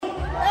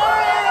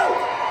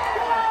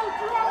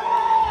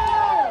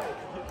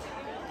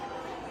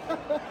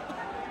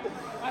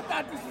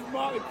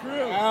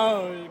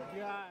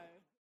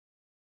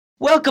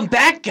Welcome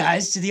back,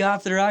 guys, to the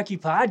Off the Rockee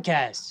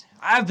podcast.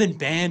 I've been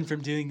banned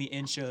from doing the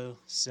intro,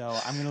 so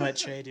I'm going to let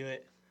Trey do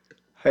it.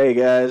 Hey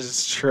guys,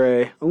 it's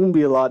Trey. I'm going to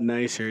be a lot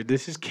nicer.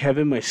 This is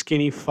Kevin, my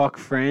skinny fuck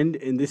friend,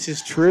 and this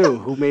is True,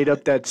 who made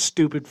up that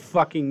stupid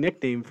fucking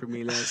nickname for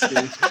me last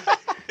year.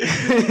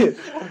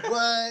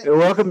 What?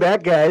 Welcome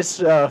back, guys.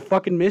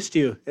 Fucking missed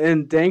you.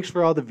 And thanks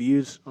for all the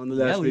views on the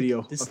last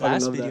video. This I fucking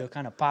last love video that.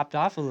 kind of popped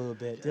off a little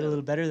bit. Did a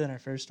little better than our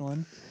first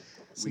one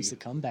since the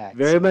comeback.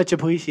 Very much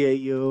appreciate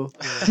you.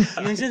 You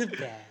guys are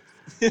the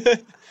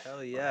best.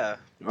 Hell yeah.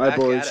 All right, Back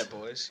boys. at it,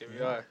 boys. Here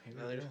we are.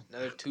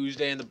 Another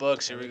Tuesday in the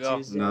books. Here we go.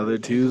 Another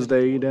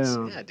Tuesday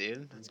down. Yeah,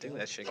 dude. Let's do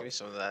that shit. Give me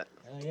some of that.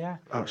 Hell yeah.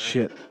 Oh,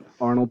 shit.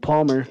 Arnold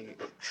Palmer.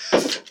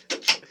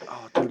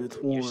 Oh, dude, it's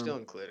warm. You're still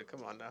included.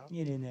 Come on now.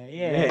 Get in there.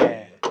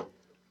 Yeah.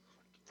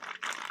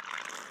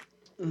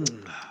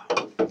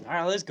 All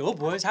right, let's go,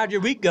 boys. How'd your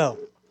week go?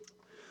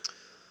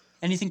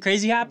 Anything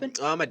crazy happen?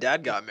 My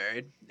dad got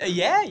married.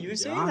 Yeah, you were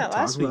saying that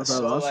last week. Talk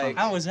about that last like-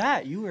 How was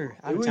that? You were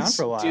out of town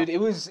for a while. Dude, it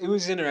was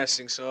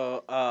interesting.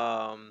 So,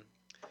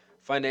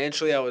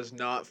 financially, I was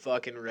not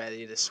fucking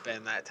ready to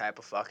spend that type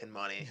of fucking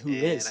money. Who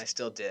is? And I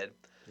still did.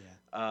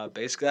 Yeah.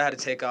 Basically, I had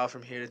to take off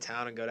from here to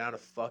town and go down to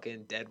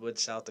fucking Deadwood,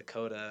 South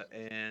Dakota,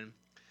 and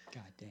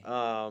God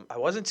damn. I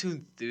wasn't too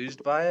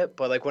enthused by it,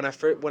 but like when I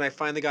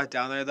finally got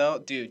down there though,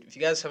 dude, if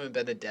you guys haven't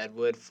been to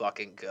Deadwood,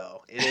 fucking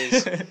go. It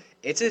is,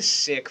 it's a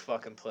sick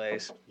fucking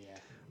place. Yeah.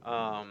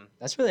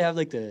 That's where they have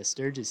like the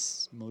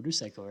Sturgis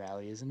motorcycle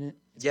rally, isn't it?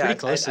 It's Yeah, pretty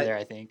close to there,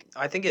 I think.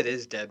 I think it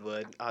is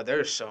Deadwood. There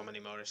are so many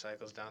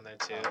motorcycles down there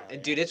too, Oh, and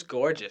yeah. dude, it's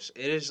gorgeous.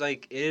 It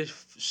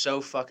is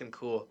so fucking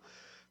cool.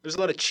 There's a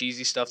lot of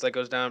cheesy stuff that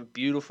goes down.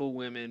 Beautiful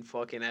women,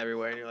 fucking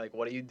everywhere, and you're like,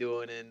 what are you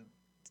doing in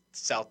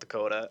South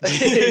Dakota?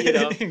 You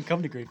know.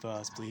 Come to Great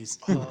Falls, please.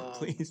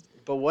 Please.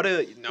 But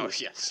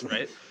yes,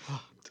 right.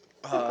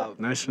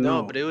 Nice to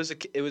No, know. but it was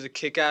a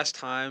kick-ass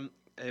time.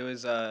 It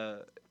was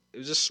a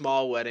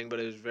small wedding, but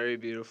it was very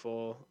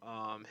beautiful.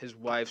 His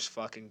wife's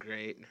fucking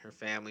great, and her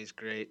family's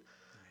great.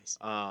 Nice.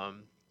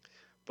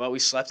 But we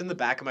slept in the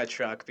back of my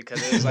truck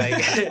because it was like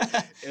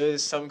it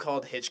was something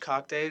called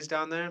Hitchcock Days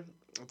down there.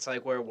 It's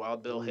like where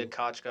Wild Bill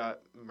Hickok got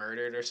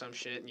murdered or some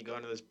shit, and you go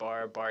into this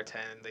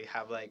bartend. They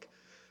have like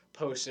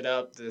posted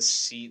up the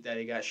seat that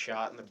he got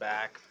shot in the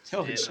back.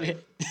 Oh, and,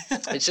 shit.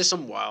 It's just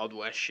some Wild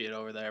West shit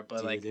over there, but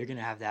Dude, like. they're going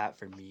to have that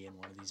for me in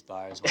one of these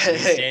bars one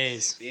of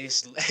these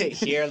days.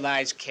 Here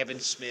lies Kevin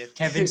Smith.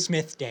 Kevin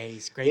Smith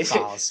days. Great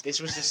Falls. This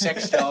was the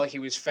sex doll he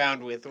was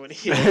found with when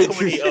he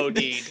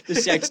OD'd. The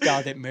sex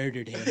doll that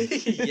murdered him.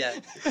 Yeah,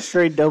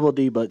 Straight double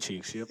D butt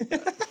cheeks, yep.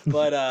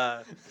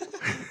 but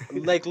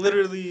like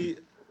literally,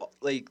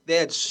 like they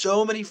had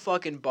so many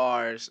fucking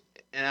bars,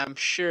 and I'm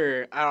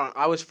sure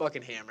I was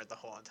fucking hammered the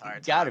whole entire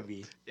time. Gotta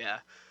be. Yeah.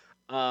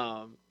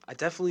 I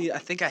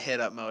think I hit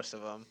up most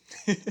of them,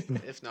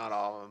 if not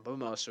all of them, but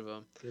most of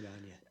them. Good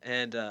on you.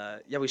 And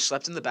yeah, we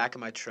slept in the back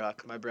of my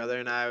truck. My brother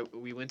and I,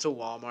 we went to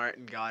Walmart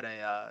and got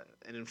an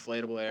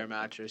inflatable air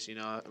mattress. You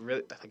know,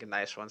 really, I think a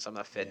nice one, something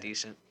that fit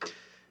decent.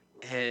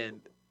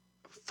 And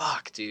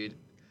fuck, dude,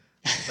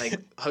 like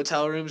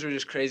hotel rooms were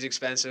just crazy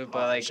expensive.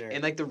 But like, sure.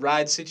 and like the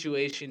ride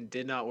situation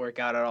did not work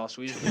out at all.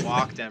 So we just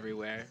walked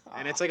everywhere,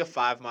 and it's like a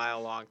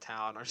 5-mile long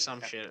town or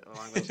some shit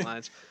along those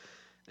lines.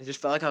 I just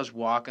felt like I was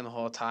walking the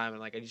whole time, and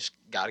like I just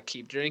gotta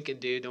keep drinking,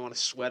 dude. Don't want to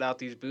sweat out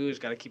these booze.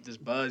 Gotta keep this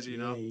buzz, you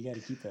know. Yeah, you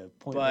gotta keep a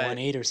But-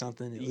 0.18 or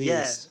something at Yeah.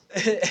 least.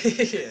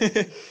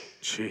 Yeah.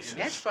 Jesus.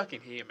 That's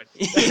fucking human.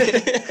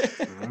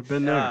 I've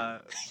been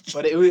there.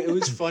 But it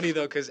was funny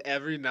though, cause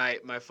every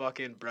night my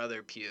fucking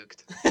brother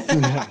puked,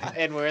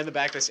 and we're in the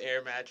back of this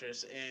air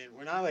mattress, and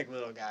we're not like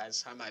little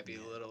guys. I might be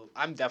a little.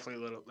 I'm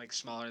definitely a little like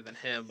smaller than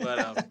him,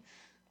 but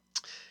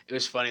it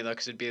was funny though,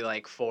 cause it'd be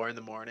like 4 a.m,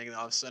 and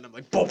all of a sudden I'm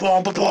like boom,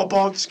 boom, boom, boom,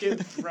 boom, just getting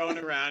thrown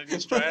around, and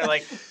just trying to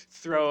like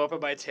throw up at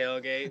my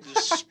tailgate,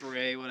 just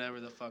spray whatever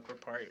the fuck we're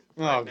parked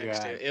Oh, next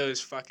God. to. It was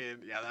fucking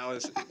that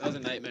was a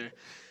nightmare.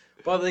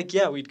 But like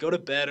yeah, we'd go to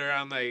bed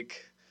around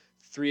like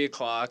 3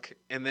 o'clock,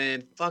 and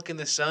then fucking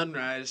the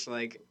sunrise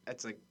like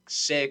it's like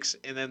 6,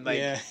 and then like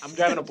Yeah. I'm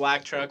driving a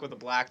black truck with a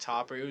black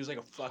topper. It was like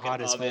a fucking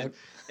Hot as oven. fuck.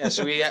 Yeah,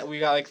 so we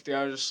got like 3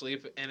 hours of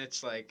sleep, and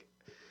it's like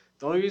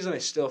the only reason I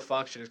still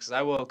function is because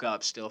I woke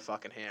up still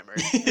fucking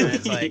hammered. And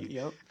it's like,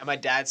 Yep. and my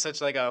dad's such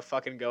like a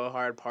fucking go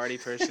hard party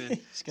person.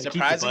 Just gotta keep the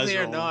Surprisingly buzz or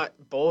rolling.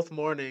 not, both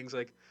mornings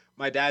like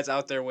my dad's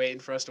out there waiting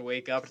for us to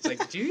wake up. It's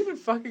like, do you even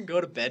fucking go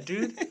to bed,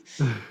 dude?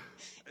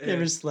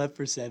 Never slept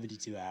for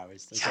 72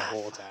 hours. That's the Yeah.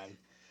 whole time.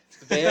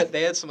 They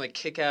had some like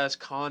kick ass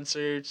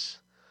concerts.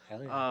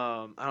 Hell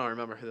yeah. I don't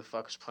remember who the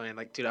fuck was playing.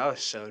 Like, dude, I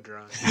was so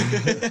drunk.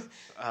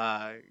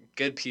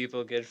 Good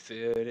people, good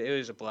food. It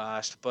was a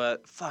blast.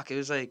 But fuck, it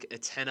was like a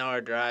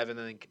 10-hour drive, and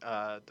then like,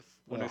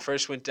 when we Wow.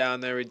 first went down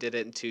there, we did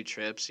it in 2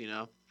 trips. You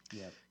know,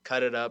 Yep.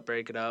 cut it up,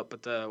 break it up.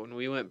 But when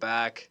we went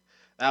back,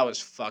 that was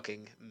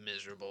fucking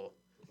miserable.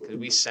 Because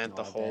we sent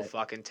the I whole bet.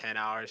 fucking 10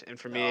 hours. And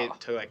for me, it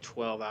took like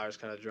 12 hours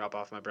kind of drop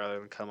off my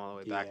brother and come all the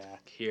way back Yeah.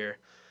 here.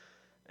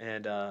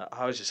 And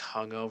I was just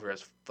hungover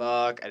as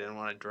fuck. I didn't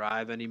want to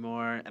drive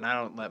anymore, and I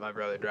don't let my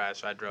brother drive,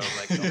 so I drove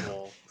like the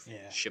whole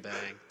shebang.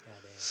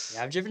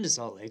 Yeah, I've driven to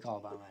Salt Lake all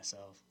by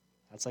myself.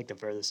 That's like the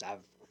furthest I've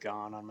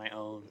gone on my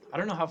own. I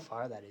don't know how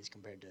far that is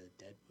compared to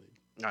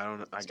Deadwood. I don't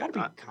know. It's got to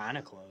be kind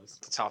of close.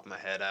 Off the top of my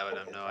head, I would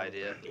have no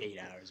idea. Like 8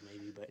 hours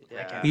maybe, but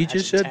Yeah. I can't He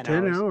just imagine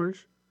said 10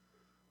 hours.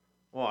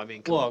 Well, I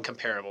mean,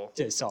 comparable.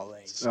 to Salt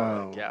Lake.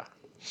 Oh. Yeah.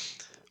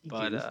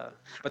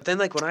 But then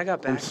like when I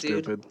got I'm back,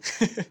 dude, stupid.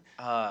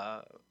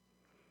 I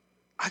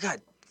got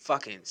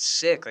fucking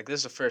sick. Like this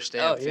is the first day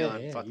I'm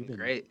feeling fucking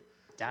great.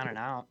 Down and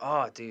out.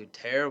 Oh, dude,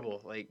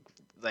 terrible.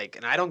 Like,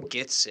 and I don't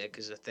get sick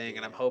is a thing,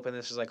 and I'm hoping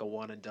this is like a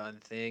one and done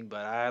thing.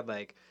 But I had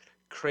like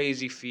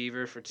crazy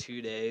fever for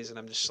 2 days, and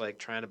I'm just like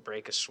trying to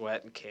break a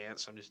sweat and can't.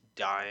 So I'm just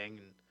dying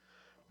and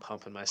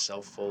pumping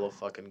myself full of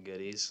fucking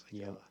goodies.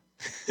 Yeah.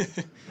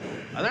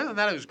 Other than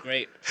that, it was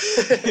great.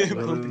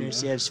 Pumping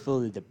ourselves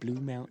full of the Blue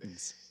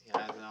Mountains.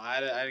 Yeah, no, I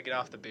had to get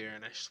off the beer,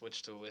 and I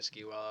switched to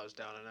whiskey while I was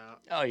down and out.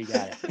 Oh, you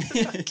got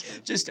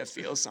it. Just to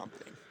feel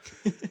something.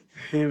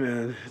 Hey,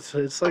 man.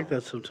 It's like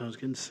that sometimes.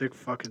 Getting sick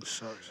fucking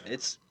sucks.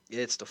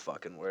 It's the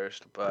fucking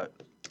worst, but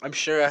I'm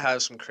sure I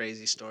have some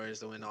crazy stories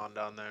that went on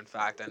down there. In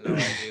fact, I know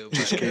I do,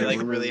 but they're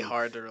like really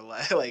hard to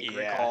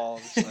recall.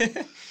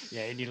 Like,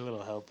 yeah, you need a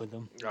little help with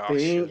them. oh,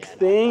 Think, shit.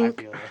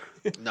 think.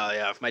 No,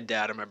 yeah, if my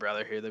dad or my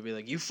brother here, they'd be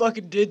like, "You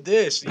fucking did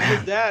this, you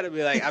did that." I'd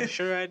be like, "I'm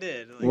sure I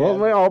did." Like,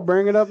 Well, I'll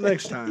bring it up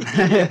next time.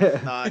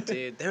 nah,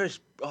 dude, there was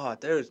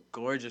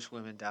gorgeous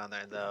women down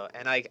there though,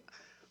 and like.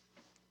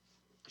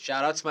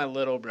 Shout out to my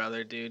little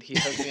brother, dude. He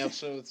hooked me up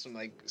with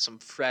some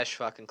fresh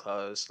fucking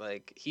clothes.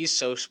 Like he's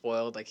so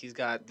spoiled. Like he's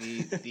got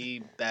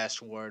the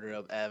best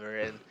wardrobe ever.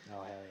 And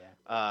oh hell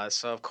yeah.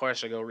 So of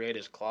course I go raid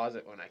his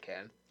closet when I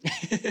can.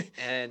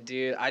 And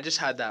dude, I just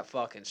had that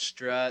fucking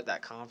strut,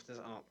 that confidence.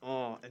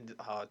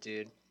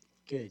 Dude.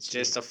 Good.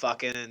 Just a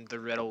fucking the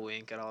riddle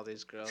wink at all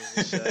these girls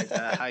and shit like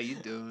that. How you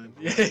doing?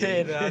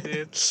 Yeah, no,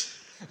 dude.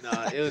 No,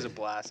 it was a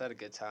blast. I had a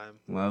good time.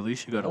 Well, at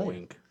least you got a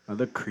wink. I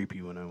look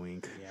creepy when I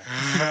wink.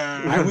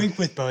 Yeah. I wink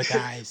with both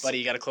eyes. Buddy,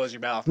 you gotta close your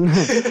mouth. I'm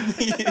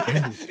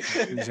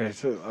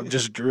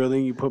just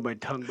drilling. You put my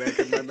tongue back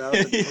in my mouth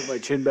and put my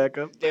chin back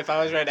up. If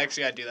I was right next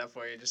to you, I'd do that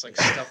for you. Just like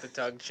stuff the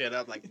tongue, chin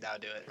up. Like, now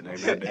do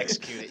it.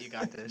 Execute it. You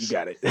got this. You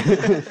got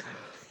it.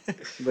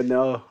 But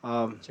no.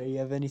 Trey, you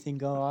have anything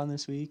going on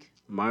this week?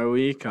 My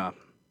week,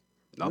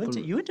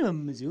 nothing. You went to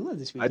Missoula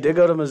this week. I did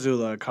go to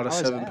Missoula. I caught a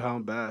How was that?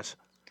 7-pound bass.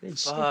 Good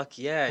shit. Fuck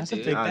yeah, That's a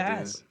dude. big I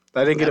bass. did.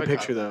 I didn't get a Never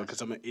picture caught though bass.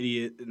 because I'm an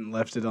idiot and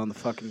left it on the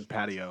fucking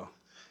patio.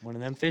 One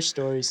of them fish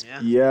stories. Yeah.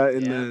 Yeah,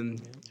 and Yeah. then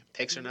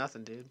Pics or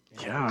nothing, dude.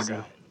 yeah, I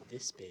got,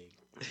 This big.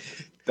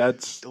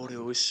 that's Dude, it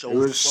was so it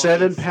was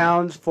fucking 7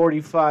 pounds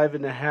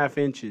 45.5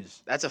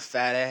 inches. That's a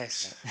fat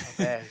ass.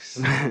 A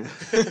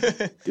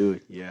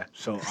Dude, yeah.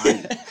 So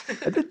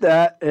I did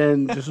that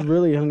and just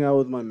really hung out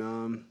with my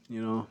mom.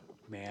 You know,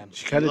 Man.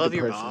 she kind of love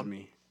your depresses mom?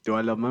 me. Do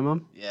I love my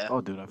mom? Yeah.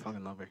 Oh, dude, I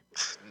fucking love her.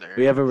 Nerd.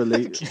 We have a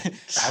relationship.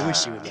 I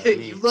wish you would love You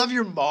me. love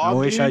your mom, I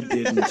wish dude? I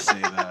didn't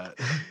say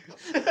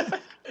that.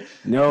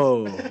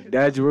 No,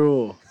 dad's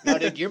rule. No,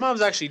 dude, your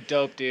mom's actually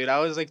dope, dude. I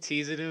was like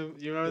teasing him.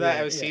 You remember that?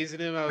 Yeah, I was yeah. teasing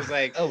him. I was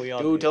like, Oh, we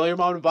all dude, do. tell your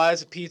mom to buy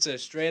us a pizza.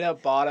 Straight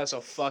up bought us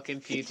a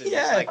fucking pizza just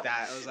Yeah. like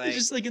that. I was like, It's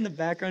just like in the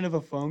background of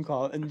a phone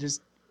call, and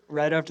just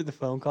right after the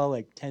phone call,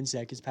 like 10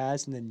 seconds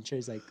pass, and then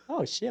Trey's like,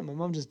 "Oh shit, my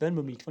mom just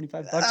Venmoed me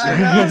 $25." I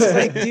know. It's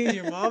like, dude,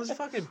 your mom's a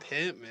fucking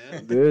pimp,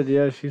 man. Dude,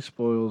 yeah, she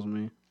spoils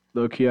me.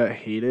 Low key, I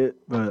hate it,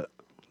 but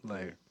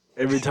like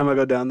every time I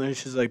go down there,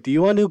 she's like, "Do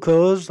you want new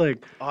clothes?"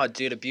 Like, Oh,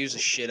 dude, abuse the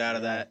shit out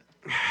of that.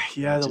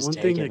 yeah, the Just one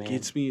take thing it, that man.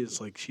 gets me is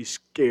like she's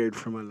scared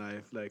for my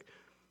life. Like,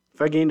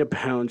 if I gained a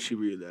pound, she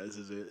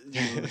realizes it.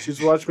 You know?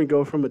 She's watched me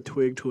go from a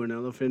twig to an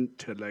elephant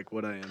to like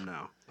what I am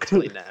now.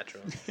 Totally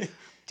natural.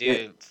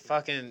 Dude,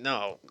 fucking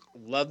no.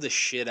 Love the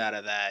shit out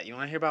of that. You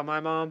want to hear about my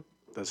mom?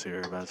 Let's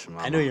hear about your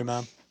mom. I know your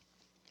mom.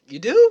 You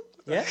do?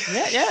 Yeah.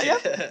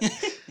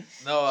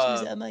 No,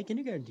 She's my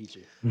kindergarten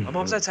teacher. my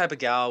mom's that type of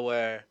gal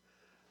where,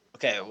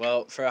 okay,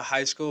 well, for a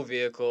high school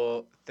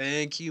vehicle,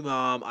 thank you,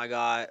 Mom, I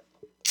got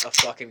a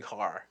fucking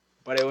car.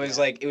 But it was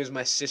like, it was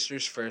my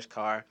sister's first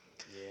car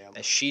Yeah.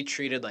 that she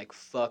treated like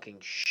fucking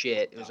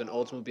shit. It was an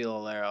Oldsmobile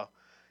Alero.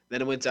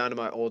 Then it went down to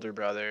my older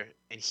brother,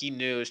 and he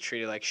knew it was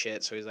treated like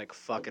shit, so he's like,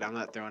 fuck it, I'm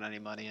not throwing any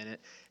money in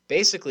it.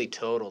 Basically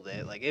totaled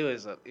it. Like, it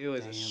was a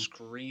Damn.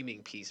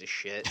 screaming piece of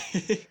shit.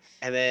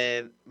 And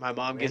then my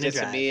mom gives Ran it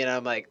a to me, and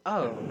I'm like,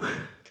 oh,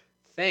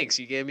 thanks.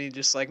 You gave me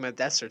just like my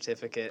death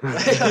certificate.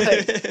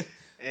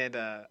 And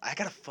I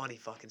got a funny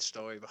fucking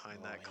story behind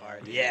that car.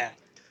 Dude. Yeah.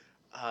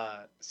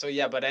 So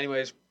yeah, but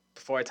anyways,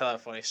 before I tell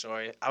that funny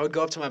story, I would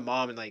go up to my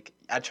mom and like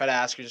I'd try to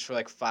ask her just for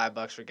like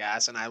 $5 for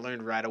gas, and I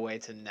learned right away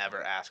to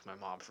never ask my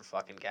mom for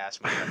fucking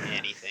gas money or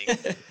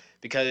anything,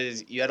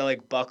 because you had to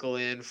like buckle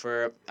in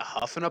for a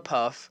huff and a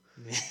puff,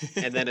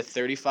 and then a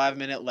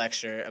 35-minute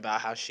lecture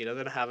about how she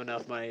doesn't have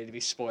enough money to be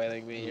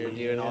spoiling me or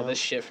doing all this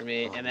shit for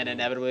me, and then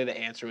inevitably the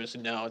answer was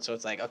no. So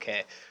it's like,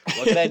 okay,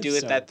 what can I do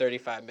with So- that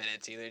 35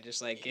 minutes? Either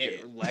just like get You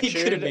could've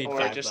lectured made or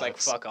 $5. just like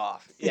fuck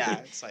off. Yeah,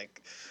 it's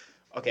like.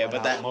 Okay,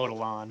 but that mowed a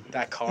lawn.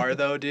 that car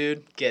though,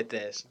 dude, get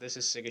this. This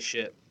is sick as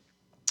shit.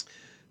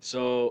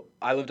 So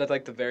I lived at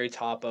like the very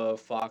top of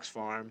Fox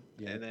Farm,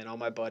 Yeah. and then all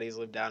my buddies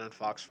lived down on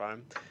Fox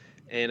Farm,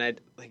 and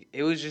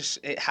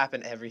it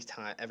happened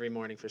every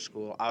morning for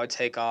school. I would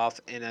take off,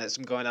 and as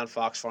I'm going down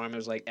Fox Farm, it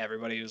was like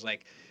everybody was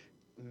like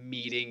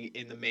meeting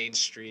in the main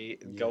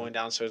street, going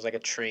down, so it was like a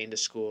train to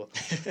school.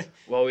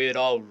 Well, we would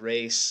all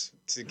race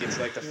to get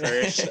to like the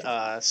first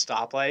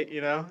stoplight, you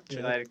know,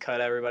 to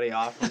cut everybody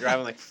off. We're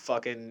driving like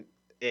fucking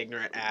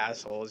ignorant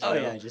assholes. You know?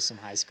 Yeah, just some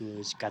high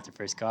schoolers got their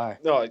first car.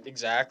 No,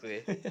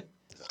 exactly.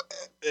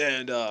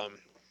 And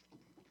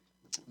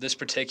this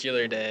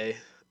particular day,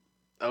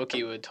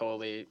 Oki would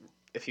totally,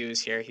 if he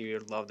was here, he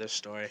would love this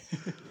story.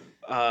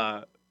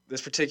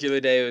 This particular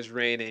day it was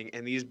raining,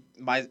 and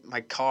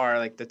my car,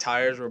 like the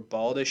tires were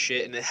bald as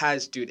shit, and it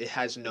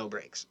has no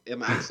brakes.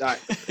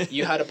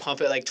 You had to pump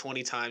it like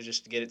 20 times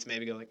just to get it to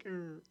maybe go like,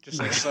 just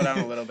like slow down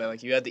a little bit.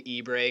 Like you had the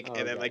e-brake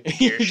and then like the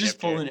gear You're just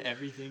pulling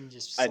everything.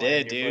 I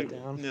did, dude.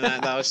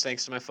 That was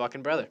thanks to my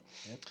fucking brother.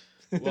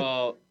 Yep.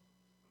 Well,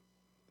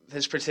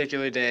 this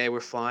particular day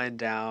we're flying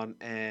down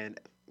and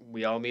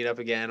we all meet up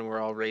again and we're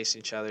all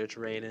racing each other. It's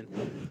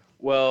raining.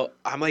 Well,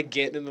 I'm like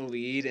getting in the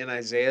lead and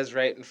Isaiah's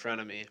right in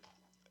front of me.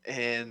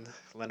 And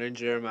Leonard and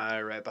Jeremiah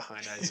are right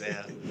behind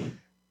Isaiah.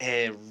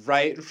 And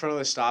right in front of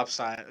the stop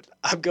sign,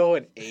 I'm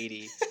going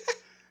 80.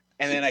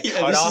 And then I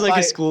cut off. This is like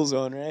a school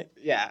zone, right?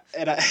 Yeah.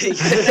 And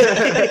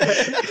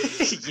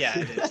yeah,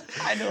 it is.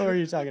 I know what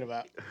you're talking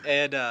about.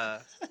 And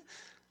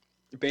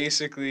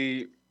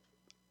basically,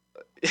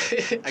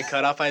 I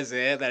cut off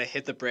Isaiah, then I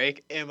hit the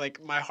brake, and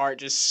like my heart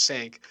just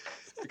sank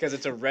because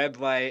it's a red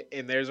light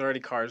and there's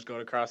already cars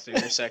going across the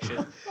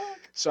intersection.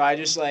 So I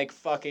just like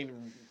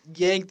fucking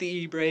yank the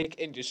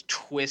e-brake and just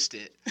twist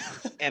it.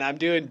 And I'm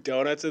doing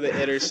donuts at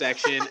the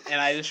intersection,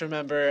 and I just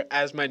remember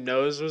as my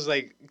nose was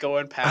like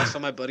going past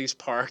all my buddies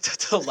parked at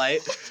the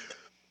light,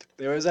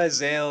 there was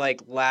Isaiah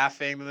like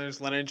laughing, and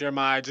there's Leonard and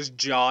Jeremiah just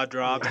jaw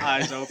dropped,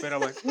 eyes open. I'm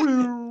like,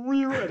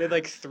 I did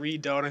like 3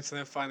 donuts and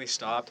then finally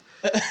stopped.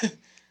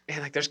 And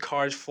like there's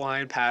cars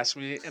flying past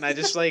me, and I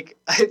just like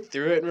I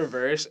threw it in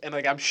reverse, and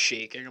like I'm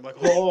shaking. I'm like,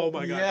 oh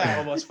my god, I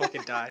almost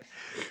fucking died.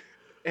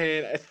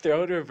 And I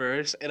throw it in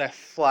reverse, and I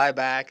fly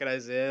back, and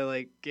Isaiah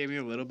like gave me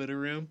a little bit of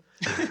room,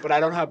 but I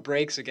don't have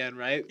brakes again,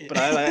 right? But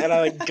I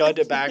like gunned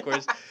it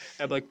backwards.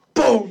 And I'm like,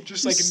 boom,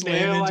 just like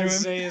nail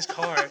Isaiah's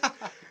car.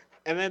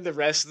 And then the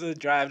rest of the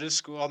drive to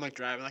school, I'm like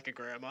driving like a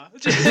grandma,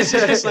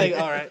 just like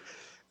all right.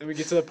 Then we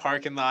get to the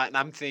parking lot, and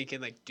I'm thinking,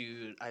 like,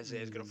 dude,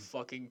 Isaiah's gonna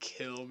fucking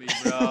kill me,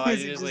 bro. I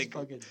just like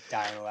fucking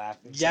dying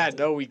laughing. Yeah,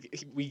 no, we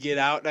get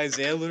out, and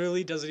Isaiah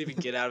literally doesn't even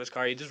get out of his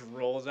car. He just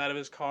rolls out of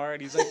his car,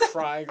 and he's like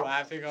crying,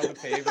 laughing on the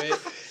pavement.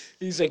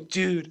 He's like,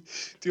 dude,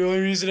 the only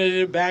reason I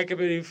didn't back up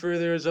any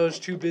further is I was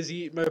too busy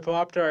eating my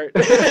Pop-Tart.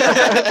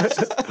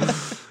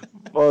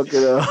 Fuck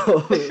it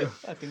up.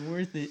 Fucking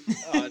worth it.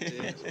 Oh,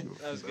 dude,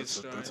 that was a good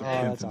story.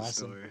 That's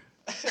awesome.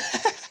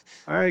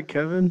 All right,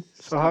 Kevin.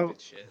 So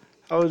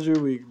how was your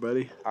week,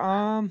 buddy?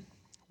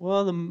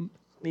 Well, the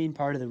main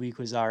part of the week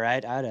was all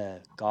right. I had a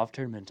golf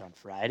tournament on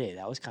Friday.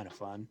 That was kind of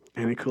fun.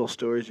 Any cool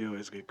stories? You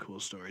always get cool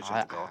stories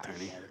at the golf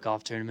tournament. Yeah, the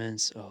golf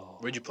tournaments. Oh.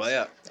 Where'd you play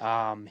at?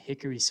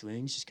 Hickory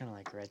Swings, just kind of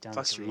like right down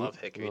the street. I love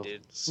Hickory,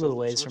 dude. Little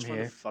ways so from much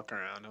here. Fun to fuck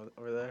around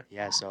over there.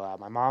 Yeah, so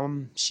my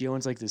mom, she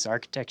owns like this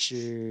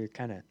architecture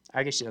kind of.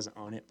 I guess she doesn't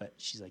own it, but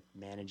she's like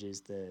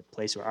manages the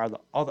place where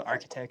all the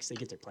architects they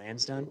get their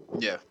plans done.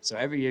 Yeah. So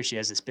every year she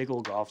has this big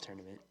old golf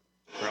tournament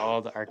for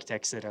all the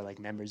architects that are like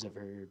members of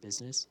her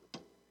business.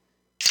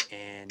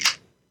 And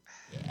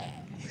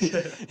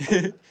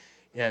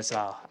yeah,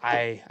 so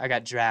I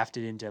got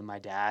drafted into my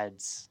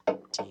dad's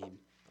team.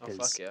 Oh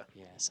fuck yeah.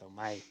 Yeah, so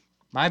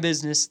my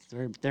business,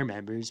 they're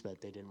members, but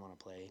they didn't want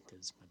to play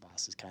because my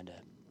boss is kind of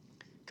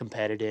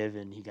competitive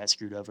and he got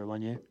screwed over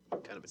one year.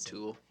 Kind of a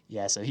tool.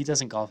 Yeah, so he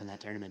doesn't golf in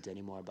that tournament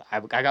anymore. But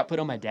I got put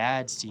on my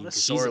dad's team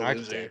because he's an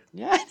architect. Loser.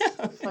 Yeah,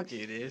 I know. Fuck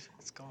you, dude.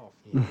 It's golf.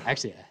 Yeah,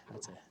 actually, yeah,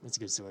 that's a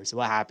good story. So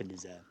what happened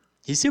is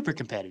he's super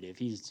competitive.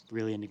 He's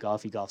really into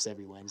golf. He golfs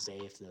every Wednesday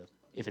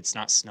if it's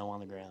not snow on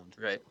the ground.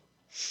 Right.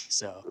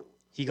 So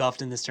he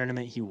golfed in this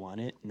tournament. He won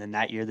it, and then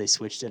that year they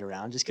switched it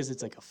around just because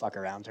it's like a fuck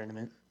around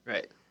tournament.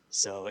 Right.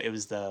 So it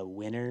was the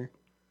winner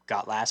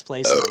got last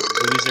place, and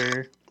the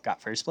loser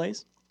got first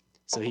place.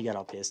 So he got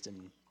all pissed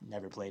and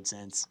never played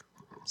since.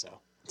 So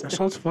that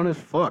sounds fun as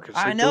fuck. It's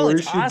I like know, the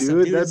it's worse you awesome, do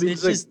it, dude. that It's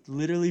means like just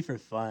literally for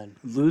fun.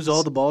 lose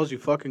all the balls you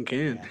fucking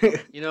can. Yeah.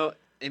 You know,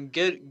 and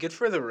good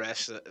for the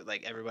rest,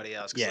 like everybody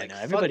else. 'Cause, Yeah, like, no,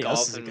 fuck everybody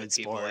else is a golfing good with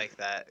people sport. like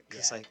that.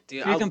 Cause Yeah. like, dude,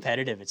 If you're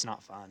competitive, it's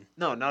not fun.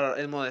 no, not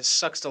and well, it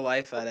sucks the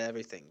life out of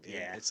everything, dude.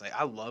 Yeah. It's like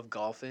I love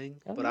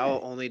golfing, Oh, but yeah. I'll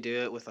only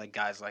do it with like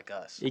guys like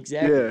us.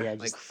 Exactly. Yeah. Yeah.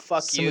 Like just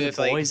fuck some you of if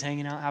the like boys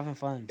hanging out having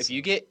fun. if so.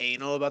 you get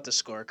anal about the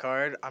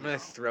scorecard, I'm gonna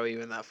throw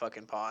you in that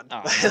fucking pond.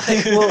 Oh.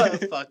 Like, well,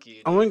 fuck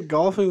you. I went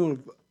golfing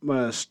with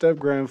my step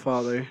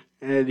grandfather,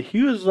 and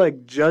he was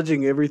like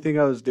judging everything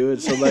I was doing.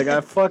 So like I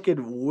fucking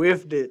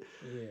whiffed it,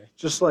 Yeah.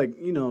 just like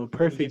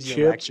perfect Gives you a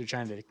chip. lecture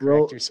trying to correct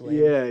Roll, your swing.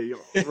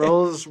 yeah,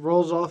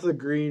 rolls off the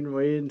green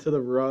way into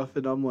the rough,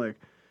 and I'm like,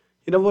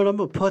 you know what? I'm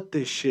gonna put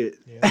this shit,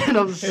 Yeah. and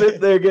I'm sitting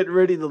there getting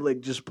ready to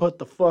like just put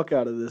the fuck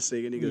out of this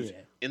thing, and he goes, Yeah.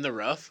 In the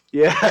rough?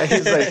 "Yeah."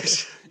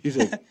 He's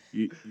like,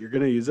 "You're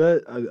gonna use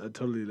that?" I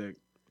totally like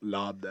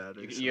lobbed that.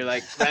 Or You're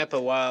like, Grandpa,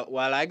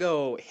 while I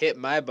go hit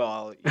my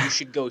ball, you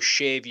should go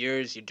shave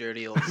yours, you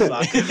dirty old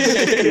fuck.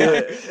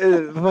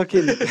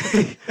 Fucking,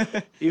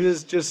 he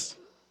was just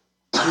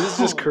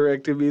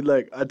correcting me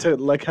like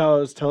like how I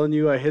was telling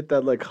you I hit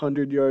that like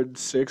 100-yard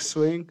six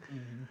swing,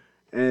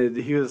 and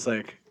he was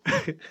like,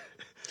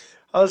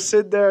 I was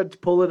sitting there to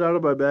pull it out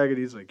of my bag, and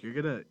he's like, "You're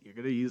gonna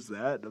use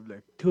that?" And I'm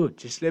like, "Dude,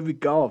 just let me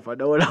golf. I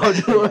know what I'm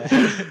doing.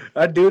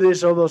 I do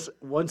this almost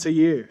once a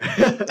year."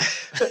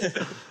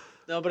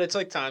 No, but it's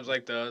like times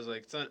like those,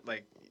 like it's not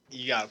like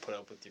you gotta put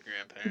up with your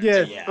grandparents.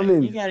 Yeah, Yeah, I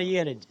mean, you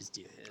gotta just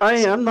do it.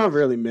 I'm not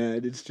really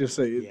mad. It's just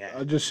like Yeah.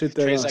 I'll just sit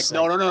there. Trey's and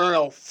like,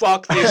 no,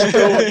 fuck this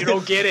dude. You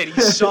don't get it.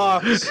 He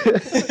sucks.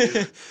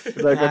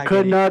 like I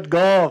could not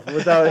golf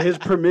without his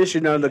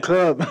permission on the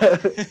club.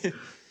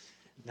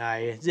 Nah,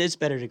 it's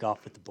better to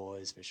golf with the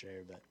boys for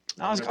sure. But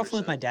I was golfing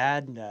with my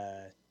dad, and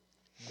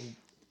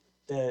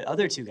the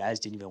other two guys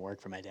didn't even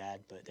work for my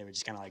dad, but they were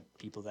just kind of like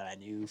people that I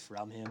knew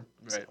from him.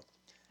 Right. So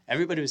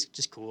everybody was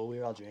just cool. We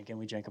were all drinking.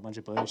 We drank a bunch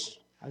of Busch.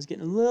 I was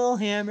getting a little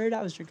hammered.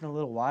 I was drinking a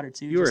little water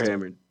too. You were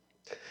hammered.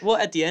 Well,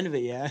 at the end of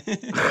it, yeah.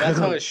 That's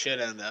how it should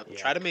end up. Yeah.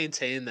 Try to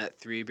maintain that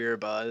 3-beer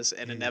buzz,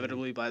 and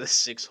inevitably by the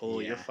 6th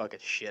hole, you're Yeah. fucking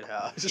shit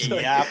house.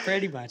 Yeah,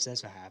 pretty much.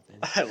 That's what happened.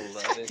 I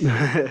love it.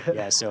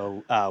 Yeah,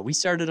 so we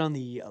started on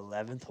the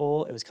 11th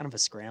hole. It was kind of a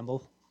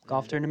scramble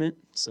golf tournament.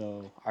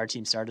 So our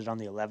team started on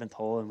the 11th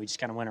hole, and we just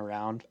kind of went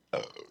around.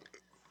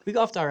 We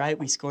golfed all right.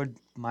 We scored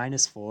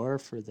 -4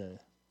 for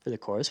the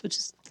course, which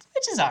is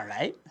all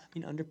right. I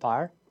mean, under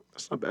par.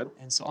 That's not bad.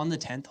 And so on the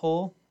 10th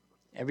hole,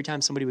 every time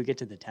somebody would get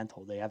to the 10th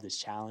hole, they have this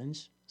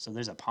challenge. So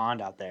there's a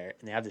pond out there,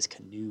 and they have this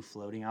canoe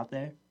floating out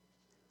there,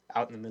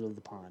 out in the middle of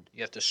the pond.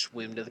 You have to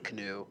swim to the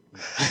canoe.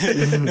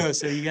 No,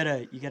 so you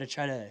gotta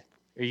try to,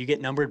 or you get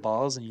numbered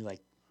balls, and you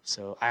like.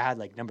 So I had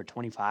like number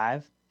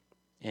 25,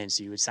 and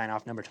so you would sign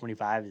off number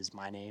 25 is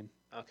my name.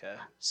 Okay.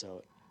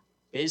 So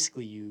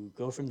basically, you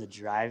go from the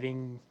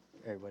driving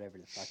or whatever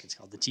the fuck it's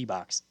called, the tee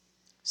box.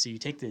 So you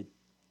take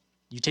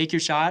your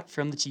shot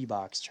from the tee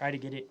box, try to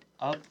get it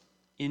up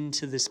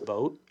into this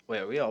boat. Wait,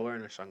 are we all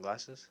wearing our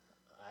sunglasses?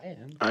 I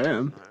am. I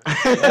am.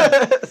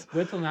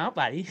 Whip them out,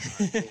 buddy.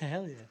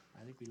 Hell yeah.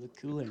 I think we look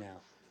cooler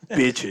now.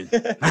 Bitchin'.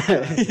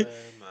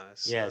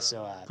 Yeah,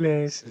 so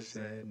Places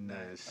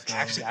nice.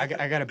 actually, I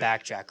got to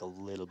backtrack a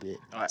little bit.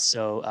 All right.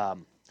 So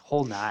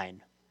hole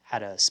 9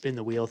 had a spin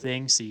the wheel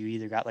thing. So you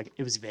either got like,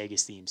 it was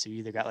Vegas themed. So you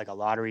either got like a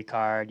lottery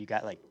card, you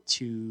got like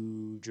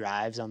 2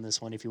 drives on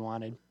this one if you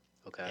wanted.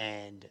 Okay.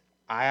 And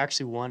I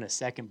actually won a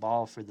second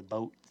ball for the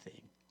boat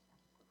thing.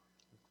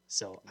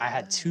 So I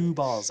had 2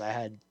 balls. I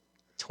had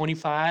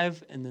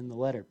 25 and then the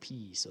letter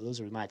P. So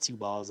those were my 2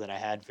 balls that I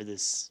had for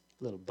this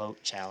little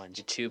boat challenge.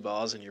 Your 2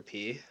 balls and your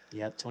pee.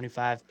 Yep,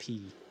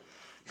 25P.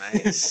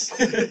 Nice.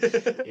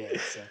 Yeah.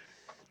 So,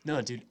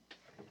 no, dude,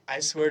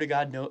 I swear to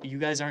God, no, you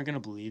guys aren't gonna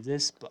believe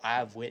this, but I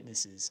have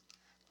witnesses.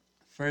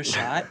 First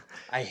shot,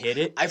 I hit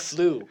it. I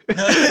flew. I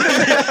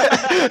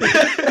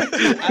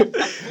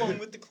flung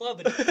with the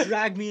club and it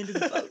dragged me into the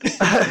boat.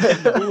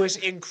 It was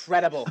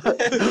incredible.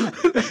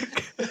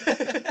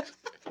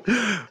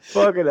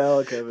 Fucking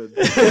hell, Kevin.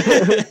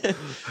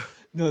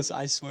 No, so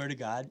I swear to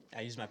God,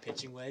 I used my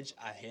pitching wedge.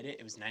 I hit it.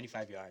 It was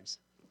 95 yards.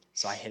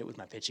 So I hit it with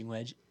my pitching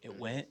wedge. It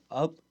went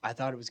up. I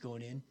thought it was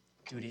going in.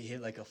 Dude, it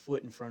hit like a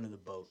foot in front of the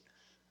boat.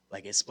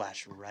 Like it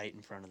splashed right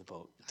in front of the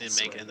boat. Didn't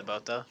make it in the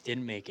boat though.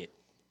 Didn't make it.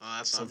 Oh,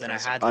 that's So not then I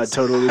impressive. had I this.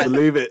 totally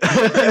believe it.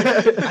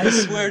 I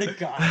swear to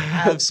God, I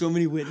have so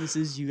many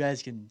witnesses. You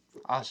guys can.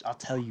 I'll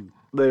tell you.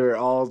 They were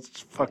all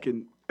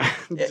fucking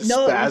just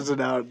no, it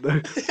spazzing out. Yeah, no,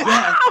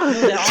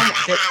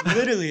 that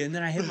literally. And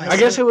then I hit my. I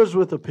guess it was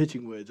with a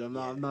pitching wedge. I'm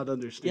not Yeah,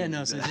 understanding.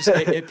 no. So that. just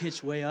it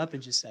pitched way up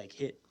and just like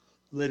hit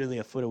literally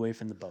a foot away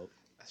from the boat.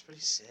 That's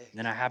pretty sick. And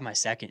then I had my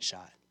second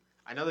shot.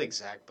 I know the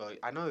exact boat.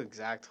 I know the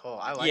exact hole.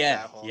 I like yeah,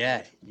 that hole.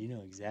 yeah, you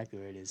know exactly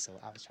where it is. So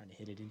I was trying to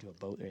hit it into a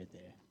boat right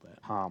there. But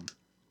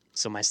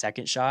so my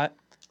second shot,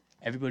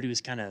 everybody was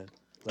kind of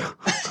like,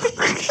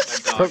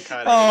 The dog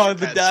cut it oh, with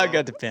the a dog pencil.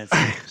 got the pencil.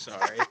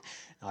 Sorry.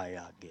 Oh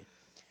yeah, good.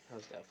 That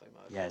was definitely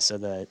my Yeah. So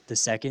the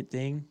second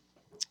thing,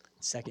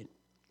 second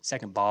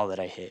ball that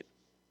I hit,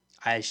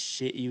 I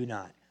shit you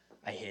not,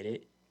 I hit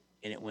it,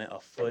 and it went a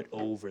foot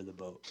over the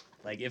boat.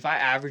 Like if I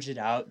average it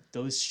out,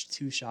 those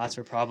 2 shots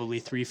were probably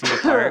 3 feet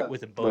apart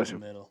with a boat Bless in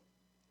the you. middle.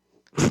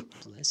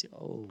 Bless you.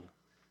 Oh.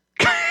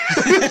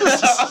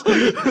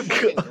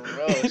 Fucking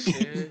gross,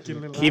 dude. Get a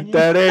little Keep onion?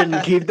 that in.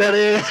 Keep that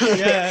in.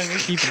 Yeah, we're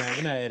keeping that.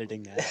 We're not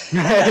editing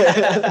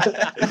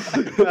that.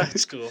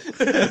 That's cool.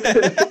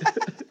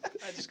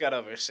 I just got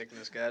over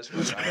sickness, guys.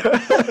 We're sorry.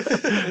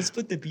 Let's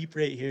put the beep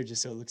right here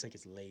just so it looks like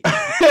it's late.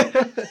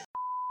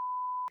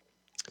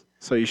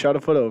 So you shot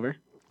a foot over.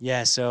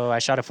 Yeah, so I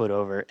shot a foot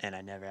over and I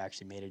never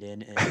actually made it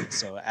in. And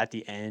so at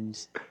the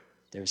end,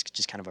 there was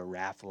just kind of a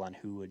raffle on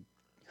who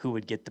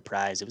would get the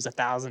prize. It was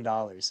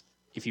 $1,000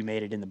 if you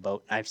made it in the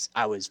boat. I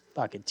was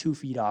fucking 2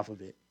 feet off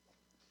of it.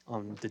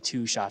 on the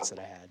 2 shots that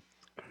I had.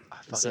 I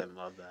fucking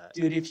love that.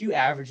 Dude, if you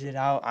average it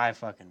out, I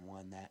fucking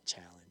won that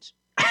challenge.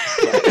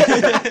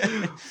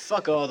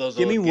 Fuck all those.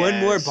 Give me little one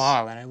more gas.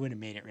 ball, and I would have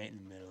made it right in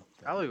the middle.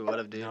 But Probably would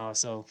have, dude. no,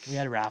 so we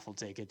had raffle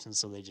tickets, and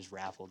so they just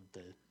raffled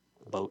the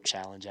boat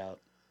challenge out,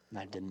 and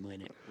I didn't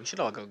win it. We should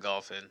all go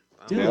golfing.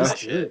 Dude, Yeah.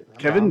 let's do it.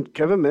 I'm down.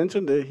 Kevin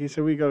mentioned it. He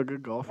said we got a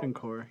good golfing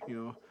core. You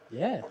know,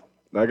 Yeah.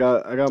 I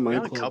got my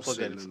got a club couple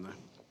sitting good- in there.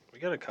 We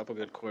got a couple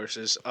good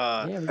courses.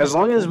 Yeah, we As got-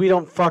 long as we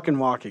don't fucking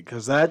walk it,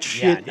 because that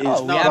shit no,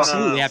 is we no,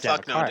 absolutely no, have to have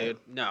fuck a no, car. dude.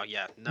 No,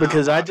 yeah, no.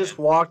 because I fuck just it.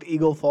 walked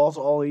Eagle Falls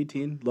all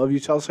 18. Love you,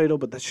 Salcedo,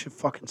 but that shit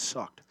fucking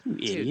sucked. You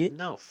Dude, idiot.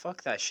 no,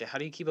 fuck that shit. How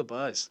do you keep a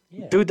buzz?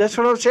 Yeah. Dude, that's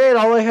what I'm saying.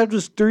 All I had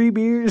was 3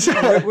 beers.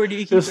 Where do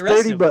you keep It's the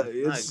rest 30 of bucks.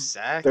 them? Not It's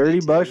exactly. 30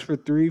 dude. bucks for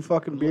 3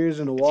 fucking beers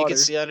and a If you water. can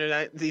see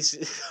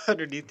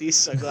underneath these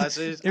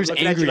sunglasses, There's I'm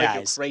looking at you angry like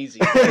eyes. you're crazy.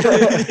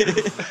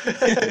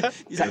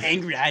 These are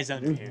angry eyes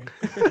under here.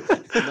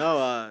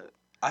 No,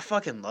 I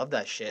fucking love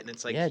that shit, and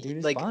it's like, Yeah, dude,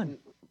 it's like fun.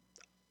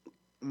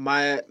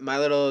 my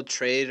little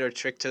trade or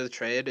trick to the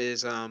trade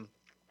is if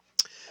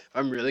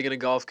I'm really gonna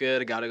golf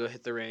good, I gotta go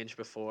hit the range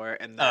before,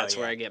 and that's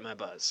where yeah. I get my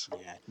buzz.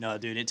 Yeah, no,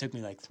 dude, it took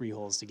me like 3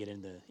 holes to get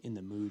in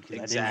the mood because I didn't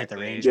hit Exactly.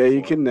 the range. Yeah, you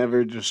before. can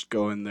never just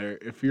go in there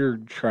if you're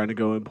trying to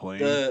go in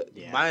playing.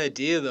 Yeah. My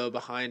idea though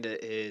behind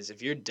it is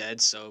if you're dead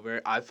sober,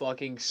 I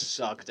fucking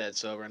suck dead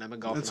sober, and I've been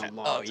golfing That's- a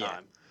long oh, yeah.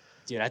 time.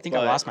 Dude, I think I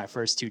But- lost my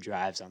first 2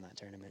 drives on that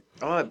tournament.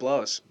 Oh, it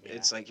blows. Yeah.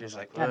 It's like you're just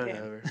like God damn.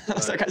 whatever. I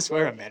was But, like, I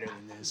swear I'm better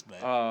than this, but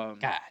God.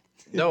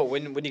 no,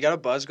 when you got a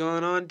buzz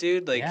going on,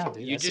 dude, like Yeah,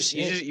 dude, you that's the just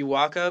shit. you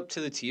walk up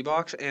to the tee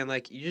box and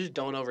like you just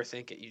don't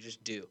overthink it. You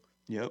just do,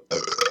 Yep.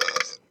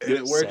 and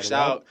it works Set it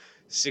up. out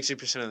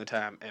 60% of the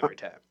time, every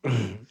time. I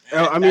mean,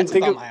 That's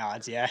think about of, my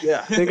odds, yeah.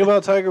 Yeah. think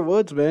about Tiger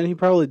Woods, man. He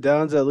probably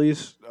downs at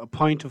least a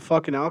pint of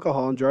fucking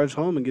alcohol and drives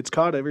home and gets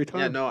caught every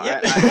time. Yeah, no,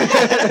 Yeah. it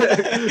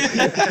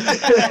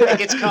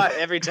gets caught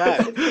every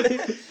time.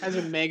 Has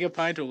a mega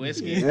pint of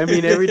whiskey. I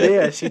mean, every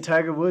day I see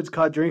Tiger Woods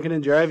caught drinking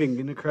and driving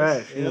in a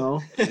crash. You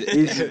know,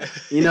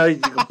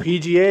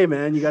 PGA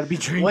man, you got to be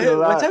drinking a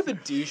lot. What type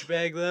of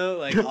douchebag though?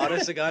 Like,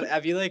 honest to God,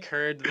 have you like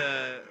heard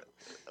the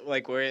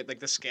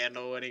the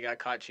scandal when he got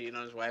caught cheating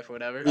on his wife or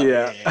whatever?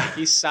 Yeah.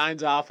 He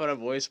signs off on a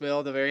voicemail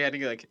at the very end.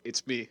 And he's like,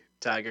 "It's me,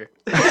 Tiger."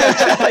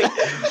 like,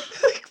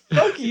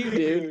 fuck you,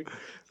 dude.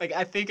 Like,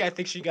 I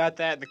think she got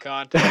that in the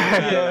context.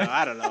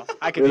 I don't know.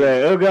 I could. You're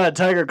Be, like, oh God,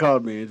 Tiger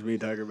called me. It's me,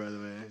 Tiger, by the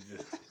way.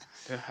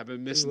 I've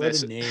been missing What a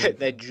this name.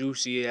 that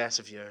juicy ass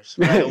of yours.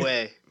 By the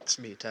way, it's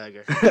me,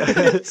 Tiger.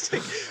 It's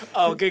like,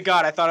 oh, good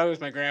God! I thought it was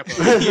my grandpa.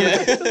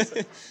 Yeah.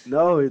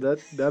 No,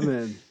 that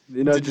man.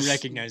 You know, Didn't just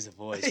recognize the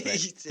voice, but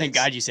It's- thank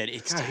God you said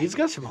it's God, he's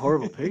got some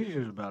horrible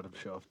pictures about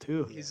himself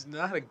too. He's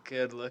not a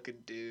good-looking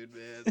dude,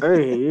 man.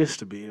 Hey, he used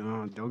to be. You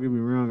know, don't get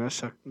me wrong. I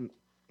suck. Never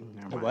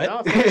mind. What?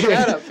 No, finish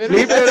that up.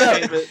 Finish Bleep that out.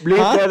 statement. Bleep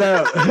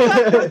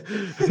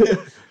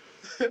that out.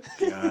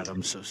 God,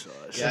 I'm so sorry.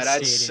 God, Let's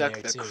I'd see it in suck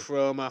there, the too.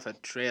 chrome off a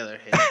trailer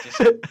head just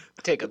to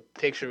take a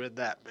picture with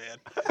that, man.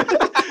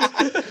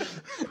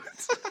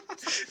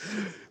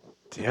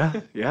 Yeah,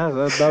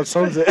 that about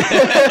sums it. Is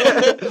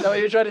that what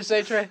you're trying to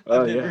say, Trey?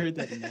 Oh I've never yeah. heard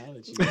that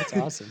analogy. That's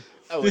awesome.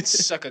 I would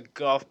suck a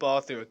golf ball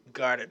through a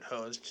garden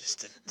hose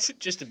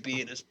just to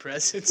be in his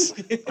presence.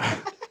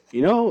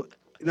 You know,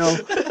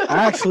 I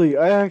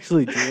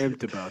actually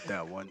dreamt about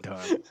that one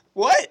time.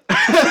 What?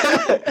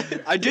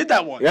 I did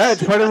that once. Yeah,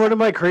 it's part of one of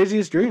my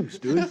craziest dreams,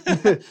 dude.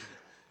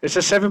 It's a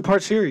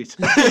 7-part series.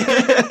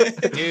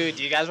 Dude,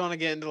 do you guys want to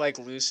get into like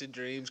lucid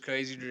dreams,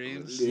 crazy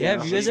dreams? Yeah,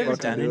 have you guys ever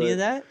fucking done do any it. of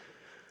that?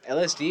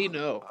 LSD?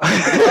 No.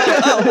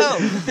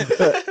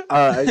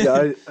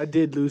 I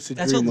did lucid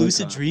That's dream what one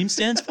lucid time. dream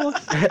stands for?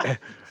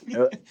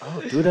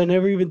 Oh, dude, I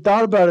never even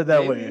thought about it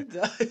that way.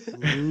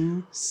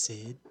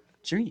 Lucid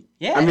dream.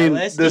 Yeah, I mean,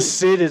 LSD. the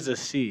Sid is a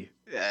C,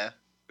 Yeah.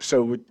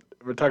 so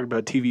we're talking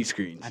about TV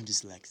screens. I'm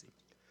dyslexic.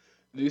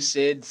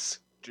 Lucid's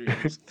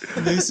dreams.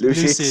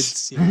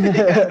 Lucids.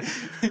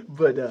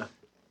 But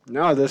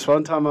no, this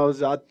one time I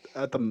was at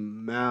the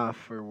math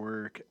for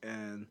work,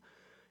 and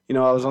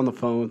I was on the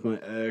phone with my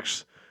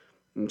ex,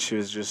 and she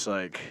was just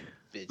like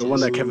the one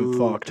that Kevin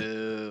fucked.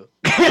 Dude.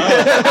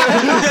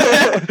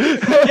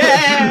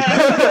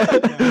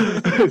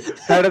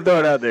 Had to throw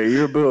it out there.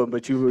 You were booing,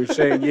 but you were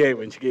saying yay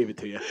when she gave it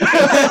to you.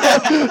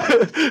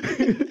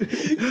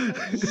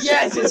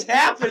 Yes, it's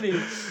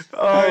happening.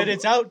 All right,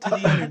 it's out to the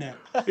internet.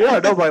 Yeah,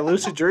 no, my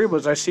lucid dream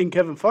was I seen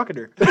Kevin fucking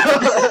her.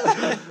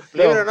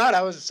 Believe it or not,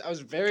 I was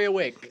very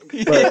awake.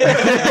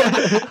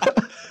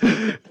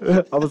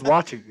 I was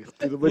watching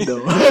through the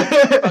window.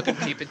 Fucking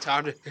peeping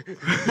Tom.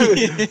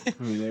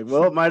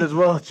 Well, might as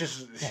well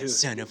just That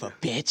son of a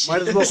bitch.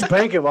 might as well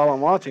spank it while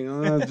I'm watching.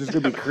 It's just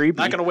gonna be creepy.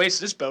 Not gonna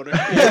waste this boner.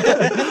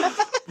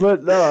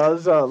 But no, I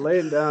was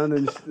laying down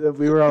and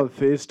we were on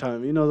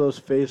FaceTime. You know those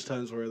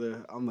FaceTimes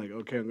where I'm like,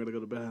 okay, I'm gonna go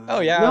to bed.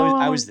 Oh yeah, No,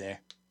 I was there.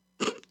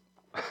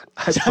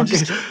 I'm I'm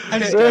just Go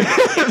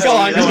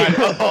on, go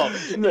on.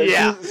 Oh,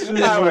 yeah,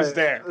 I was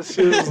there.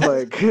 She was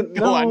like,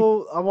 "No,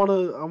 on. I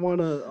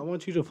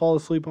want you to fall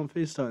asleep on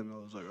FaceTime." I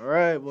was like, "All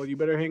right, well, you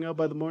better hang out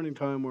by the morning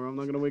time, or I'm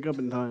not gonna wake up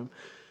in time."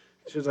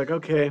 She was like,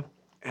 okay.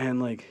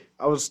 And, like,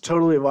 I was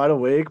totally wide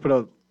awake,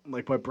 but,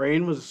 like, my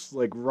brain was,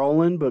 like,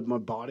 rolling, but my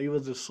body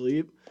was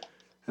asleep.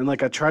 And,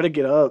 like, I tried to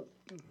get up,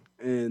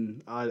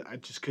 and I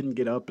just couldn't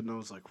get up, and I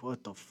was like,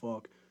 what the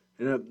fuck?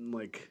 And,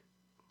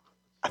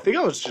 I think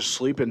I was just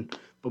sleeping,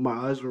 but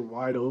my eyes were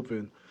wide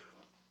open.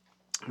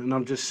 And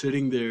I'm just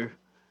sitting there,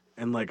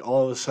 and, like,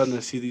 all of a sudden I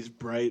see these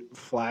bright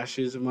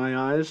flashes in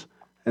my eyes.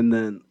 And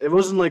then it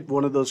wasn't, like,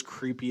 one of those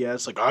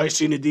creepy-ass, like, I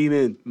seen a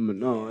demon.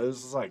 No, it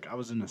was like I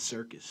was in a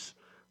circus.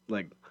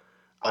 Like,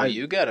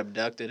 You got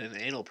abducted and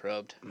anal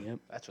probed. Yep.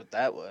 That's what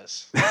that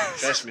was.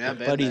 Trust me, I've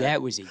been Buddy, there.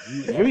 that was a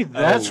UFO. maybe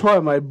that's why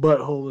my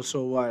butthole was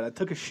so wide. I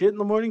took a shit in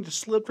the morning, just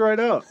slipped right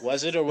out.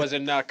 Was it or was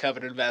it not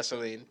covered in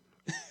Vaseline?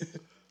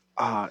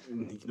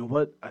 You know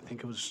what? I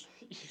think it was.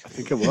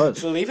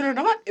 Believe it or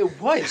not,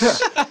 it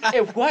was.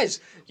 It was.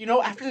 You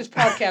know, after this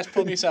podcast,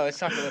 pull me aside. Let's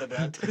talk a little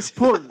about this.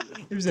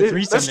 There's a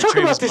threesome Let's that talk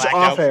Trey about was this blacked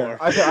off out air.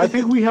 for. I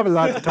think we have a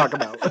lot to talk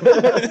about.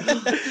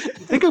 I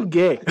think I'm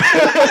gay.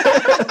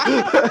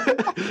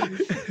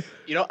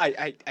 You know,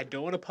 I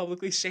don't want to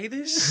publicly say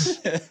this,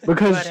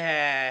 Because but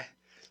I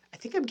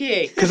think I'm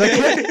gay. I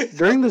kept,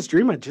 during this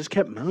dream, I just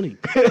kept moaning.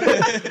 Stop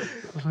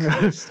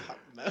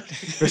moaning.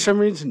 For some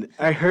reason,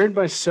 I heard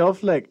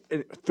myself, like,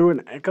 through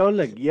an echo,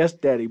 like, yes,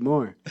 daddy,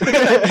 more.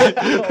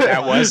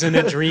 That wasn't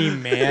a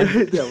dream, man.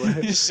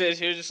 You sit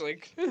here just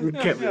like,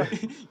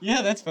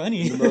 Yeah, that's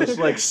funny. The most,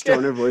 like,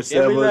 stoner voice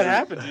can't that believe was. that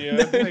happened to you.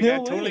 Like, No I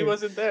totally way.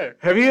 wasn't there.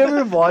 Have you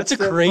ever watched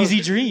That's a that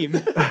crazy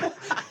dream.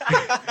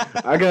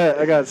 I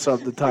got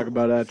something to talk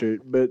about after,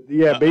 but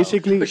yeah,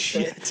 basically, Oh,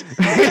 shit.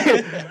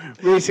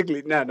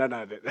 basically, no,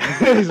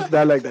 it's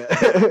not like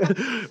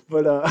that.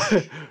 But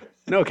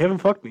no, Kevin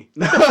fucked me.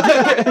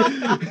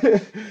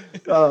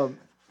 No,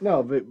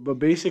 but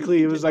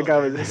basically, it was like I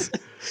was.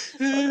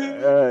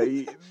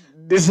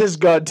 This has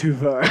gone too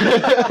far.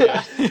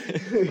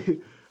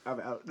 I'm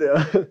out.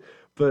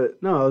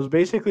 But no, I was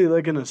basically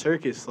like in a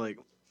circus. Like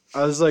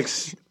I was like.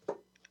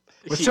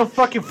 What's so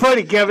fucking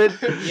funny, Kevin?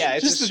 Yeah,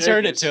 it's Just a the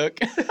turn it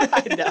circus. took.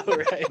 I know,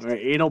 right? All right,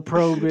 anal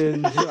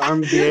probing,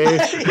 I'm gay.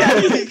 Yeah,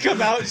 you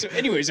come out. So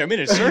anyways, I'm in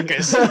a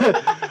circus.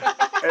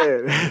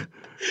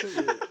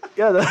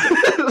 Yeah,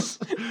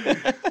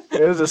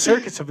 it was a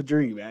circus of a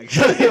dream,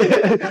 actually.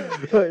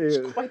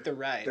 Quite the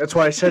ride. That's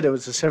why I said it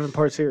was a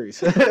 7-part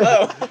series.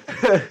 Oh.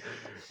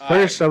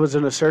 First, I was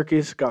in a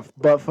circus, got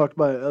butt fucked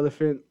by an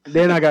elephant.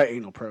 Then I got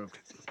anal probed.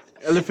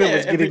 Elephant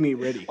was getting me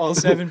ready. All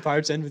 7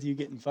 parts end with you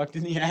getting fucked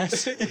in the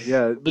ass.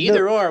 Yeah, but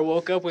Either or, I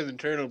woke up with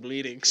internal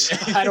bleeding, so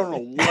I don't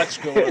know what's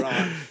going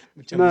on.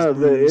 no,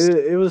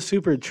 it was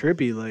super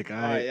trippy. Like All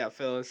right, I, yeah,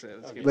 fill us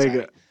in. Let's get like,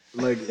 tight.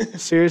 like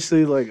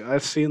seriously, like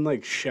I've seen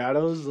like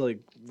shadows like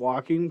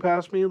walking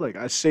past me. Like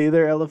I say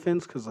they're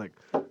elephants because like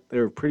they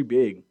were pretty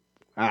big,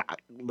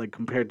 like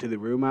compared to the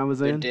room I was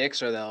The in.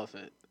 dicks or the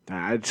elephant?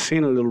 I'd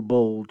seen a little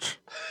bulge.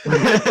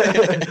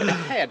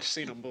 I had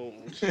seen them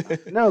bulge.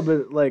 No,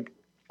 but like,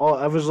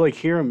 I was like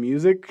hearing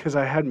music because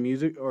I had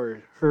music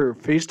or her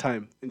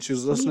FaceTime, and she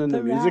was listening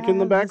to music in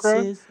the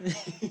background.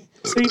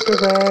 Sleep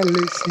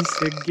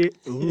paralysis again.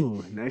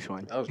 Ooh, nice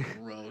one. That was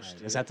gross.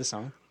 Is that the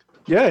song?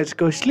 Yeah, it's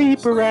go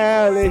sleep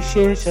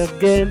paralysis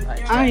again.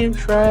 I am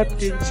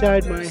trapped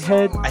inside my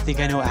head. I think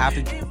I know what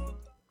happened.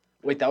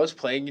 Wait, that was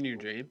playing in your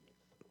dream?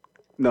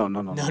 No.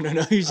 No.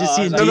 He's just Oh,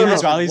 seeing I was like,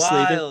 demons no. while he's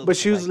sleeping. Wild. But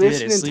she was Like, dude,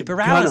 listening it's to sleep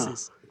Gunna.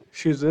 paralysis.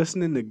 She was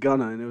listening to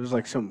Gunna, and it was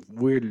like some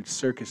weird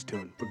circus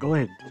tune. But go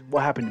ahead.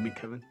 What happened to me,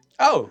 Kevin?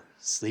 Oh,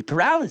 sleep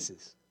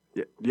paralysis.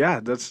 Yeah,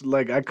 that's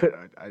like I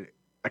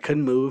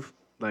couldn't move.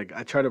 Like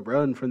I tried to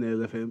run from the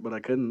elephant, but I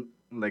couldn't.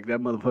 Like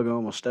that motherfucker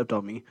almost stepped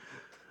on me.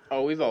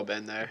 Oh, we've all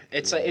been there.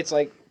 It's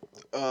like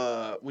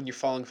when you're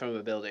falling from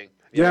a building.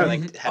 Yeah. You ever,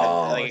 like had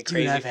like a dude,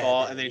 crazy I've had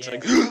fall, that, and then it's yeah.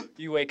 like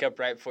you wake up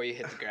right before you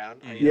hit the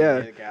ground. Or you Yeah.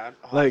 hit the ground.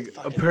 Oh, I Like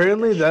fucking hate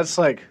apparently that that's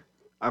like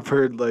I've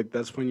heard like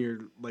that's when you're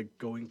like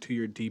going to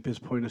your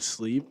deepest point of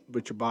sleep,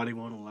 but your body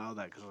won't allow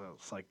that because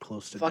it's like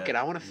close to Fuck it,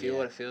 death. I want to feel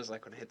what it feels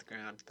like when I hit the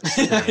ground.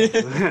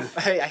 That's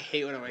I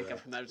hate when I wake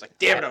up from that. It's like,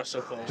 damn it, I was so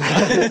close.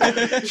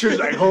 She was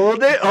like,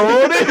 hold it.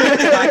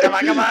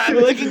 Come on.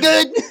 We're looking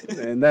good.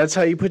 And that's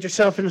how you put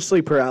yourself into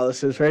sleep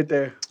paralysis right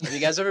there. Have you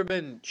guys ever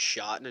been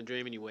shot in a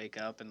dream and you wake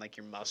up and like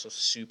your muscles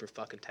super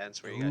fucking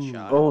tense where you got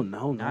shot? Oh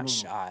no, Not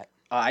shot.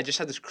 I just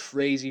had this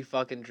crazy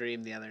fucking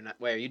dream the other night.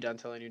 Wait, are you done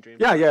telling your dream?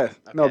 Yeah.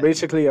 No, Okay.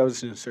 basically I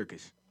was in a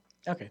circus.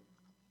 Okay.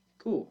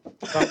 Cool.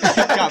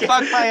 Got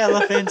fucked by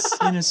elephants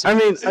in a I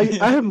mean,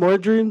 circus. I had more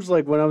dreams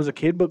like when I was a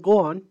kid, but go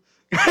on.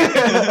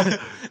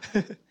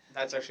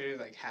 That's actually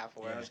like half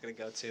where I was gonna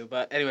go to.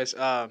 But anyways,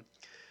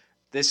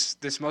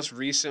 this most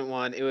recent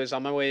one, it was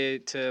on my way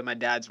to my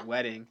dad's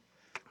wedding,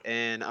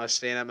 and I was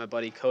staying at my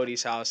buddy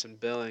Cody's house in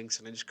Billings,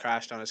 and I just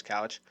crashed on his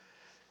couch.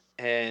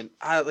 And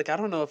I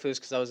don't know if it was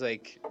because I was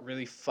like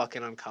really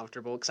fucking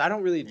uncomfortable, because I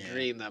don't really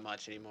dream that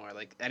much anymore.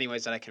 Like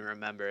anyways that I can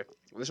remember.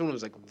 This one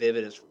was like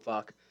vivid as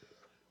fuck.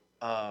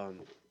 I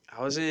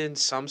was in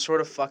some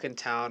sort of fucking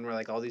town where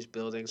like all these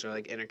buildings are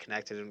like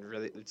interconnected and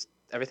really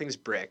everything's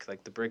brick.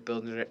 Like the brick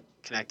buildings are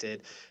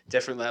connected,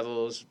 different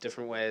levels,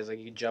 different ways. Like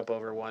you can jump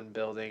over one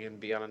building and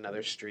be on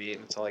another street,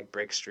 and it's all like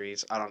brick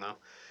streets. I don't know.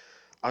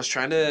 I was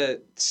trying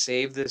to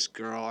save this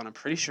girl, and I'm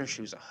pretty sure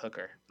she was a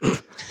hooker.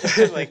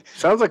 Like,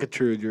 sounds like a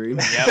true dream.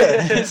 Yep,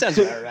 that sounds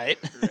about right.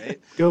 right?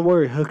 Don't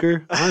worry,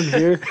 hooker. I'm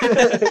here.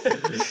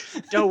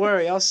 Don't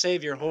worry, I'll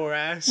save your whore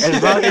ass.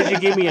 As long as you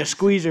give me a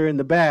squeezer in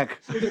the back.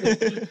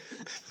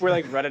 We're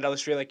like running down the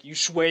street, like, you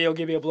swear you'll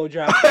give me a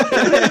blowjob?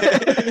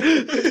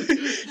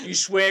 You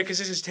swear, because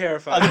this is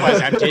terrifying.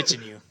 Otherwise, I'm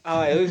ditching you.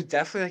 Oh, it was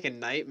definitely like a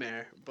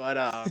nightmare.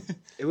 But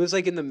it was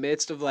like in the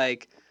midst of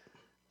like,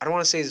 I don't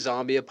want to say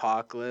zombie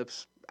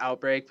apocalypse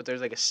outbreak, but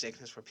there's like a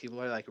sickness where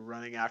people are like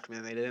running after me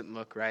and they didn't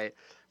look right.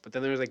 But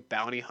then there was like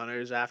bounty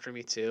hunters after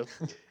me too.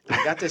 And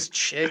I got this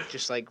chick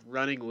just like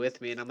running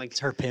with me, and I'm like, It's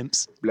her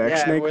pimps. Black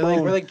yeah, snake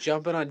we're like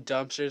jumping on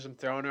dumpsters. I'm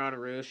throwing her on a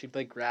roof. She'd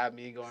like grab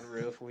me and go on a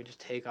roof, and we just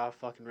take off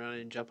fucking running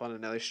and jump on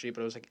another street.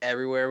 But it was like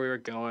everywhere we were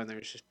going, there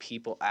was just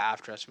people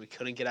after us, and we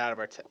couldn't get out of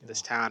our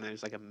this town. And it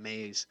was like a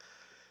maze.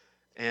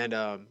 And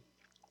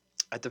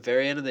at the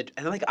very end of the,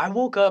 and like I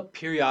woke up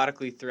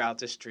periodically throughout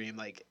this dream,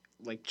 like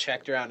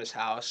checked around his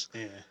house.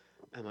 Yeah.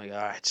 I'm like, all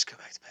right, just go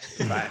back to bed.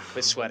 Goodbye.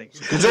 Quit sweating.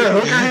 Is there a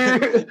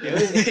hooker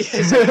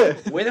here?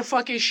 Where the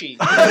fuck is she?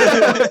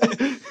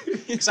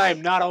 Because I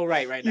am not all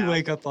right You now.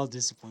 wake up all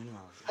disappointed.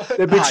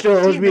 That bitch still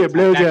owes me a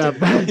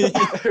blowjob.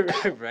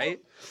 Right?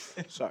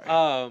 Sorry.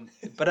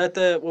 But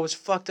what was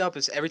fucked up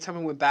is every time I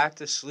went back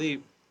to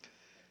sleep,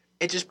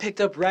 it just picked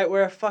up right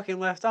where I fucking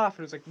left off.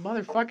 And it was like,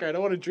 motherfucker, I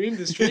don't want to dream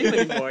this dream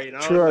anymore, you know?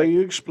 True, are Like, you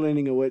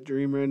explaining a wet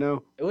dream right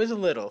now? it was a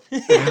little.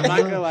 I'm not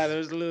gonna lie, there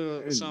was a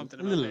little something.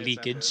 A little about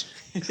leakage.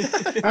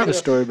 I have a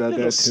story about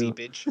little that too.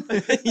 seepage.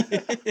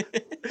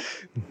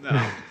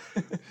 No.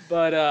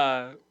 But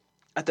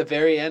at the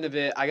very end of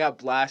it, I got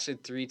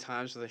blasted 3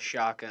 times with a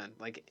shotgun,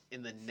 like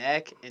in the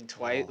neck and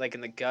twice, like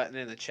in the gut and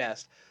in the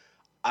chest.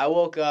 I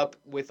woke up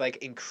with like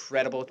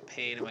incredible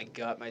pain in my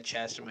gut, my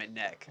chest, and my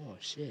neck. Oh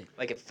shit.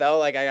 Like it felt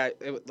like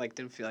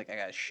didn't feel like I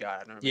got a shot.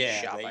 I've never been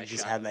Yeah, shot like by you a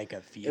just shot. had like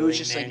a feeling. It was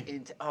just there.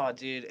 like, oh,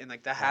 dude, and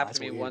like that happened that's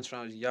to me weird. once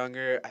when I was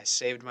younger. I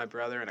saved my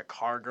brother in a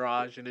car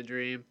garage in a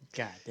dream.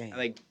 God damn. I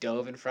like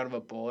dove in front of a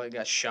bullet and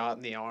got shot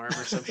in the arm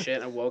or some shit.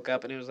 And I woke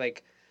up and it was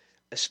like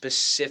a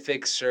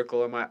specific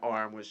circle in my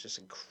arm was just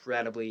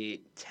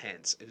incredibly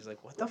tense. It was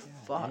like, what the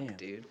fuck, damn.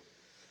 dude?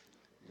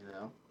 You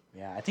know?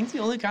 Yeah, I think the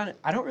only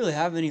I don't really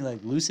have any like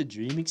lucid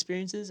dream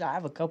experiences. I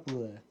have a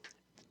couple of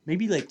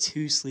maybe like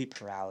 2 sleep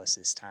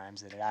paralysis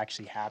times that it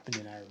actually happened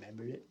and I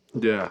remembered it.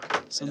 Yeah.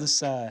 So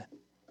this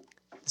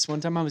one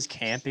time I was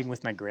camping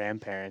with my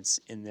grandparents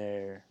in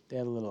they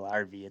had a little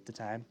RV at the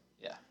time.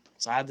 Yeah.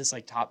 So I had this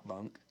like top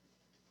bunk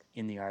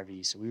in the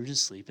RV. So we were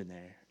just sleeping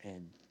there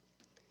and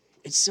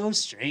it's so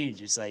strange.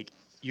 It's like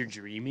you're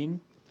dreaming,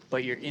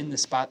 but you're in the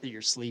spot that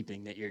you're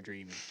sleeping that you're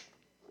dreaming.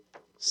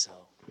 So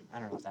I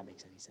don't know if that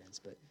makes any sense,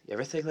 but You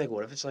ever think like,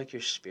 what if it's like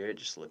your spirit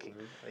just looking?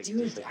 Like, dude,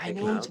 just, like, I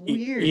picking know out? it's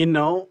weird. You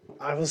know,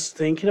 I was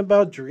thinking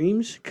about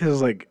dreams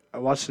because, like, I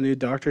watched the new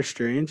Doctor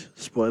Strange.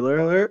 Spoiler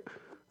alert.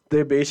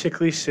 They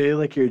basically say,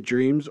 like, your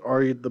dreams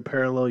are the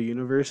parallel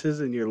universes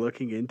and you're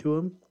looking into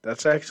them.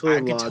 That's actually I a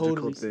could logical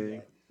totally see thing.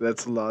 that.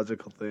 That's a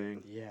logical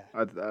thing. Yeah.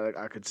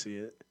 I could see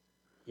it.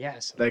 Yeah.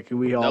 So Like,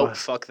 we all. Nope,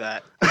 fuck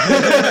that.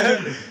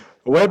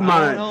 Web I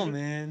mind. don't know,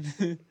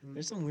 man.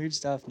 There's some weird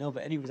stuff. No,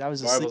 but anyways, I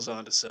was Marvel's asleep.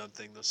 onto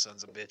something, those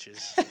sons of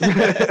bitches.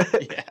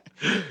 Yeah,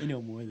 you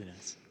know more than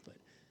us. But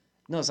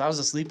no, so I was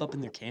asleep up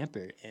in their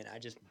camper, and I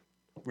just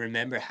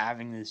remember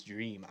having this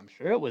dream. I'm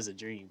sure it was a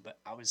dream, but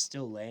I was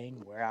still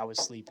laying where I was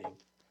sleeping,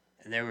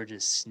 and there were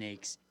just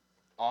snakes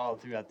all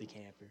throughout the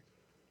camper.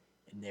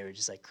 And they were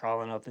just like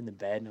crawling up in the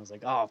bed, and I was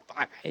like, "Oh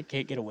fuck, I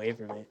can't get away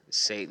from it."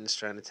 Satan's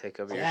trying to take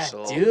over your Yeah,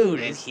 soul. dude, And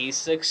it's- he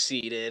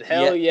succeeded.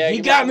 Hell yeah. he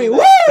give got me. him Woo!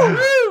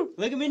 that. Woo!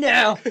 Look at me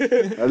now. I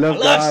love I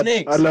love God.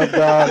 snakes. I love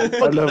God. I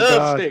love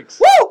God. snakes.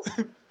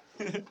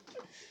 Woo!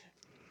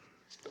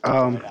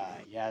 Um,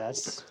 Yeah,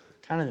 that's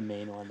kind of the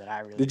main one that I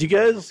really. did you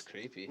That's guys?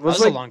 creepy. That was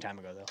like- a long time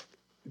ago though.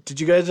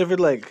 Did you guys ever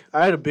like?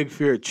 I had a big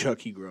fear of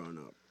Chucky growing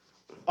up.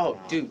 Oh,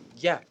 dude,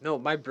 yeah. No,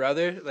 my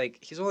brother, like,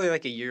 he's only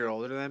like a year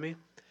older than me.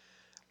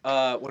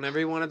 Whenever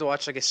he wanted to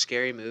watch like a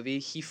scary movie,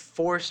 he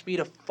forced me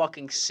to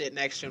fucking sit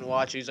next to him and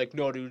watch it. He's like,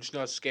 "No, dude, it's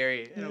not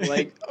scary." And I'm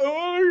like, "I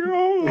want to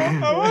go.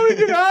 I want to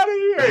get out of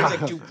here." He's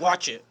like, "Dude,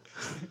 watch it."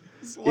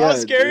 It's a Yeah, lot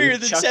scarier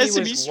dude. than Chucky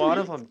Sesame was Street. one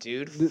of them,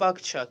 dude.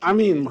 Fuck Chucky. I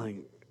mean, dude. like,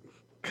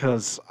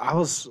 cause I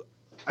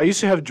used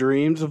to have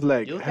dreams of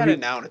like. You look have at you- it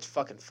now and it's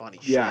fucking funny.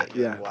 Yeah, shit.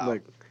 You're yeah. Wow.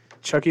 Like,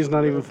 Chucky's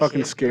not even Little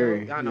fucking kid,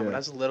 scary. bro. I know, yeah. but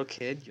as a little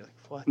kid, you're like,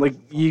 what? Like,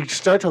 you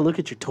start to look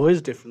at your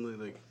toys differently.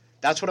 Like,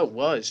 That's what it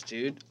was,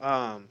 dude.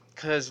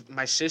 Cause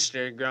my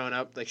sister growing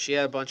up, like she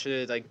had a bunch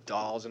of like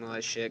dolls and all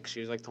that shit. 'Cause she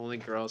was like the only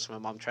girl, so my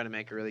mom tried to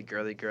make her really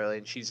girly,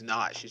 and she's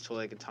not. She's totally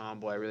like a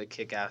tomboy, really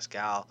kick-ass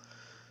gal.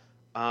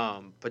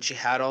 But she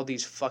had all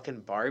these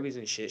fucking Barbies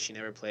and shit she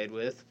never played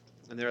with,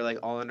 and they were like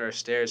all under her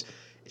stairs.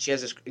 And she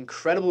has this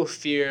incredible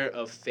fear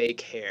of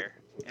fake hair.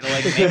 It'll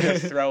like make her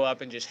throw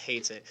up and just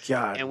hates it.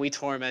 God. And we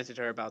tormented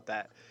her about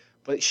that.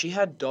 But she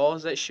had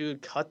dolls that she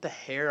would cut the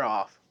hair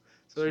off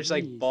So there's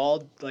like Jeez.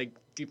 bald, like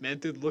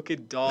demented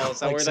looking dolls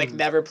that Like we're like some-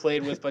 never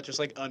played with, but just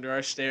like under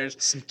our stairs.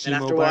 Some And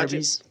chemo after watching-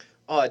 Barbies.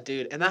 Oh,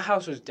 dude, and that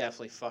house was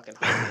definitely fucking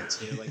haunted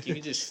too. Like you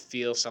could just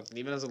feel something.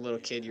 Even as a little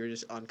kid, you were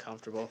just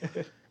uncomfortable.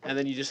 And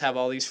then you just have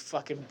all these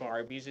fucking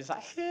Barbies, just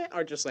like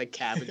or just like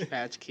Cabbage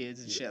Patch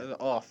Kids and shit.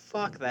 Oh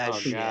fuck that Oh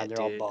shit, god, they're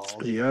dude. all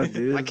bald. Yeah,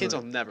 dude. My kids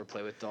will never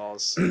play with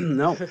dolls.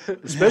 No,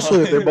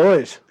 especially if they're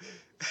boys.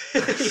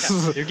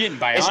 They're getting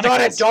bionic. It's not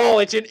a doll,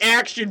 it's an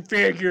action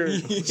figure.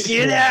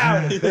 Get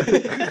out.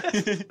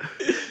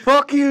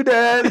 Fuck you,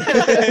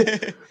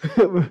 Dad.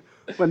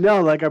 But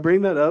no, like I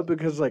bring that up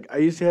because like I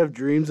used to have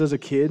dreams as a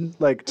kid.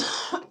 Like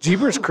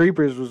Jeepers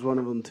Creepers was one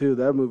of them too.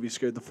 That movie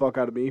scared the fuck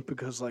out of me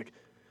because like,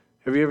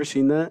 have you ever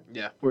seen that?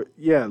 Yeah.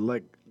 Yeah,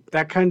 like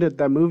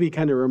that movie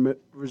kind of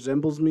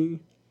resembles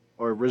me,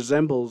 or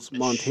resembles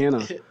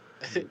Montana.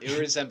 It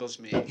resembles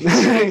me.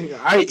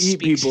 I It eat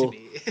speaks to people.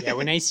 me. Yeah,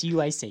 when I see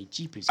you, I say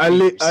Jeepers. I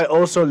Creepers."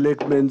 also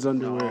lick men's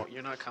underwear. No,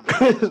 you're not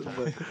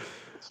coming.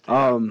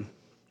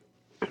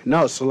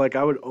 No, so like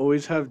I would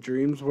always have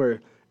dreams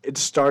where it'd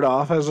start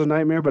off as a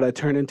nightmare, but I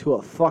turn into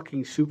a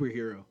fucking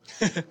superhero.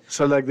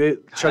 So like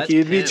Chucky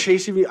would be pimp.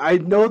 chasing me. I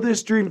know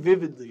this dream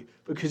vividly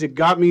because it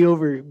got me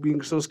over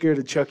being so scared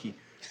of Chucky.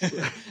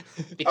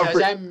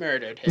 Because I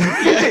murdered him.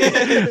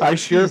 I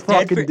sure He's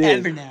dead fucking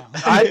forever did. now.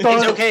 I thought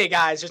It's okay,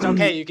 guys. It's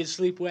okay. You can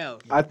sleep well.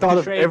 I thought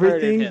of Trey murdered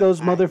everything him.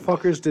 those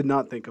motherfuckers did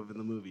not think of in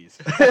the movies.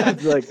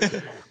 Like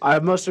I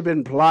must have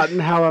been plotting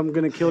how I'm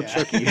gonna kill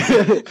Chucky.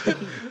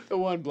 The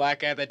one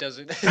black guy that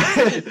doesn't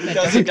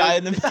Doesn't die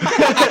in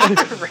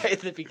the right at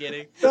the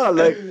beginning. No,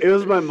 like it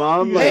was my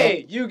mom. Like,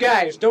 Hey, you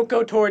guys, don't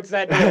go towards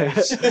that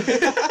noise.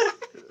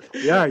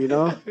 yeah, you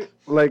know,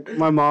 like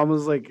my mom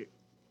was like,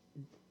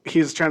 he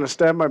was trying to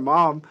stab my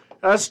mom.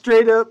 I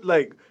straight up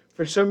like,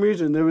 for some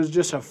reason there was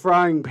just a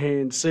frying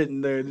pan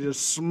sitting there,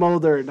 just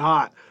smoldering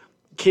hot.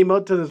 Came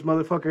up to this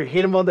motherfucker,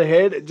 hit him on the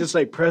head, and just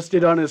like pressed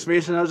it on his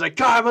face, and I was like,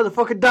 God,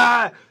 motherfucker,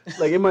 die!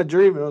 Like in my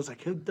dream, and I was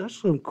like, hey, that's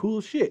some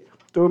cool shit.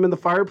 Throw him in the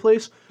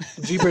fireplace,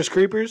 Jeepers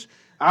Creepers.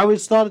 I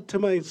always thought it to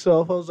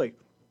myself, I was like,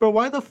 bro,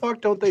 why the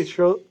fuck don't they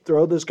throw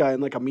this guy in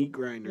like a meat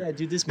grinder? Yeah,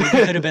 dude, this movie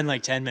could have been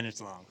like 10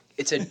 minutes long.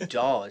 It's a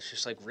doll. It's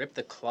just like rip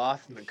the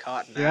cloth and the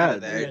cotton Yeah, out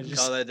of there yeah, and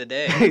just- call it a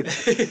day.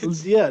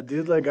 Yeah,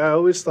 dude, like I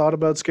always thought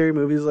about scary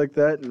movies like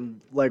that, and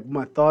like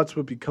my thoughts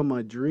would become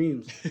my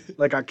dreams.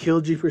 Like I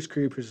killed Jeepers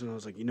Creepers, and I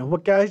was like, you know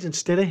what, guys?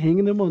 Instead of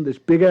hanging him on this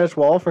big ass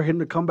wall for him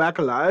to come back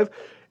alive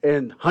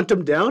and hunt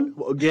him down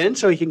again,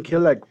 so he can kill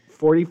like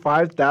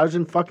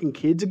 45,000 fucking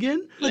kids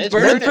again. Let's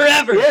burn him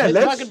forever. Yeah, Let's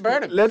let's fucking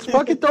burn him. Let's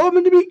fucking throw him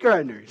in the meat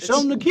grinder.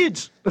 Sell him to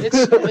kids.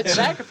 Let's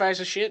sacrifice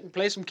the shit and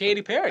play some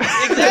Katy Perry.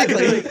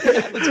 Exactly.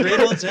 Let's great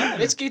old time.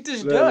 Let's get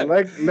this done.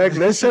 like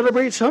let's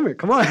celebrate summer.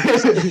 Come on.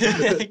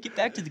 Get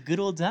back to the good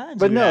old times.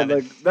 But we were no, having.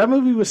 like that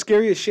movie was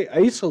scary as shit. I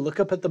used to look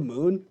up at the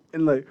moon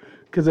and like,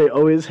 because they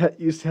always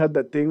used to have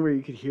that thing where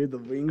you could hear the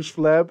wings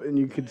flap and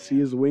you could see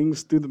his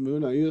wings through the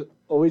moon.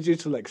 Always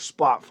used to like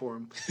spot for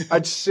him.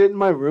 I'd sit in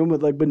my room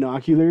with like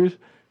binoculars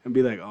and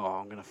be like, "Oh,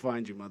 I'm gonna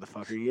find you,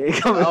 motherfucker. You ain't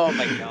coming." Oh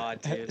my god,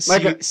 dude.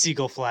 Like a-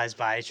 Seagull flies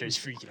by, she's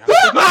freaking out.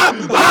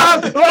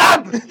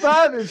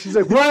 And she's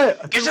like,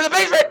 "What?" Get to the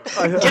basement! Get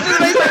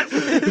to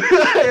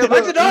the basement!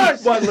 Lock the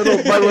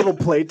doors! My little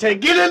plate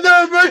tank. Get in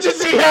the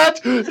emergency hatch!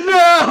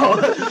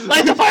 No!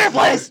 Light the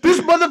fireplace! This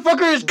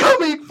motherfucker is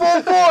coming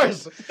full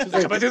force! She's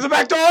like, Coming through the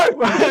back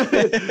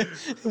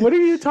door! what are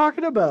you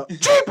talking about?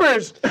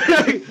 Jeepers!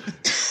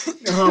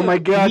 Oh my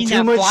god, mean too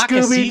that much flock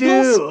of Scooby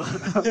Doo!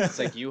 It's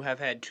like you have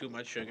had too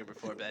much sugar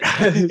before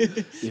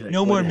bed.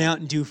 No more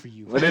Mountain Dew for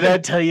you. What did I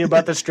tell you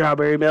about the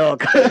strawberry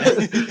milk?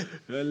 I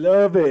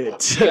love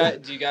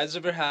it. Do you guys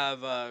ever have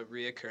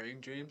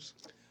reoccurring dreams?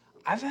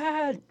 I've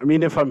had. I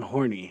mean, if I'm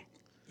horny.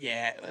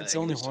 Yeah, it's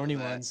give only me some horny of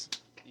that. ones.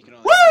 You can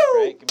only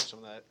Woo! right? Give me some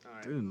of that. All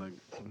right. Dude,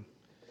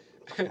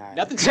 like,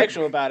 Nothing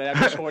sexual about it. I'm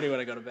just horny when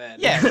I go to bed.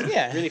 Yeah,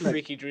 yeah. Really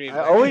freaky dream. I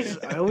always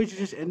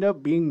just end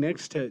up being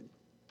next to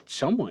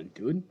someone,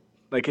 dude.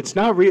 Like, it's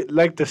not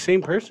like the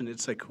same person.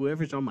 It's like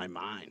whoever's on my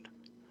mind.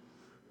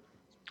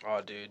 Oh,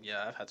 dude,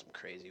 yeah, I've had some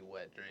crazy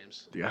wet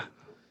dreams. Yeah.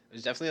 It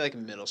was definitely like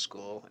middle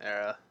school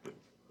era.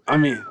 I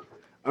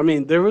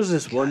mean, there was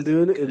this one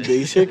dude in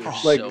basic,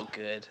 like so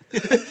good.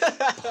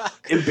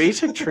 in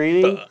basic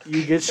training,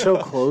 you get so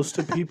close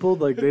to people,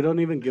 like they don't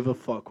even give a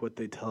fuck what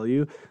they tell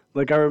you.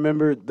 Like I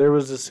remember there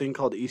was this thing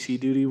called EC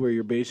duty where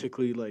you're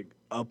basically like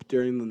up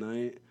during the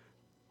night,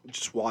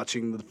 just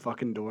watching the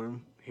fucking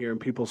dorm, hearing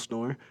people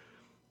snore.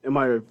 And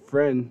my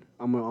friend,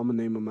 I'm gonna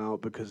name him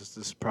out because this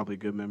is probably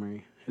good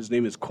memory. His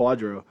name is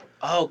Quadro.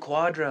 Oh,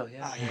 Quadro,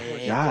 yeah.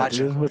 Yeah,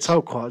 dude, what's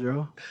up,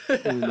 Quadro?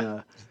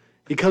 And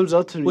he comes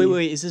up to me.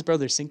 Wait, is his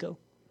brother Cinco?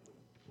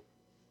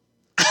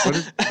 What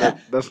is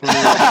that's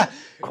not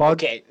Quad.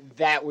 Okay,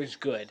 that was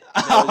good.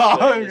 That was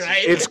good. This is-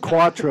 Alright. It's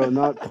Quattro,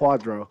 not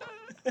Quadro.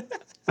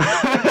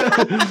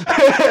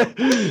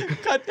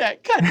 Cut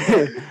that, cut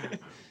that.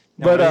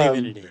 No, But, we're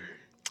leaving it in.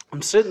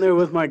 I'm sitting there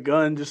with my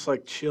gun, just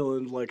like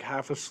chilling, like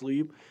half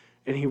asleep,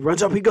 and he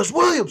runs up. He goes,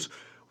 Williams!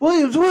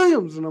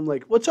 And I'm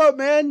like, "What's up,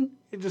 man?"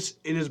 just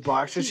in his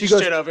boxers. She He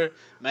goes, stood over.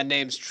 My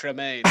name's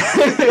Tremaine.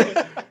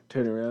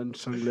 turn around,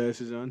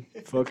 sunglasses on.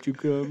 Fuck you,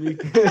 call me.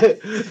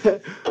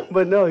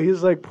 But no,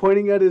 he's like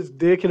pointing at his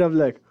dick, and I'm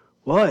like,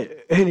 what?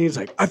 And he's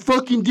like, I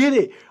fucking did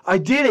it. I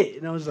did it.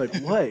 And I was like,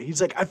 what?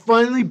 He's like, I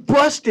finally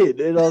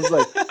busted. And I was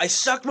like, I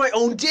sucked my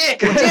own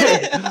dick. I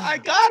did it. I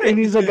got it. and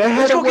he's like,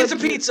 Let's go get some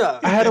pizza.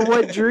 I had a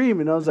wet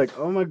dream. And I was like,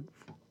 oh my.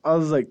 I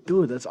was like,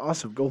 dude, that's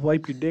awesome. Go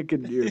wipe your dick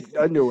and your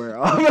underwear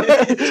off.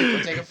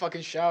 Go take a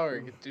fucking shower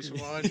and do some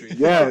laundry.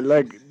 Yeah,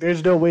 like,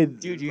 there's no way.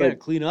 Dude, you like, gotta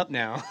clean up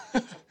now.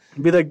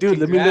 be like, dude,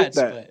 Congrats,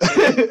 let me look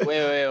that.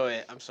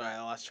 Wait. I'm sorry,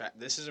 I lost track.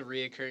 This is a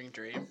reoccurring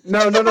dream.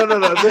 No.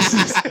 This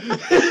is.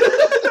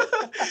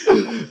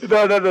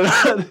 No.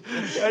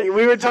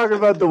 We were talking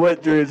about the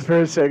wet dreams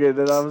for a second,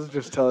 and I was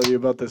just telling you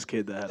about this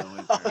kid that had a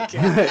wet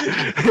dream.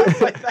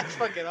 Okay. That's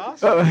fucking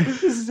awesome.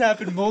 This has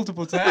happened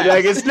multiple times.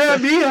 Like, it's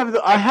not me.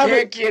 I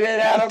haven't. Get it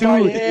out of my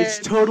Dude, head. it's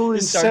total It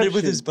inception. started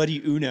with his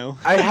buddy Uno.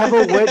 I have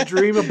a wet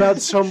dream about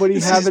somebody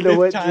This is having a fifth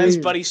wet time. dream. His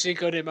buddy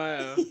Cinco de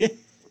Mayo.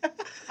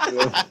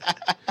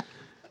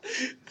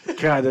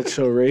 God, that's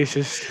so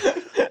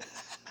racist.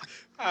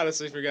 I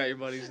honestly forgot your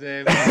buddy's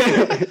name.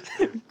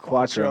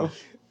 Quattro.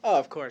 Oh,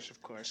 of course.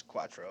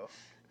 Quattro.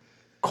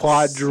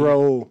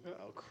 Quadro.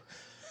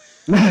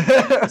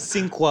 Oh,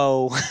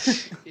 Cinco.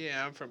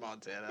 yeah, I'm from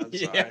Montana. I'm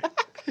sorry.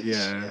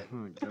 Yeah.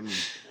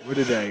 What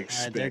did I All right,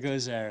 expect? there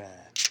goes our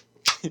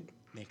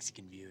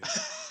Mexican viewers.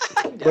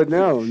 But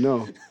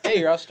no. Hey,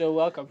 you're all still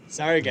welcome.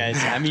 Sorry,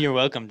 guys. I mean, you're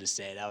welcome to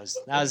stay. That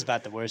was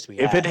about the worst we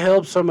If had. it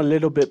helps, I'm a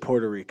little bit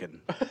Puerto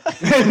Rican.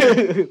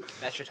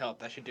 That should help.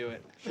 That should do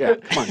it. Yeah,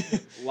 come on.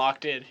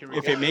 Locked in. Here we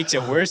If go. it makes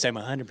it worse, I'm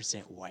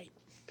 100% white.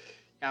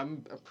 Yeah,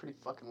 I'm pretty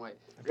fucking white.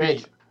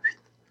 Great.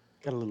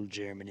 Got a little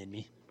German in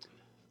me.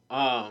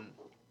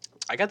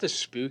 I got this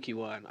spooky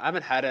one. I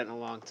haven't had it in a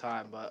long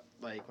time, but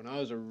like when I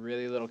was a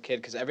really little kid,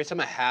 because every time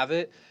I have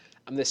it,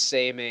 I'm the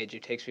same age.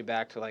 It takes me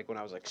back to like when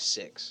I was like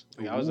 6.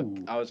 Like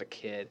Ooh. I was a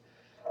kid,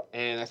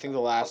 and I think the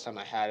last time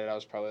I had it, I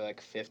was probably like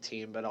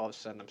 15. But all of a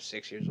sudden, I'm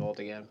 6 years old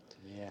again.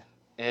 Yeah.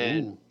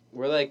 And Ooh.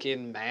 we're like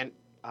in my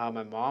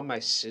mom, my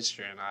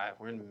sister, and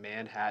we're in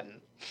Manhattan.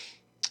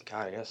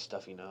 God, I got a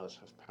stuffy nose.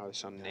 I probably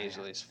sound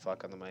nasally as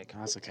fuck on the mic.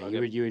 That's okay. Fuck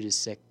You it. were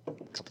just sick a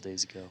couple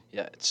days ago.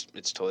 Yeah,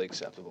 it's totally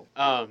acceptable.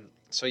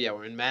 So yeah,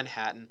 we're in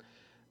Manhattan,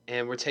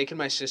 and we're taking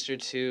my sister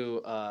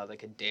to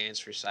like a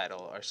dance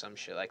recital or some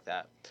shit like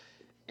that.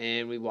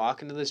 And we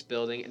walk into this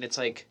building, and it's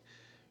like,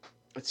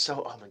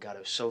 oh my god, it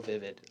was so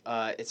vivid.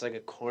 It's like a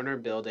corner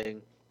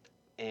building,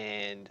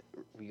 and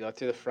we go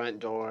through the front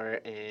door,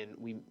 and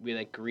we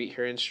like greet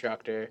her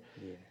instructor.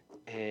 Yeah.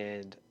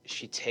 And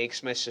she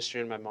takes my sister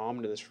and my mom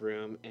into this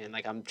room, and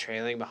like I'm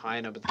trailing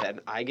behind them, but then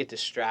I get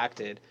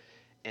distracted,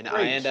 and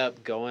I end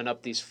up going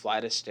up these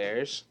flight of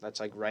stairs that's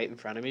like right in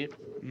front of me.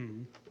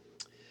 Mm-hmm.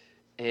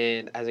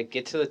 And as I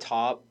get to the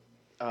top,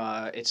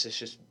 it's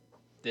just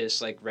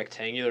this like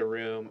rectangular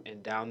room,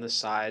 and down the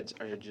sides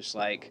are just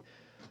like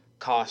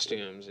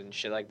costumes and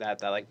shit like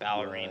that like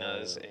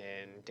ballerinas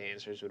and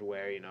dancers would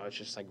wear. You know, it's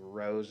just like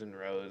rows and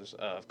rows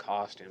of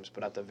costumes.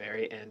 But at the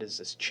very end is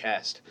this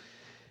chest.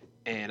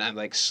 And I'm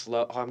like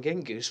I'm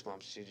getting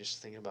goosebumps, dude,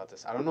 just thinking about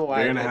this. I don't know why.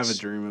 You're going to have a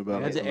dream I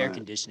about have it. the air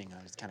conditioning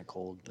on. It's kind of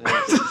cold.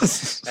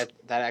 that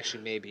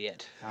actually may be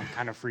it. I'm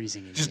kind of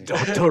freezing in Just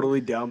here.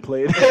 totally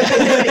downplay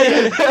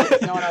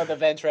it. No, the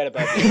vent's right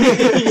above me.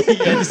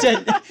 Yeah,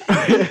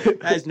 that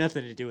has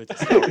nothing to do with the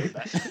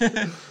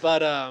story.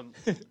 But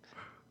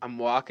I'm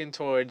walking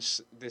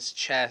towards this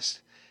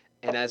chest,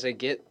 and as I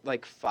get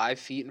like 5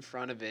 feet in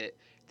front of it,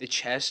 the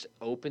chest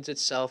opens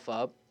itself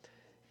up,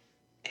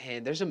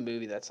 and there's a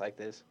movie that's like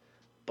this.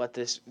 But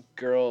this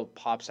girl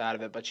pops out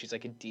of it, but she's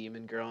like a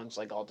demon girl, and it's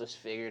like all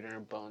disfigured, and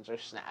her bones are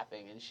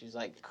snapping, and she's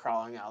like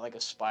crawling out like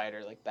a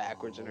spider, like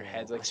backwards, and her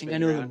head's like I think I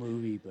spinning know around. the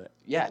movie, but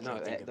Yeah, I no,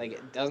 can't think of like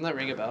it. doesn't that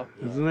ring a bell?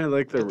 Isn't that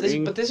like the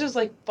ring? But this is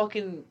like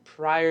fucking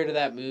prior to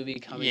that movie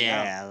coming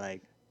out. Yeah,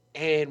 like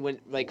And when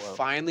like Whoa.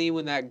 finally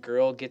when that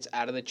girl gets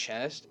out of the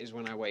chest is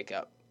when I wake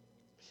up.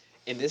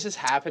 And this has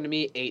happened to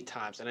me 8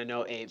 times, and I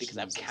know 8 because Jesus.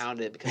 I've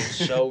counted it because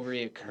it's so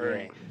reoccurring.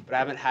 Right. But I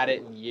haven't had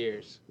it in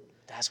years.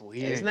 that's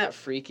weird. Isn't that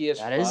freaky as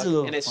That fuck? is a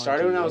little and it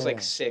started funky, when I was yeah.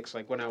 like 6,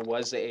 like when I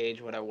was the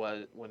age when I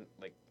was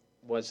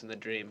was in the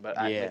dream. But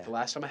I Yeah. like, the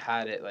last time I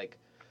had it, like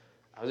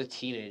I was a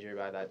teenager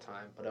by that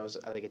time. But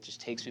I think it just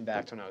takes me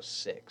back to when I was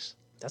 6.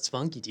 That's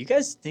funky. Do you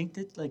guys think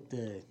that like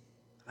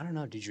I don't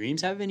know, do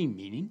dreams have any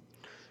meaning?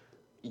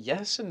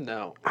 Yes and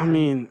no. I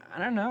mean, I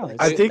don't know.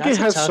 I think that's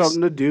it a has tough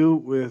something to do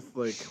with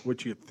like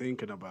what you're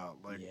thinking about.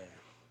 Like Yeah.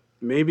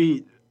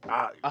 maybe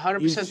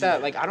 100%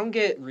 that. Like I don't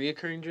get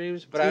reoccurring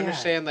dreams, but I Yeah.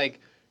 understand like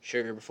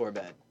sugar before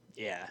bed.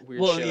 Yeah.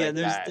 Weird Well, shit yeah, like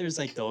there's that. there's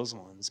like those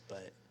ones,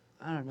 but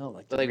I don't know,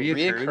 like But the like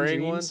reoccurring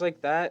dreams, ones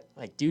like that,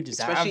 like dude, does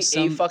that especially have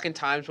some 8 fucking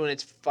times when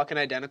it's fucking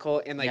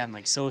identical, and like yeah, and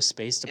like so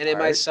spaced apart. and in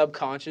my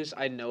subconscious,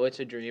 I know it's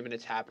a dream and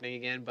it's happening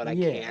again, but I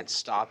Yeah. can't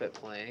stop it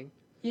playing.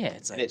 yeah,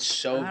 it's like And it's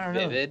so I don't know.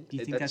 vivid. Do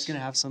you think that's gonna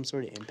have some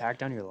sort of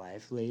impact on your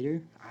life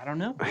later? I don't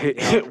know.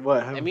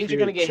 what? have It a means fear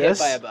you're gonna of get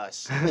chest? hit by a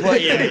bus. Well,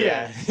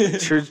 yeah.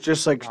 Church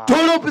just like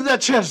don't open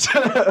that chest.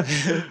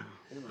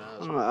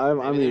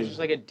 Maybe mean, there's just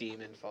like a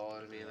demon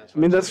following me. And that's I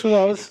mean, why I'm that's such a what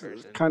I shitty was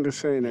person. kind of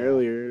saying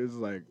earlier. Is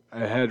like I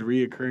had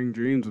reoccurring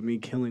dreams of me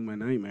killing my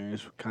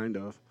nightmares, kind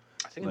of.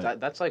 I think Like-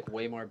 that's like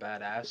way more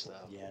badass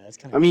though. Yeah, that's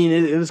kind I of. mean,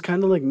 it was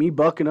kind of like me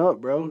bucking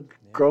up, bro,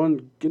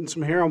 getting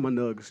some hair on my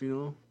nugs, you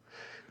know.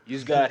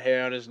 He's got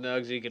hair on his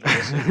nugs. He can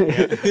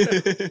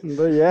listen.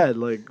 But yeah,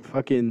 like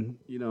fucking,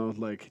 you know,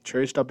 like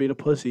Trey, stop being a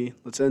pussy.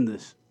 Let's end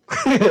this.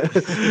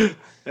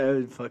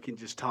 And fucking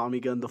just Tommy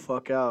gunned the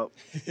fuck out.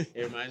 It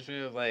reminds me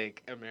of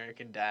like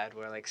American Dad,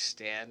 where like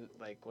Stan,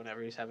 like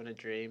whenever he's having a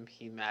dream,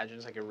 he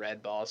imagines like a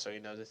red ball, so he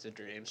knows it's a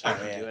dream, so he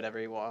can do whatever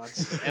he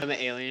wants. And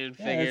the alien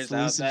figures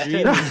out lucid that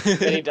dreaming.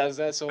 and he does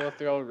that, so he'll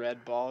throw a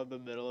red ball in the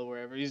middle of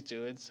wherever he's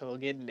doing, so he'll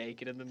get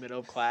naked in the middle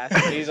of class,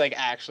 and he's like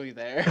actually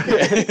there.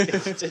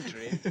 It's a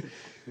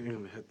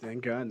dream.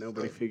 Thank God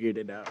nobody figured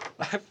it out.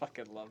 I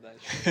fucking love that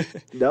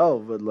shit. No,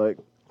 but like,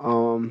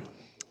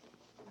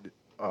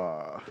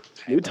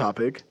 new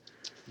topic.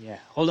 Yeah.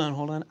 Hold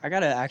on. I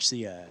gotta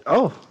actually.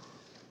 Oh,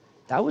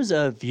 That was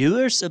a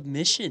viewer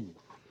submission.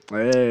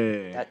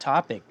 hey, That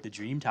topic, the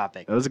dream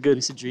topic. that was a good.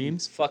 Lucid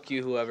dreams. Fuck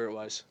you, whoever it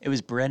was. It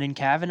was Brennan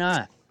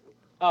Kavanaugh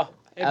Oh,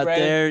 hey, out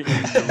Brandon.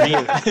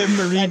 there in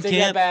Marine I take that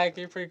camp. back.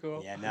 You're pretty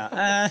cool. Yeah, no.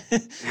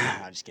 No,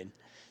 I'm just kidding.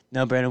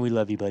 No, Brandon, we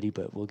love you, buddy,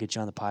 but we'll get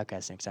you on the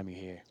podcast next time you're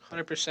here.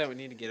 100%. We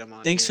need to get him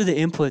on. Thanks for the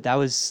input. That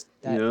was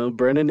You that know,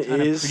 Brennan kind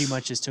of is pretty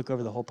much just took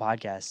over the whole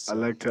podcast. I so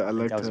like to. I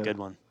like that was a to good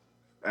one.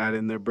 add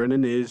in there.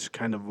 Brennan is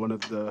kind of one of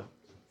the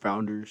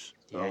founders.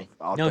 Yeah. Of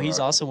Off No, the he's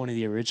Rock. also one of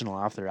the original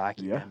Off the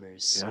Rocky Yeah,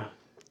 members.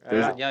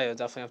 Yeah. Yeah, you'll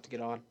definitely have to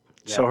get on.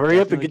 So hurry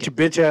up and definitely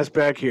get your bitch ass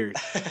back here.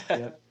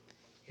 Yep.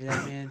 Hear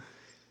that, man?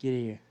 Get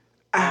here.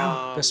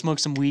 Um, Go smoke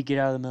some weed. Get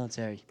out of the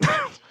military.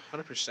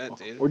 100%,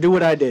 dude. Or do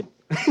what I did.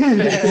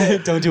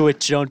 Don't do what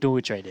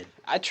Trey did.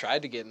 I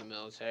tried to get in the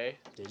military.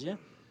 Did you?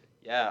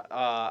 Yeah,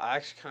 I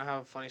actually kind of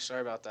have a funny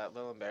story about that. A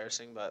little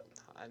embarrassing, but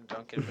I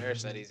don't get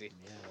embarrassed that easy.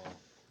 Yeah. Well,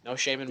 No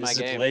shame in this my is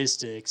a game. place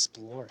to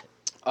explore it.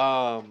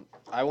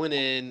 I went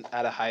in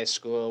at a high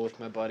school with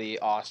my buddy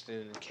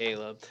Austin and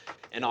Caleb,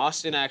 and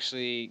Austin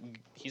actually,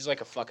 he's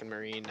like a fucking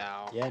Marine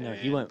now. Yeah, no,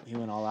 he and-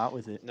 went all out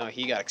with it. No,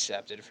 he got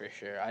accepted for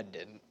sure. I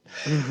didn't.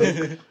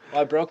 Well,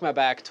 I broke my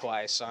back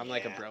twice, so I'm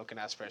like a Yeah. broken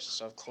ass person.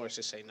 So of course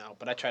I say no.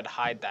 But I tried to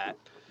hide that,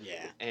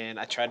 Yeah. and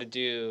I tried to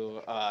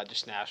do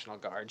just National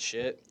Guard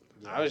shit.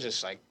 I was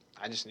just like,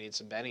 I just need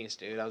some bennies,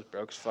 dude. I was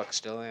broke as fuck,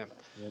 still am.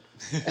 Yep.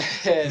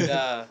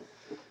 And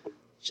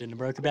Shouldn't have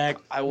broke your back.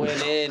 I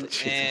went in,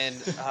 and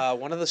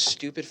one of the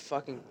stupid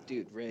fucking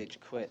rage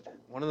quit.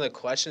 One of the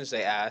questions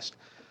they asked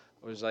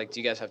was like, "Do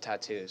you guys have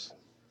tattoos?"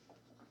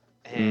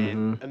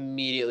 And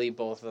immediately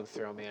both of them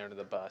throw me under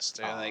the bus.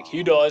 They're like,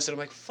 "He does," and I'm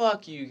like,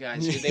 "Fuck you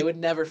guys, dude." They would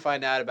never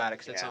find out about it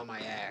because it's Yeah. on my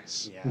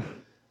ass. Yeah.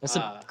 That's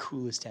the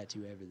coolest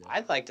tattoo ever, though.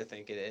 I'd like to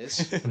think it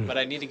is, but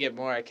I need to get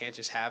more. I can't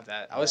just have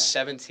that. I was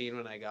 17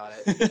 when I got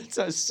it.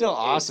 it's still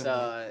awesome.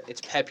 It's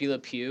Pepe Le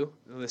Pew,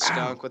 the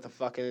skunk with the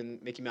fucking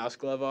Mickey Mouse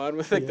glove on,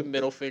 with like the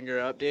middle finger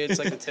up, dude. It's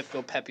like the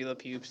typical Pepe Le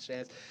Pew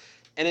stance,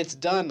 and it's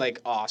done like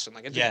awesome.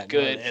 Like it's a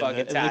good fucking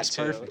it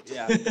tattoo. looks perfect.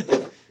 Yeah.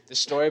 The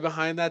story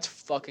behind that's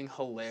fucking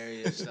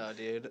hilarious, though,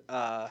 dude.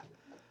 I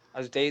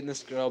was dating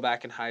this girl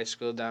back in high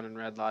school down in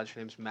Red Lodge. Her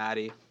name's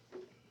Maddie,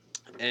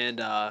 and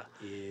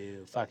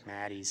Ew, fuck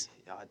Maddie's.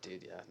 oh,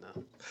 dude, yeah,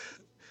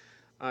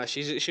 no.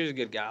 She was a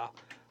good gal,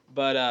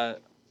 but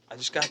I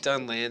just got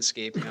done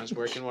landscaping. I was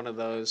working one of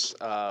those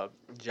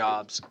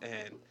jobs,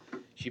 and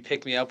she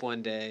picked me up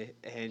one day,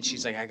 and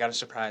she's like, "I got a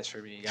surprise for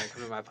me. You gotta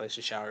come to my place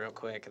to shower real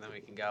quick, and then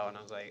we can go." And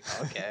I was like,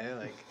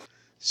 "Okay."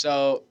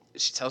 So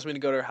she tells me to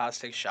go to her house,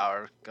 take a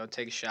shower, go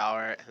take a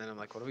shower, and then I'm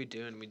like, "What are we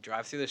doing?" We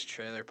drive through this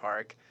trailer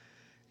park,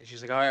 and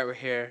she's like, "All right, we're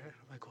here."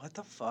 I'm like, "What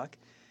the fuck?"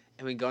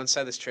 And we go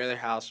inside this trailer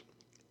house,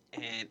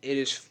 and it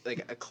is like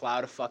a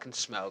cloud of fucking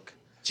smoke.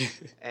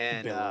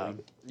 And Billowing.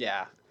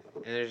 yeah,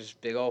 and there's this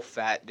big old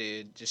fat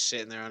dude just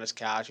sitting there on his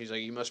couch. He's like,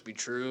 "You must be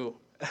true."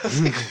 I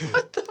was like,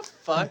 "What the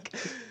fuck?"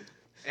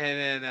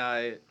 And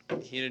then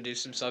he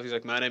introduced himself. He's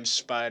like, "My name's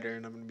Spider,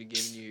 and I'm gonna be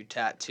giving you your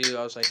tattoo."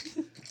 I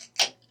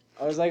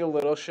was like a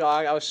little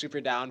shocked. I was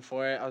super down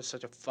for it. I was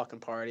such a fucking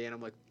party, and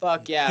I'm like,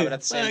 "Fuck yeah!" But at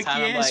the same Fuck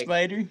time, yeah, I'm like,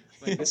 Spider.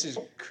 "This is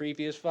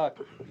creepy as fuck."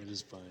 It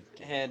is fun.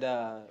 And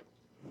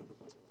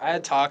I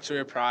had talked to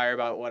her prior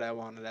about what I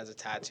wanted as a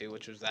tattoo,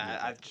 which was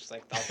that. I just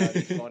like thought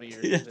that'd be funnier.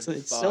 it's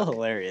than still fuck.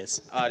 hilarious.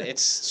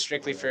 It's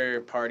strictly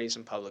for parties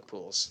and public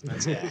pools.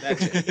 That's it.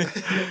 That's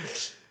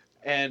it.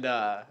 And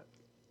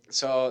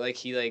so like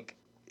he's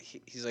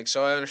like,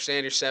 "So I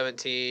understand you're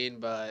 17,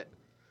 but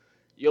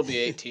you'll be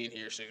 18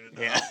 here soon enough."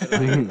 Yeah.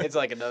 And, like, it's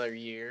like another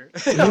year.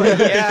 I'm like,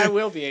 "Yeah, I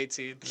will be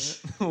 18."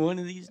 One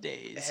of these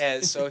days.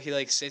 And so he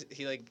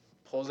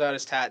pulls out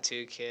his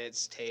tattoo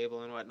kits,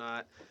 table and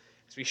whatnot.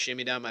 So we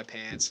shimmy down my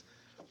pants.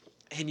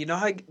 And you know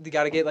how they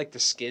gotta get like the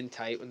skin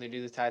tight when they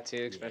do the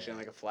tattoo, especially on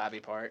like a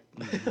flabby part.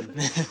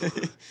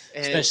 And-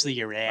 Especially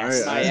your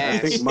ass. My I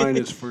ass. think mine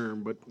is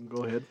firm, but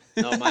go ahead.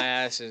 No, my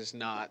ass is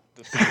not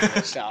the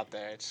firmest out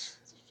there.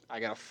 I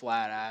got a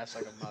flat ass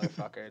like a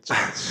motherfucker.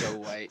 It's so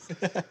white.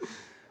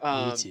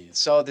 Me too.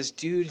 So this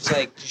dude's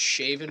like just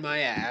shaving my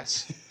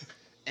ass,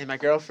 And my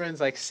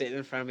girlfriend's like sitting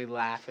in front of me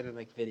laughing and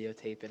like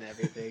videotaping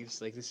everything.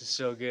 She's like, this is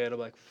so good. I'm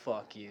like,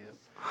 fuck you.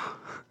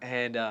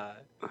 And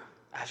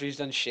after he's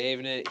done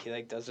shaving it, he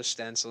like does a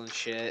stencil and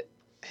shit.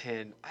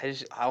 And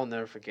I'll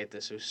never forget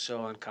this. It was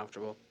so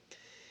uncomfortable.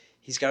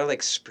 He's got to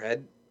like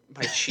spread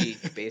my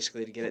cheek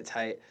basically to get it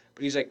tight.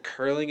 But he's like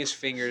curling his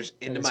fingers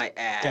into my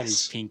ass. Got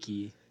his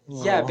pinky.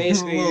 Yeah,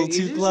 basically. A little he's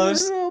too just,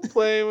 close.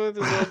 Playing with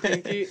his little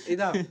pinky. You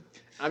know,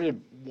 I'm just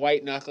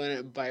white knuckling it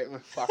and biting my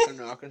fucking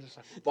knuckles. Just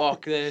like,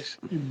 fuck this.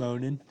 You're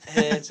moaning.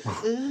 And it's,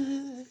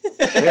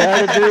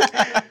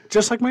 Yeah,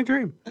 just like my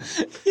dream.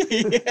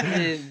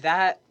 and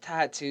that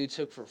tattoo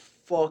took for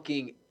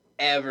fucking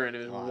ever, and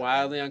it was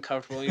wildly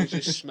uncomfortable. He was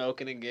just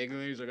smoking and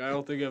giggling. He's like, I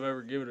don't think I've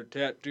ever given a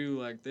tattoo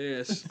like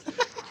this,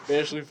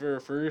 especially for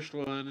a first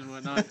one and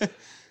whatnot.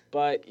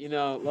 But, you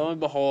know, lo and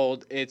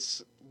behold,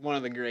 it's one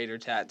of the greater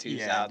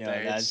tattoos out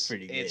there. That's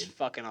pretty good. It's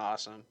fucking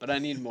awesome. But I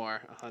need more,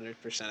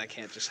 100%. I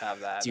can't just have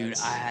that. Dude,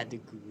 That's I had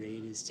the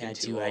greatest too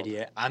tattoo old.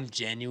 idea. I'm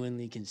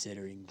genuinely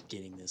considering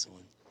getting this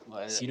one.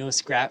 what is So it? you know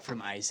Scrap from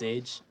Ice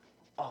Age?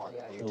 Oh,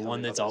 yeah. you're The telling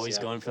one me that's about always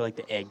this, going for like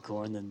the egg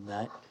corn, the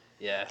nut.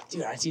 Yeah.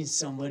 Dude, I seen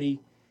somebody,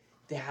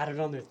 they had it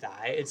on their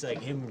thigh. It's like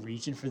him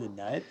reaching for the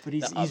nut, but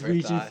he's The upper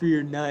reaching thigh. for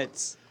your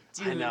nuts.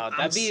 Dude, I know. I'm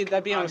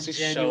That'd be I'm honestly so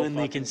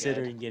genuinely fucking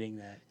considering getting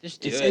that.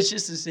 Just do It's, it. it's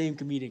just the same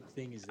comedic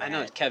thing as that. I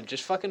know, Kev.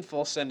 Just fucking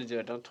full send to do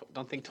it.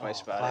 Don't think twice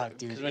Oh, about fuck, it.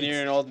 dude, Because when you're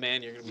it's- an old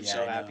man, you're gonna be Yeah,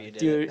 so I know. happy you did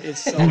Dude, it.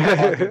 it's so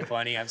fucking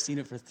funny. I've seen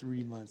it for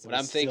 3 months. and What I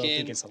I'm still think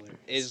thinking it's hilarious.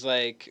 is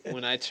like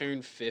when I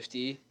turn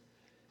 50,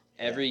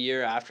 every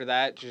year after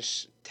that,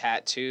 just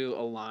tattoo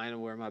a line of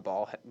where my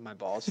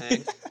balls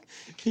hang.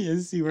 Yeah,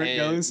 see where it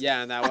And, goes.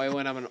 Yeah, and that way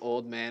when I'm an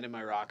old man in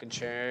my rocking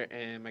chair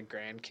and my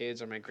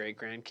grandkids or my great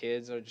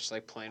grandkids are just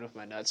like playing with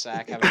my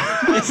nutsack, having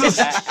a good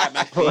time at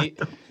my feet.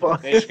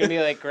 Fuck. They're just gonna be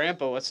like,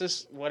 Grandpa, what's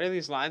this? What are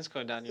these lines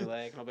going down your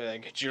leg? And I'll be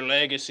like, it's your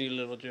legacy,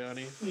 little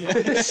Johnny.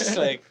 It's just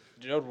like,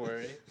 don't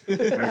worry.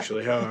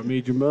 Actually, how I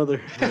made your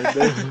mother. Right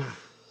there.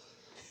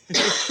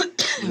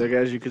 Like,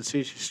 as you can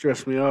see, she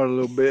stressed me out a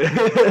little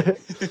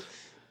bit.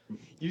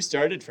 You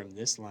started from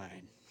this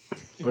line.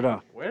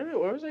 But Where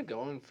was I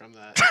going from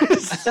that?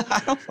 I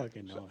don't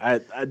fucking know. I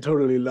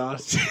totally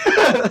lost.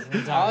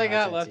 All I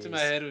got left in my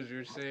head was you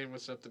were saying,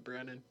 what's up to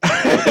Brennan.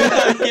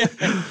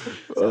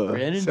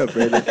 Brandon? What's up,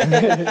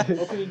 Brandon?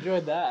 Hope you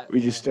enjoyed that. We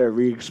just start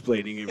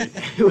re-explaining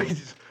everything. We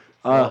just-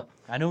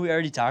 I know we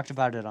already talked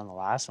about it on the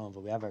last one,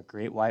 but we have our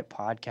Great White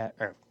podcast,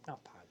 or not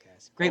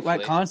podcast, Great White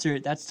Hopefully.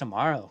 concert. That's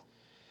tomorrow.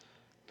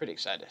 Pretty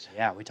excited.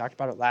 Yeah, we talked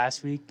about it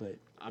last week, but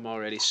I'm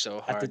already so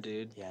At hard, the-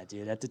 dude. yeah,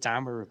 dude, at the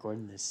time we're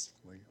recording this,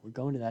 we're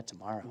going to that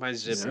tomorrow. My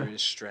zipper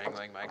is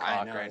strangling my I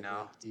cock know, right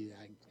now. but, dude,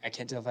 I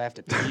can't tell if I have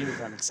to pee or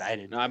if I'm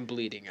excited. No, I'm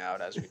bleeding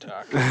out as we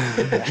talk.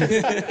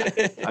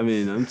 I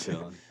mean, I'm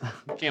chilling.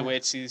 Can't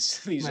wait to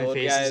see these My old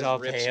face guys is all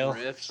rip pale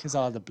some riffs. because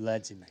all the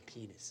blood's in my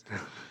penis.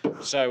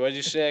 Sorry, what did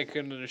you say? I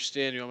couldn't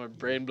understand you. All my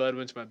brain blood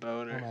went to my Oh,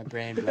 boner. my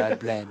brain, blood,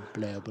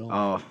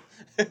 blood.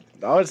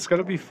 Oh, it's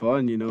gonna be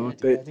fun, you know. Yeah,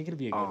 dude, I think it'll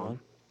be a good um, one.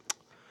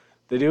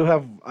 They do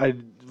have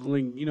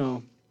you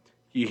know,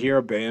 you hear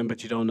a band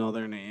but you don't know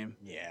their name,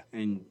 Yeah.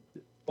 and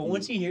But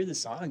once you hear the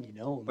song, you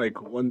know. like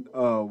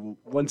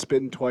once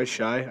bitten, twice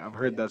shy. I've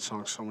heard that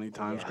song so many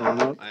times growing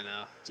up. I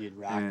know. Dude,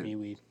 Rock and-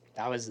 Me,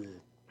 that was the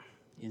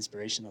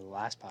inspiration of the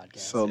last podcast.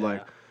 So Yeah.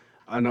 like,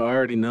 I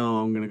already know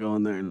I'm gonna go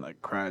in there and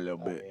like cry a little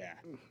Oh, bit. yeah.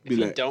 If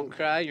you don't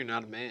cry, you're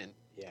not a man.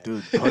 Yeah.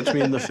 Dude, punch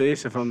me in the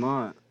face if I'm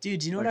not.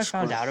 Dude, do you know Like what I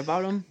found squirt. out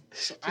about him?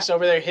 Just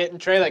over there hitting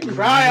Trey like,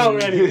 cry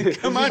already.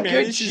 Come on, Man,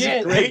 good this is a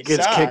shit. great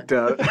Gets song. kicked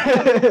out.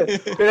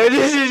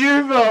 This is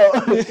your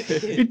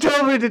fault. You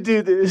told me to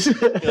do this.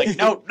 You're like,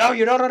 no,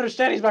 you don't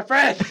understand. He's my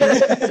friend.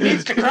 He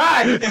needs to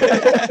cry.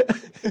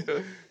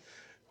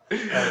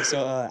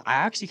 I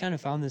actually kind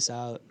of found this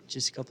out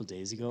just a couple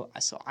days ago.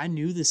 So I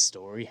knew this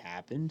story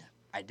happened.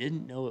 I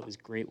didn't know it was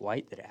Great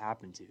White that it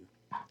happened to.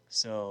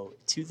 So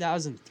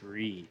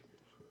 2003,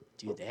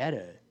 dude, they had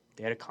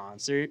a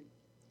concert,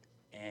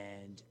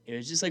 and it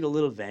was just like a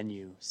little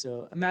venue.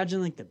 So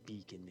imagine like the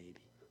Beacon, maybe,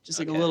 just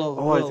like a Okay. little.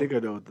 Oh, I little- think I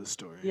know the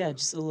story. Yeah,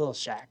 just a little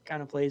shack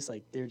kind of place.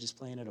 Like they were just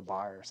playing at a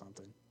bar or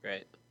something.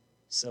 Right.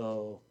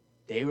 So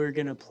they were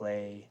gonna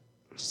play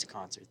just a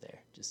concert there,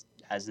 just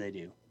as they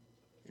do.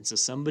 And so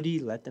somebody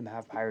let them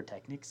have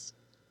pyrotechnics.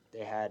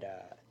 They had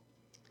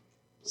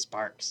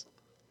sparks.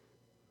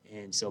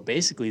 And so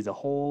basically the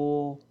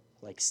whole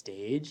like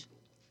stage,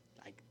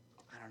 like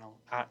I don't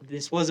know,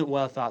 this wasn't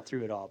well thought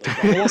through at all, but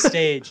the whole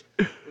stage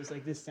was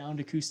like this sound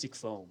acoustic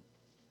foam.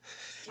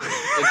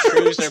 And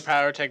True's their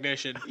power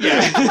technician.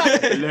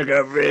 Look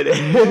up,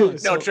 ready.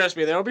 No, trust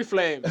me, there'll be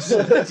flames.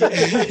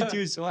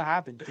 Dude, so what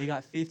happened? They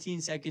got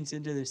 15 seconds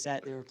into their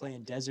set, they were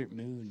playing Desert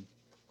Moon,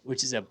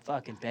 which is a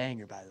fucking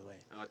banger, by the way.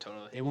 Oh,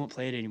 totally. They won't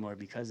play it anymore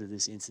because of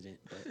this incident.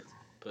 But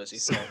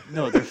Pussy.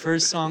 no, their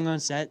first song on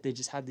set, they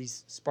just had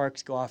these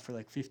sparks go off for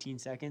like 15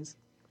 seconds,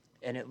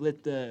 and it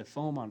lit the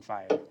foam on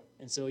fire.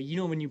 And so you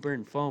know when you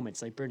burn foam,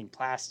 it's like burning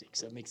plastic,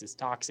 so it makes this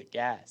toxic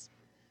gas.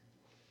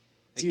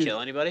 They Dude. kill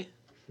anybody?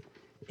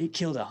 It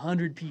killed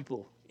 100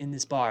 people in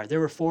this bar. There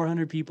were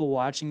 400 people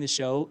watching the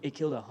show. It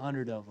killed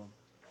 100 of them.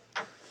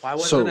 Why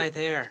wasn't I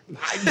there?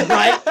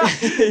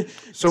 Right?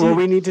 So what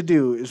we need to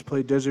do is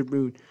play Desert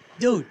Moon.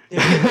 Dude, they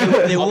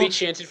I'll be won't.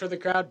 chanting for the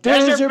crowd.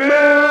 Desert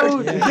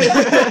Moon!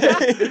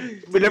 Yeah.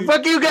 But then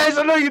fuck you guys,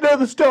 I know you know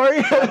the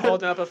story. I'm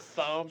holding up a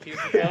phone, piece of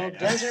film.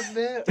 Desert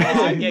Moon.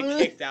 Oh, I get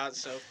kicked out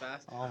so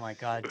fast. Oh my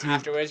god, dude.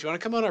 Afterwards, you want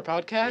to come on our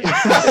podcast?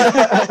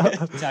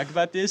 Talk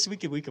about this. We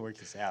can work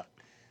this out.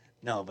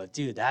 No, but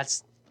dude,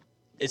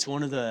 it's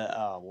one of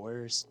the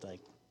worst,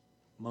 like,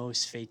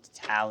 most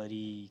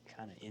fatality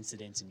kind of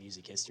incidents in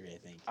music history, I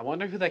think. I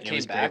wonder who that And it came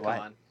was back Great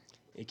White. on.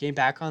 It came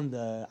back on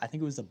I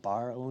think it was the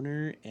bar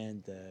owner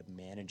and the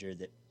manager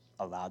that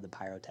allowed the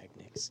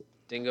pyrotechnics.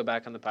 Didn't go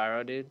back on the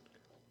pyro, dude.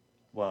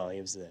 Well,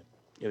 it was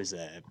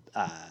a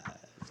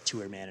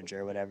tour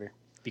manager or whatever,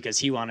 because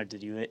he wanted to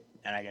do it,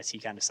 and I guess he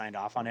kind of signed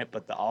off on it.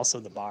 But also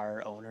the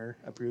bar owner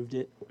approved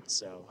it,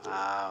 so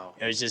Wow.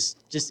 it was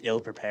just ill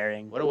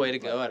preparing. What a way to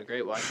go at a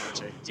Great White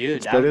concert. Dude,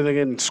 It's better than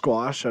getting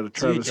squashed at a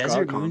Travis Scott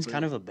Desert Moon's concert.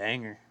 kind of a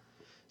banger.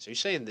 So you're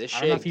saying this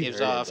I don't know shit if you've gives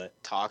heard it, off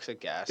but-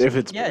 toxic gas? If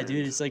it's Yeah, burned.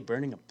 dude, it's like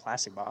burning a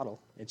plastic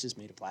bottle. It's just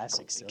made of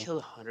plastic It still. killed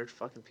 100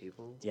 fucking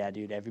people. Yeah,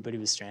 dude, everybody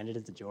was stranded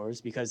at the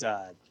doors because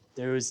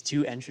there was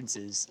 2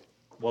 entrances.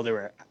 Well,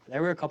 there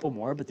were a couple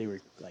more, but they were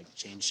like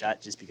chained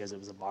shut just because it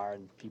was a bar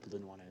and people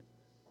didn't want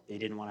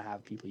to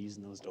have people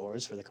using those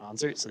doors for the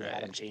concert, so they had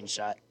Right. them chained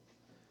shut.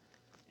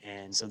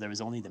 And so there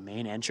was only the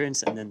main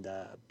entrance and then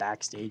the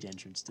backstage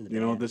entrance to the You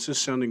know, band. this is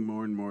sounding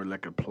more and more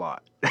like a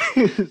plot.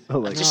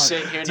 I'm Like, just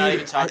sitting here, not dude,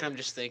 even talking. I'm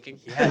just thinking.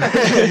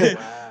 Yeah.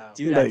 Wow.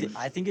 Dude, Like-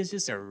 I think it's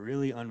just a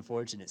really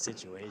unfortunate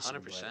situation.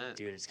 100%. But,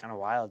 dude, it's kind of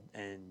wild.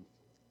 And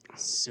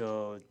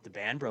so the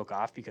band broke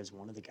off because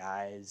one of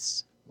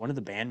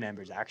the band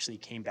members actually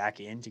came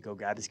back in to go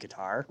grab his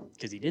guitar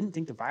because he didn't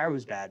think the fire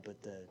was bad,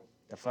 but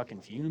the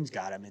fucking fumes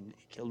got him and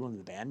it killed one of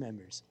the band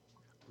members.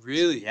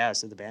 Really? Yeah,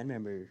 so the band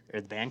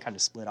kind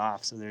of split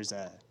off. So there's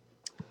a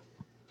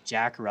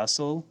Jack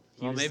Russell.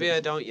 He Well, was maybe the- I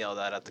don't yell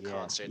that at the yeah,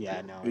 concert. Yeah,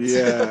 then. no.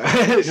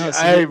 yeah. No,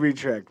 see, I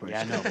retract my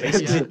Yeah, no.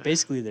 statement.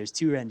 Basically, there's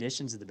 2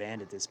 renditions of the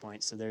band at this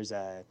point. So there's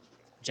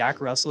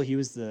Jack Russell. He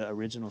was the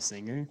original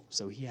singer.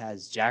 So he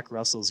has Jack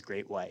Russell's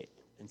Great White,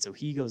 and so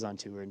he goes on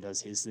tour and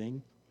does his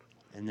thing.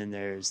 And then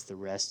there's the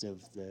rest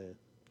of the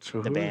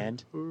So the who-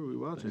 band. Who are we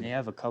and watching? they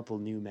have a couple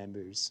new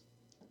members,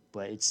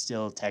 but it's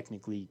still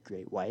technically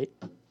Great White.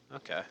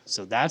 Okay.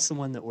 So that's the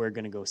one that we're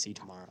gonna go see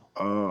tomorrow.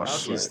 Oh, Okay.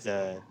 shit. Is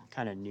the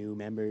kind of new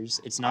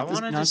members. It's I not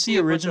wanted not to see the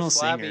a bunch original of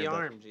flabby singer. But,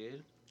 arms,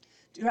 dude.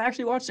 dude, I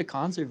actually watched a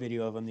concert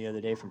video of them the other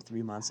day from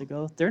 3 months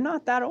ago. They're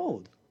not that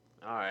old.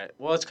 All right.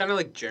 Well, it's kind of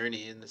like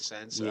Journey in the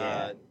sense.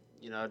 Yeah.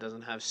 It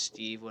doesn't have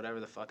Steve,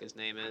 whatever the fuck his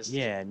name is.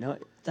 Yeah, no,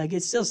 like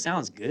it still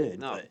sounds good.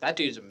 No, but, that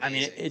dude's amazing. I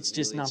mean, it's the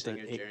just lead not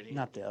singer of Journey.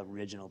 not the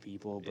original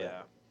people, but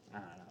Yeah. I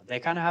don't know.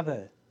 They kind of have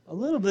a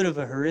little bit of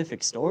a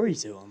horrific story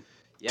to them.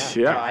 Yeah.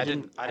 Yeah. No, I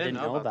didn't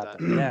know about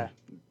that. Yeah,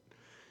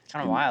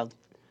 kind of wild.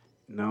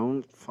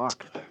 No,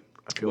 fuck.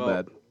 I feel Well-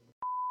 bad.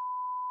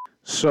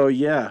 So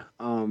yeah,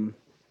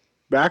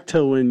 back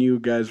to when you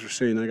guys were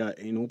saying I got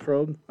anal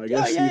probed. I Yeah,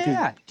 guess yeah, you could.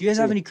 yeah. Do you guys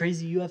have any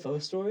crazy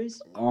UFO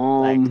stories?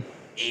 Um.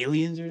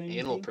 Aliens or anything?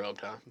 Anal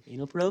probed, huh?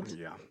 Anal probes?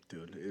 Yeah,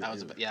 dude. That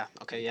was yeah.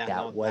 Okay, yeah. That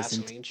no,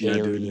 wasn't Vaseline yeah,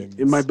 shit. dude. aliens.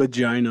 In my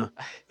vagina.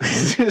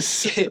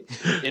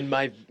 In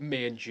my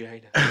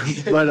mangina.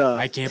 But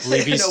I can't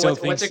believe he No, still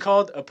what's thinks it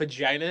called? A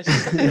paginus?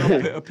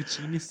 a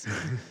penis.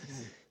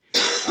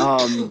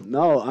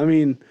 no, I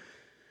mean,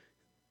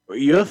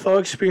 UFO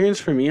experience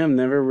for me, I'm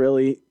never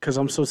really, because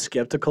I'm so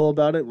skeptical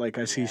about it. Like,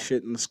 I see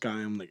shit in the sky,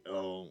 I'm like,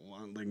 oh,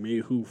 well, like, maybe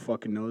who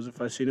fucking knows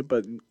if I've seen it.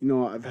 But,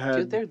 I've had.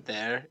 Dude, they're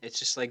there. It's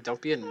just like,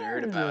 don't be a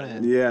nerd about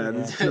it. Yeah, Yeah. I'm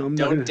not Don't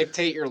gonna-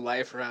 dixtate your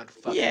life around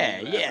fucking.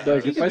 Yeah, that. yeah.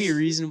 Like, you if can I be s-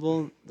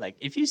 reasonable. Like,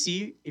 if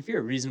you're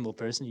a reasonable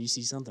person, you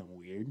see something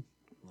weird,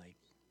 like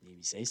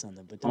maybe say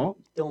something, but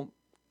don't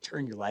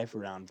turn your life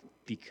around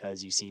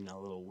because you've seen a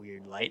little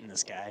weird light in the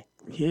sky.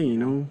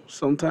 Yeah,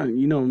 sometimes,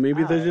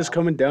 maybe I they're don't just know.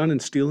 coming down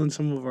and stealing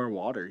some of our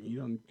water.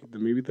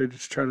 Maybe they're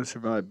just trying to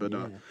survive. But,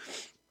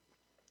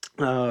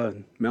 Yeah.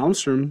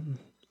 Malmstrom,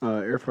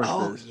 Air Force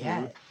Oh Base. yeah,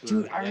 you know?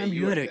 dude, I Yeah, remember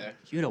you you had were a there.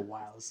 you had a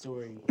wild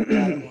story about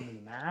one of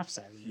the maps.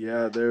 I remember.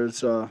 Yeah,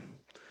 there's, I it don't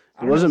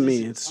know wasn't if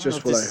me. this- It's I don't know just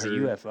if what this I is heard.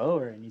 a UFO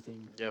or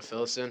anything. Yeah,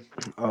 fill us in.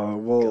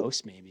 Well,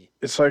 Ghost maybe.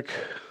 it's like,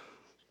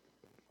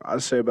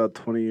 I'd say about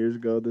 20 years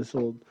ago, this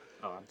old.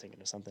 Oh, I'm thinking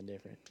of something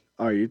different.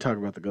 Oh, you're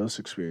talking about the ghost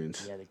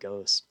experience. Yeah, the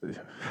ghost.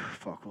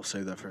 Fuck, we'll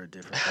save that for a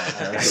different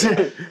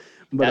podcast.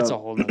 But, That's a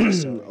whole nother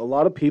story. a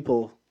lot of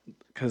people,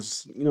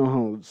 because you know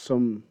how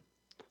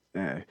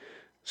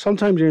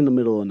sometimes you're in the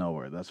middle of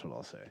nowhere. That's what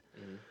I'll say.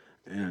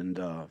 And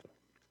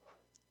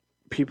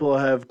people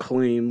have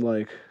claimed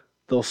like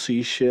they'll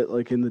see shit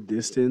like in the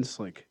distance,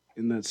 like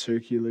in that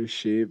circular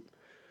shape,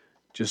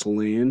 just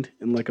land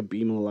in like a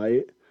beam of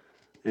light,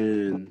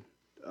 and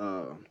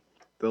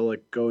they'll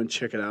like go and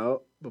check it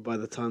out. But by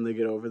the time they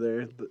get over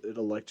there,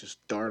 it'll like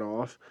just dart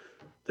off.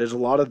 There's a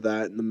lot of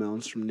that in the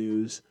Malmstrom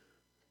news,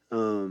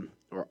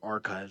 or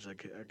archives, I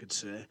could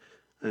say,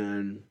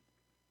 and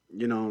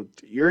you know,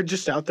 you're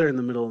just out there in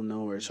the middle of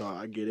nowhere, so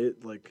I get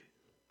it. Like,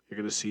 you're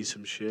gonna see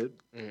some shit,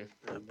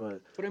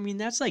 but But I mean,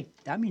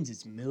 that means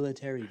it's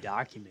military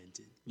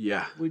documented,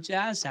 yeah, which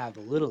has to have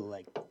a little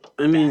like.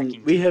 I mean,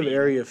 backing we to have it, you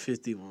Area know?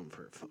 51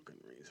 for a fucking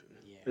reason.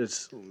 Yeah.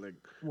 It's like,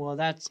 Well,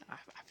 I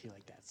feel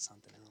like that's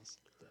something else.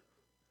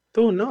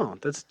 But oh no,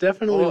 that's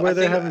definitely Well, where I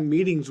they're think- having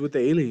meetings with the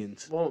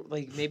aliens. Well,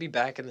 like maybe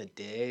back in the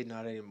day,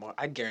 not anymore.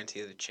 I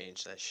guarantee they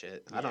changed that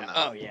shit. I don't know.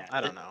 Oh yeah.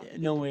 I don't know.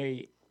 No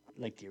way.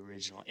 Like the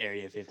original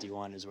Area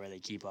 51 is where they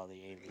keep all the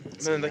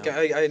aliens. Man, you like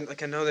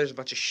know? I know there's a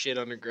bunch of shit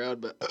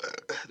underground, but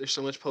there's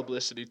so much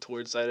publicity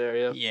towards that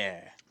area Yeah.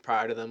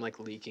 prior to them like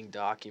leaking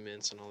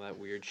documents and all that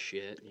weird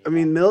shit. I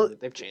mean,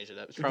 They've changed it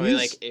up. It's probably These-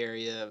 like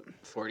Area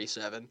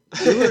 47.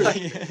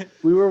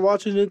 We were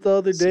watching it the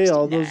other day.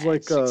 All those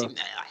like 69.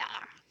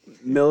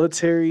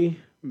 military,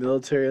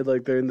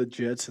 like they're in the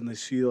jets and they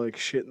see like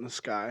shit in the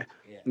sky.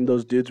 Yeah. And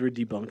those dudes were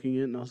debunking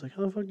it, and I was like,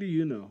 "How the fuck do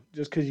you know?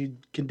 Just because you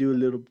can do a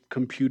little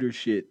computer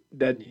shit,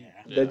 that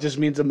just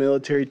means the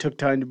military took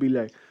time to be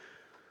like,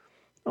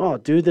 oh,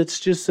 dude, that's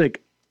just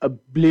like a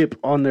blip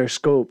on their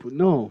scope.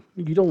 No,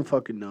 you don't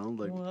fucking know.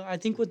 Like, Well, I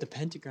think what the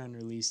Pentagon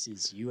released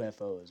is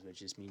UFOs, which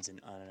just means an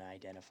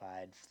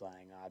unidentified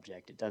flying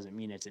object. It doesn't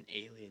mean it's an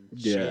alien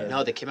Yeah. ship.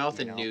 No, they came out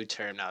with a You know? new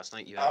term now. It's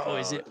not UFO. Oh,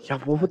 is it? yeah,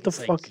 what the It's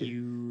fuck? like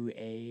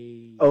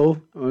UA.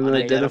 Unidentified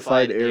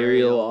Unidentified aerial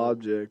aerial-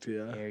 object.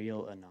 Yeah.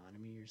 Aerial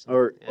anomaly or something.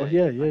 Or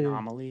Yeah,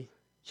 Anomaly.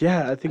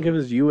 yeah, I think it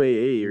was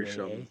UAA or UAA?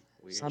 something.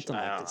 Weird Something shit. I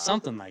like don't that. know.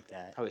 Something like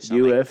that. Probably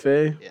something like-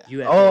 UFA. Yeah.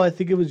 UFA. Oh, I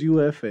think it was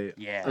UFA.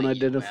 yeah. Like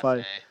unidentified.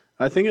 UFA.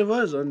 I think it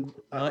was No,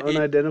 it-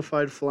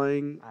 unidentified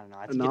flying I don't know.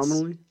 I think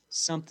anomaly. it's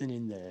something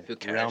in the Who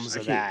cares? realms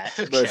of that.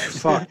 Who But cares?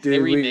 fuck, They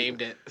dude, we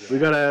renamed it. we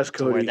gotta ask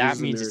To where Cody. that He's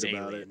the means nerd it's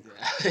about alien.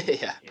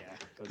 it. Yeah. Yeah.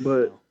 Cody But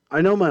would know.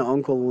 I know my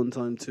uncle one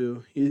time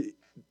too.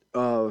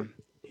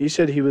 He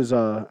said he was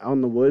out in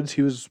the woods.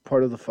 He was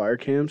part of the fire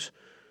camps,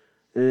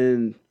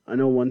 and I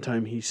know one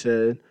time he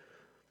said,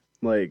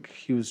 like,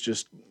 he was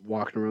just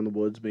walking around the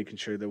woods, making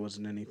sure there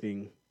wasn't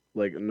anything,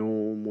 like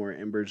no more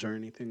embers or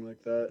anything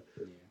like that.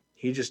 Yeah.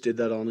 He just did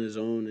that on his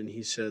own, and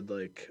he said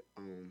like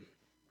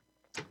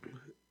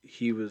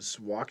he was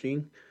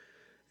walking,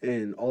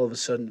 and all of a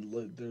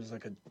sudden there was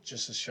like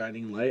just a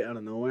shining light out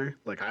of nowhere.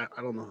 Like I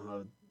don't know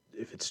how.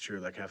 If it's true,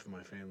 like half of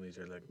my families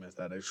are like meth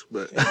addicts,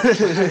 but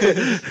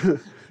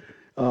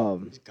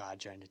It's God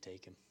trying to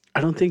take him.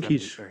 I don't think from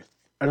he's. the earth.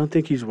 I don't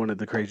think he's one of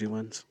the crazy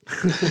ones.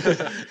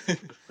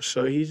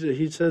 So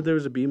he said there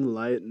was a beam of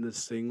light and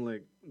this thing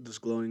like this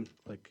glowing,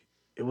 like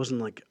it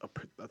wasn't like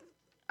a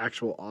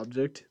actual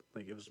object,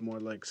 like it was more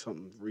like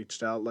something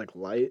reached out like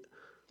light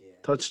Yeah.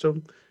 touched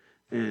him,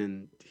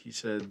 and he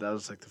said that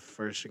was like the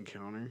first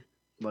encounter.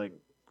 Like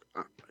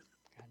God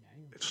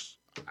damn. it's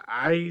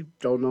I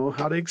don't know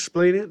how to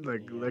explain it.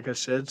 Like Yeah. like I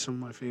said, some of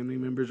my family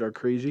members are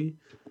crazy,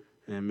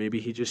 and maybe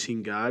he just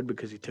seen God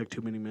because he took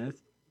too many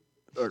meth.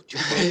 Or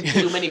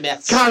Too many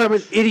myths. God, I'm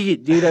an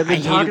idiot, dude. I've I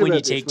been hate talking it when you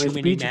about this. take My too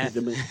many speech meth.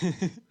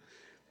 impediment.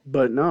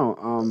 But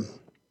no,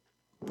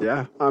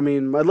 yeah. I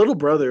mean, my little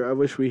brother. I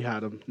wish we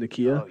had him,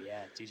 Nakia. Oh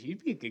yeah, dude,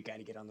 he'd be a good guy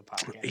to get on the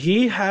podcast.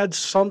 He had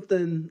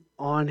something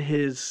on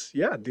his.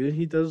 Yeah, dude.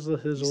 He does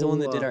his He's old the one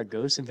that did our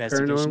ghost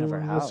investigation of paranormal our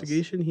house.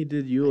 investigation. He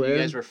did You UN.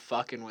 guys were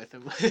fucking with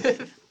him.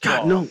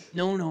 God, Oh,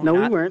 no, No, we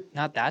not, weren't.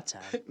 not that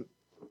time.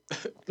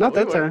 Not we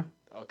that weren't. time.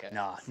 Okay.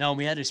 No,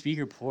 we had a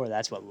speaker before.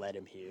 That's what led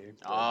him here.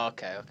 Oh,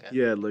 okay.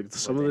 Yeah, like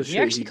some of the He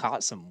shit. actually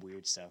caught some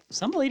weird stuff.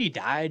 Some lady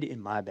died in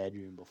my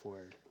bedroom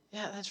before.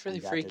 Yeah, that's really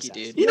You got freaky, this house.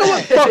 dude. You know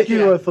what? Fuck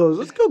UFOs.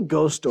 Let's go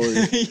ghost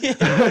stories.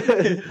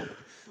 Yeah.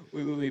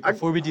 Wait.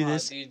 Before we do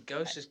this, Dude,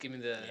 ghosts just give me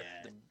the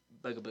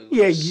bugaboo.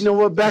 Yeah, you know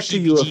what? Back to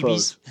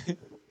UFOs.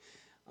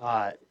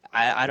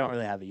 I don't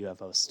really have a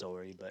UFO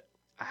story, but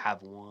I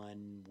have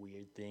one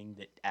weird thing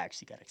that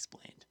actually got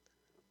explained.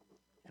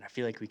 And I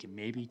feel like we can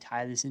maybe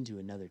tie this into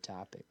another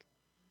topic.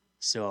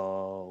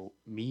 So,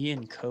 me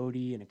and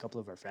Cody and a couple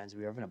of our friends,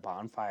 we were having a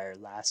bonfire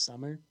last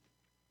summer.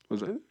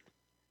 Was it?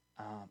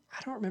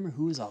 I don't remember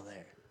who was all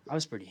there. I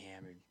was pretty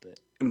hammered, but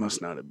It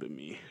must not have been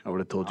me. I would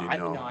have told you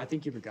no. I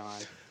think you were gone.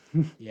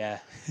 Yeah.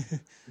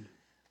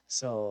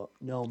 So,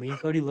 no, me and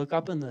Cody look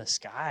up in the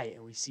sky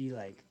and we see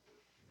like,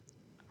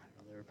 I don't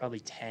know, there were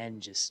probably 10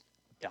 just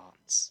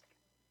dots.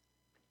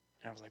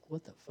 And I was like,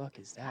 what the fuck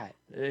is that?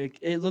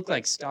 It looked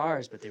like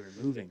stars, but they were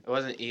moving. It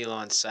wasn't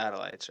Elon's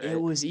satellites, right?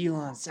 It was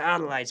Elon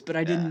satellites, but I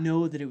Yeah. didn't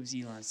know that it was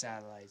Elon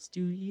satellites.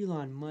 Dude,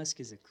 Elon Musk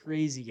is a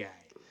crazy guy.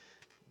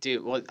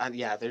 Dude, well,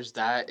 yeah, there's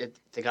that.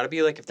 They gotta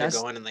be like if they're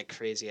That's- going in like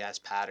crazy ass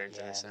patterns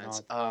in Yeah, a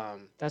sense.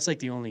 That's like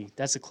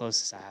that's the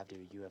closest I have to a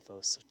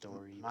UFO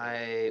story. but-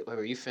 Wait,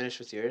 were you finished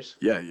with yours?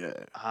 Yeah.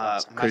 My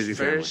Crazy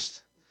family.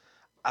 first,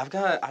 I've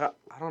got.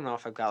 I don't know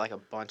if I've got like a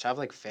bunch. I have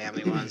like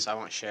family ones, so I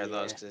won't share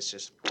those Yeah. because it's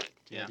just. Do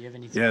Yeah. you have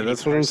anything? Yeah, any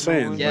that's what I'm personal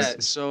saying. ones? Yeah.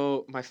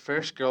 So my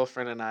first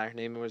girlfriend and I, her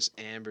name was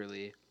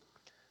Amberly.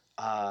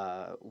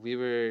 We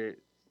were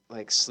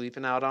like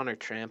sleeping out on her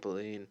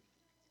trampoline,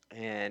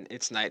 and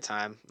it's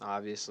nighttime,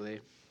 obviously.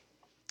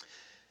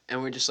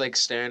 And we're just like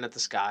staring at the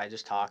sky,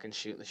 just talking,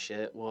 shooting the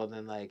shit. Well,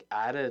 then like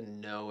out of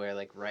nowhere,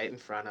 like right in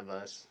front of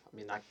us,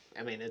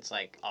 I mean, it's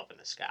like up in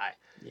the sky.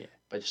 Yeah.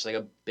 But just like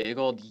a big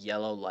old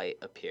yellow light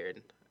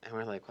appeared, and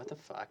we're like, what the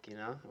fuck, you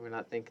know? We're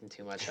not thinking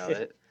too much of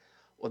it.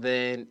 Well,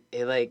 then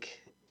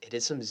it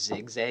did some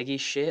zigzaggy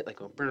shit, like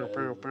boom,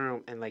 boom,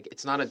 boom, and like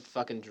it's not a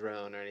fucking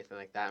drone or anything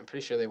like that. I'm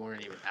pretty sure they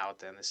weren't even out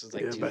then. This is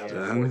like But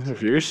 2014.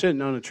 if you're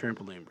sitting on a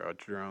trampoline, bro,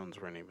 drones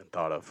weren't even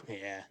thought of.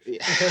 Yeah.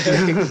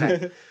 Yeah,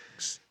 exactly.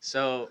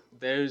 So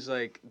there was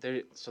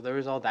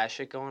all that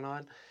shit going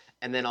on,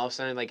 and then all of a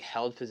sudden like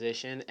held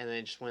position, and then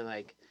it just went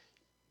like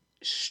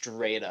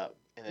straight up,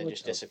 and then What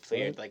just the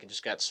disappeared. fuck? Like it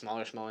just got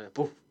smaller, and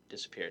poof,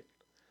 disappeared.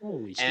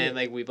 Holy shit. And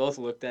like we both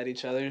looked at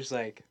each other, just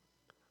like,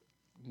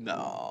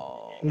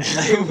 no. We're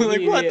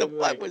like, Yeah, what the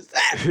like- fuck was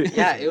that?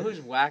 Yeah, it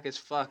was whack as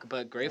fuck.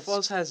 But Great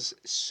Falls has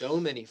so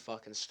many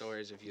fucking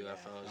stories of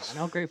UFOs. I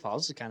know Great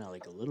Falls is kind of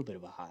like a little bit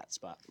of a hot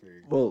spot for.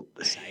 Well,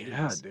 Sightings.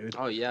 yeah, dude.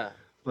 Oh yeah.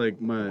 Like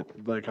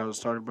I was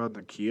talking about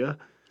the Kia.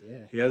 Yeah.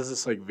 He has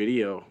this like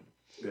video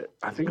that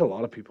I think a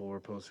lot of people were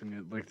posting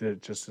it,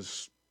 like just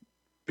this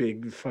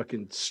big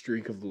fucking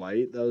streak of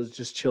light that was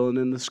just chilling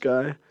in the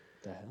sky.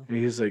 The hell? And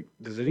he's like,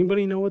 "Does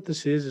anybody know what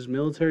this is? Is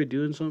military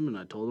doing something?" And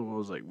I told him, I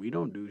was like, "We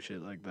don't do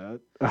shit like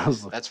that." I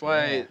was like, That's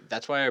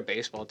why our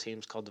baseball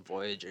team's called the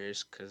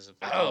Voyagers, because of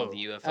like, all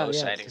the UFO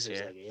sightings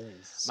here. Like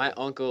aliens. My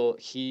uncle,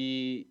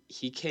 he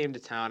came to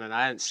town, and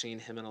I hadn't seen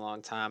him in a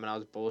long time, and I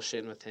was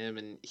bullshitting with him,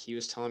 and he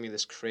was telling me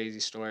this crazy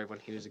story of when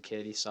he was a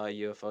kid. He saw a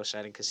UFO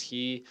sighting, because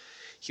he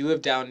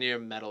lived down near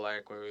Metal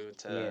Arc, where we went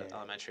to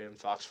elementary in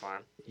Fox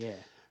Farm. Yeah.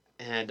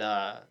 And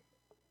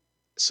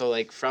so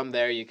like from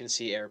there you can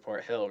see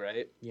Airport Hill,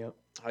 right? Yep.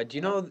 Do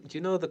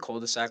you know the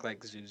cul-de-sac like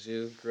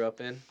Zuzu grew up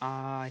in,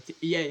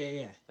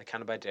 Yeah. like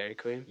kind of by Dairy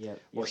Queen? Yep.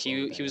 Well,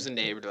 he was the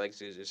neighbor to like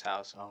Zuzu's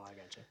house. Oh, I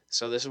gotcha.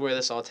 So this is where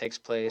this all takes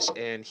place,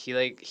 and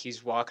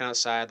he's walking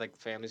outside, like the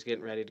family's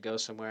getting ready to go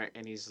somewhere,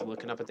 and he's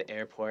looking up at the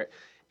airport,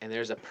 and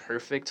there's a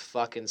perfect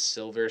fucking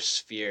silver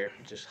sphere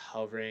just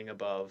hovering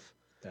above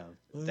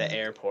the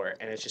airport,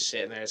 and it's just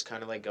sitting there. It's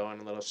kind of like going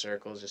in little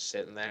circles, just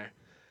sitting there.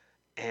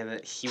 And then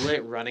he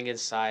went running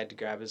inside to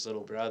grab his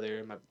little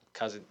brother, my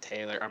cousin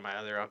Taylor, or my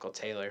other uncle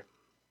Taylor.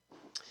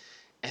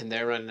 And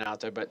they're running out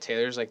there, but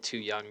Taylor's like too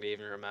young to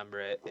even remember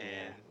it.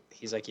 And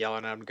he's like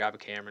yelling at him to grab a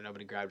camera.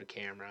 Nobody grabbed a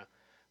camera.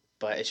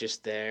 But it's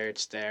just there,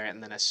 it's there.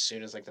 And then as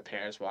soon as like the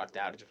parents walked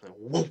out, it just went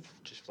whoop,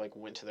 just like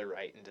went to the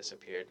right and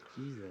disappeared.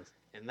 Jesus.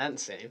 Isn't that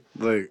insane?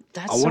 like,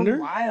 That's I wonder,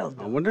 so wild.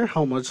 I Though. wonder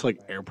how much like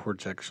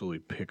airports actually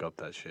pick up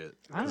that shit.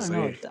 I 'Cause don't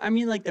know. they- I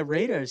mean, like the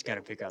radar's got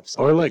to pick up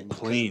something. Or like 'cause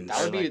planes.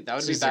 That would be like, that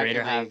would be does the back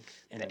radar in have like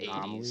an the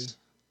anomaly? 80s.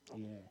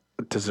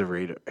 Yeah. Does the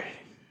radar?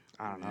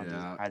 I don't know.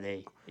 Yeah. Are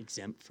they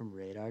exempt from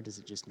radar? Does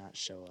it just not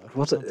show up?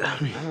 What's it?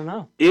 I mean, I don't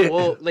know. yeah.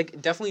 Well, like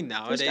definitely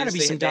nowadays. There's got to be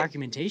they- some they-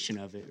 documentation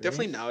of it. Right?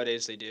 Definitely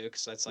nowadays they do,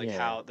 because that's like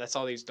Yeah. that's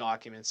all these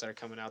documents that are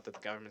coming out that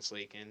the government's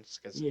leaking.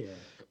 Because Yeah.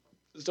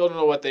 still don't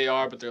know what they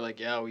are, but they're like,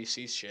 yeah, we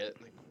see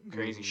shit, like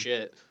crazy Mhm.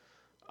 shit.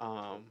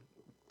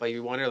 But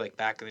you wonder, like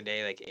back in the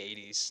day, like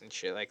 80s and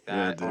shit like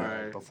Yeah, that, dude.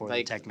 or Before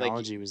like, the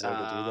technology was able to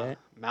do that.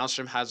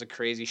 Malmstrom has a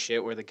crazy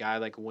shit where the guy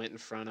like went in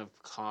front of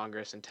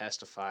Congress and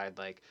testified,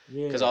 like,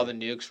 Yeah. because all the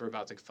nukes were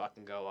about to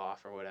fucking go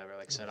off or whatever,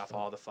 like set off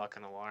all the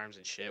fucking alarms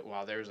and shit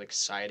while there was like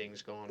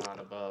sightings going on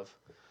above.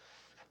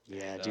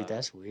 Yeah, And, dude,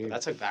 that's weird. But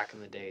that's like back in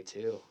the day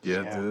too.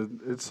 Yeah, Yeah. dude.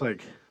 It's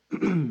like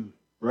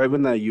right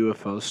when that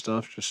UFO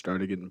stuff just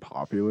started getting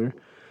popular.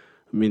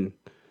 I mean,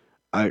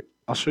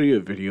 I'll show you a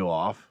video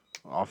off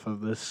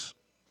of this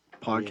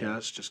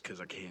podcast just because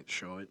I can't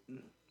show it.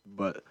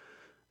 But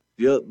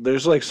yeah,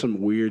 there's like some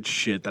weird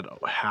shit that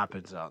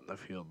happens out in the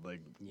field,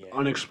 like Yeah.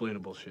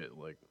 unexplainable shit.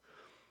 Like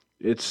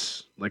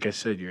it's like I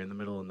said, you're in the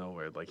middle of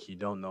nowhere. Like you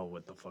don't know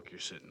what the fuck you're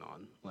sitting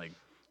on. Like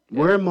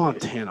we're in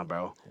Montana,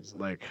 bro. It's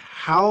Like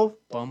how?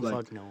 Bumfuck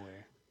like,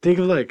 nowhere. think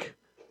of like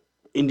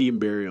Indian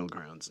burial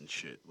grounds and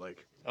shit.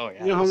 Like Oh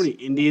yeah. you know how many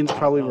Indians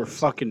probably were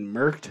fucking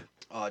murked?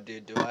 Oh,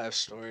 dude, do I have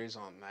stories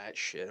on that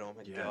shit? Oh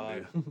my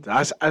god. dude.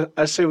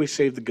 I say we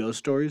save the ghost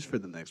stories for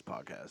the next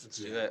podcast. Let's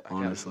do it. I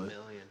Honestly. got a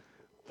million.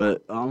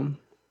 But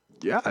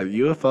yeah,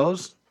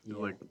 UFOs. Yeah.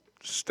 Like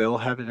still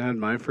haven't had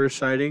my first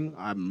sighting.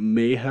 I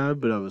may have,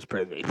 but I was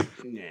pretty.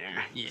 Nah,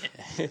 Yeah.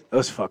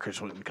 those fuckers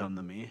wouldn't come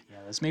to me. Yeah,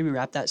 let's maybe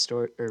wrap that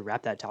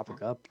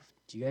topic up.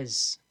 Do you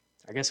guys?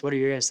 I guess what are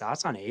your guys'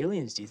 thoughts on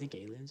aliens? Do you think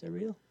aliens are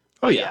real?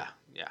 Oh yeah,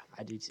 Yeah.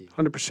 I do too.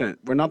 100%.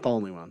 We're not the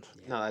only ones.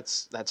 No,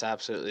 that's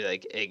absolutely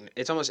like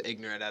it's almost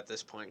ignorant at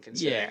this point,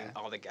 considering Yeah.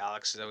 all the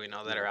galaxies that we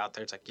know that are out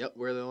there. It's like, yep,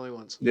 we're the only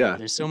ones. Yeah,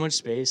 There's so much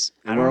space.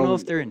 I And don't we're know all-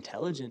 if they're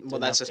intelligent. Well,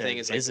 that's enough the to thing,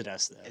 is, like, visit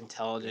us though.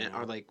 Intelligent, You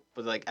or know? like,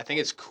 but like, I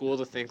think it's cool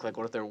to think like,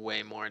 what if they're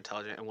way more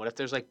intelligent, and what if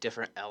there's like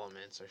different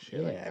elements or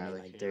shit Yeah, like that? I mean,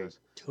 like who there knows?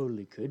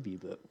 totally could be,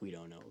 but we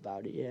don't know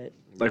about it yet.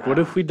 like what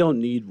if we don't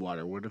need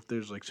water? What if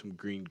there's like some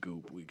green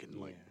goop we can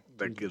like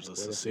Yeah. that gives us What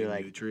the if we, same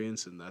like-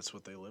 nutrients and that's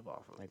what they live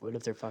off of? Like, what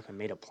if they're fucking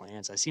made of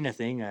plants? I seen a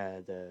thing.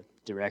 The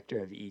director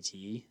of ET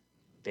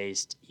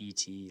based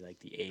ET, like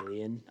the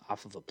alien,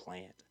 off of a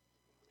plant.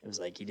 It was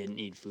like he didn't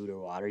need food or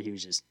water. He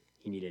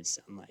needed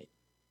sunlight.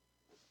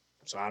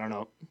 So I don't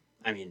know.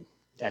 I mean,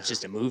 that's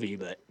just a movie,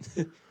 but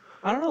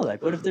I don't know.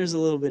 Like, what if there's a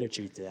little bit of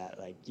truth to that?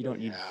 Like, you don't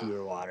need food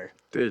or water.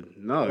 Dude,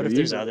 no. What if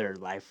there's other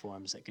life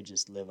forms that could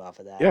just live off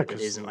of that? Yeah, It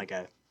 'cause isn't like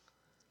a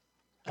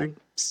think-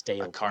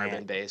 stale A carbon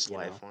plant, based you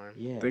know? life form.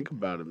 Yeah. Think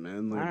about it,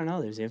 man. I Like, don't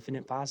know. There's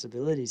infinite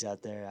possibilities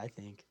out there, I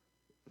think.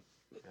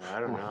 I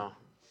don't know.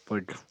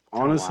 like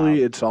honestly, wild.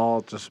 it's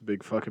all just a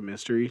big fucking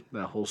mystery.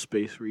 That whole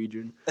space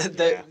region.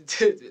 Dude,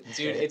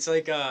 it's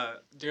like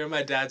during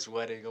my dad's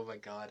wedding. Oh my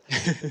god,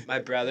 my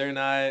brother and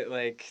I,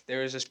 like,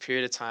 there was this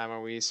period of time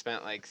where we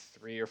spent like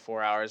 3 or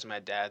 4 hours in my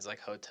dad's like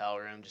hotel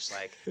room, just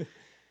like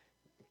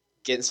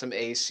getting some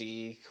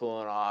AC,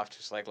 cooling off,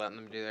 just like letting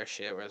them do their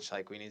shit. Where it's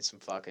like we need some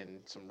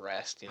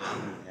rest, you know.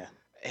 Yeah.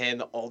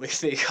 And the only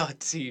thing on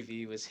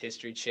TV was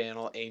History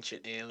Channel,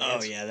 Ancient Aliens.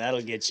 Oh, yeah.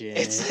 That'll get you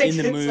It's in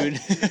like- the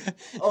it's mood.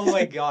 Oh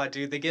my god,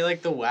 dude! They get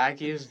like the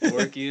wackiest,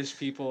 dorkiest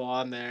people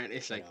on there, and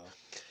it's like,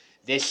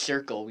 this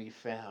circle we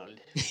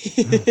found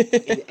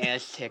in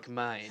Aztec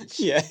mines.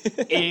 Yeah.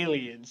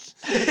 Aliens.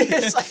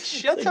 It's like,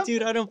 shut Like, up.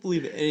 dude, I don't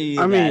believe any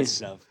I of mean, that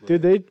stuff. bro.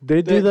 Dude,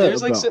 they do that.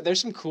 There's like about- there's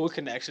some cool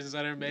connections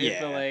that are made,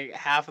 Yeah. but like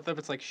half of them,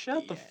 it's like,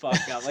 shut the Yeah.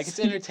 fuck up. Like, it's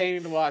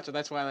entertaining to watch, and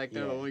that's why like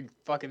they're the Yeah. only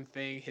fucking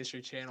thing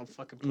History Channel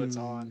fucking puts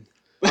on.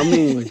 I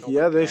mean, Like, oh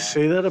yeah, my they God.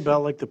 say that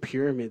about like the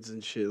pyramids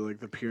and shit. Like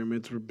the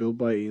pyramids were built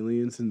by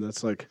aliens, and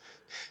that's like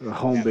the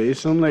home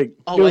base. I'm like,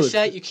 Oh, dude, what's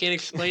that? You can't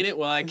explain it?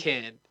 Well, I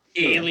can.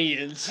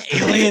 Aliens.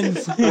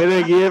 Aliens. Hey,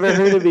 like, you ever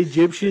heard of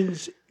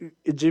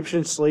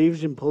Egyptian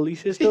slaves and pulley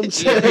systems?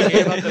 Do you ever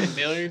hear about the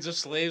millions of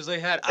slaves they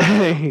had? I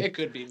don't know. It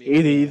could be me.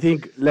 Either you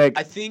think like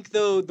I think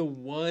though the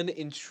one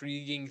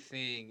intriguing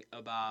thing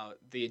about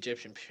the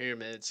Egyptian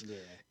pyramids Yeah.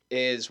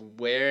 is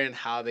where and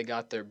how they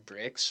got their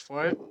bricks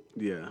for it.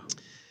 yeah,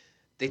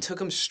 They took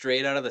them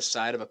straight out of the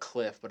side of a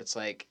cliff, but it's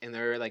like, and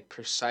they're like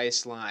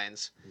precise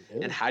lines.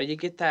 And how do you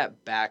get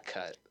that back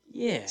cut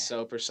Yeah.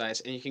 so precise?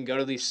 And you can go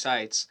to these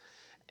sites,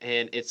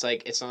 and it's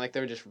like, it's not like they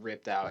were just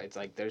ripped out. It's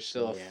like there's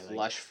still Yeah, a like-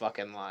 flush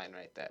fucking line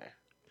right there.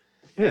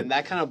 Yeah. And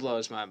that kind of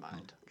blows my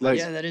mind. like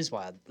Yeah, that is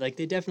wild. Like,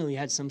 they definitely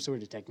had some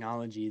sort of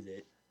technology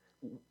that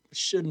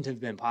shouldn't have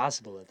been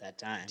possible at that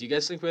time. Do you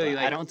guys think But really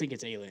like? I don't think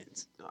it's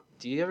aliens.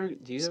 Do you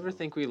ever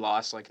think we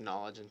lost like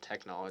knowledge and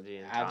technology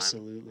in time?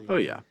 Absolutely. oh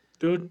yeah,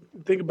 dude,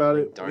 think about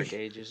it. Dark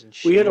ages and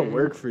shit. We had to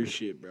work for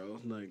shit, bro.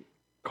 Like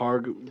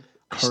cargo.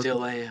 I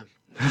still am.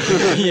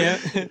 Yeah.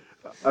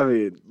 I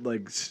mean,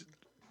 like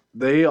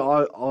they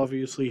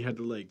obviously had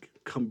to like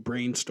come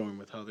brainstorm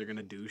with how they're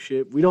gonna do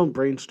shit. We don't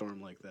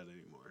brainstorm like that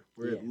anymore.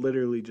 We're Yeah.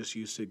 literally just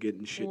used to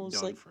getting shit Well, it's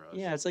done like, for us.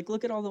 yeah, it's like,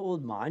 look at all the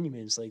old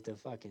monuments, like the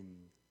fucking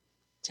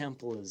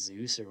Temple of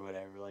Zeus or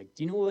whatever. Like,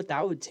 do you know what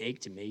that would take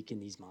to make in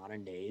these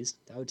modern days?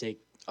 That would take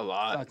A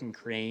lot. fucking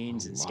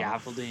cranes A and lot of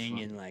scaffolding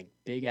fuck- and like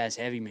big ass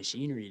heavy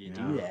machinery to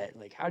do Yeah. that.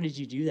 Like, how did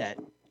you do that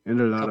And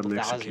a a lot of couple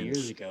thousand Mexicans.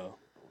 years ago?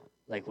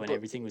 Like when But-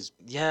 everything was.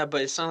 Yeah,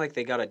 but it's not like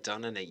they got it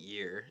done in a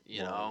year.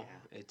 You Well, know,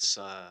 yeah. it's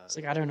It's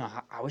like I don't know.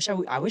 I wish I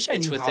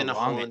It's knew within how a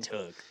long whole- it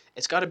took.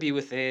 it's got to be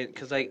within,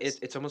 because like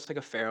it's almost like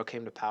a pharaoh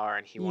came to power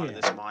and he wanted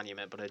Yeah. this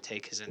monument, but it'd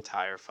take his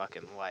entire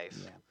fucking life.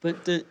 Yeah,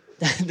 but the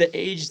the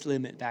age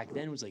limit back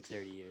then was like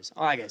 30 years.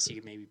 Oh, I guess you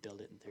could maybe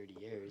build it in 30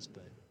 years,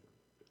 but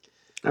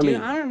I dude,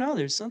 mean, I don't know.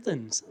 There's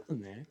something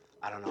there.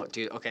 I don't know,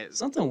 dude. Okay,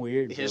 Something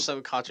weird. here's but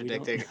something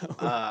contradicting.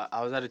 know.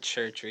 I was at a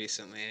church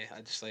recently.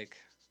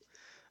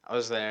 I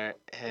was there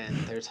and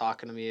they were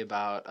talking to me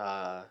about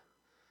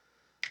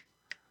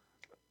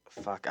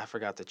fuck, I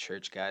forgot the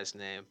church guy's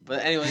name.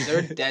 But anyways, they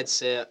were dead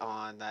set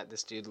on that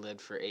this dude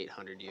lived for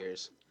 800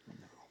 years.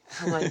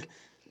 I'm like,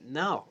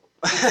 no.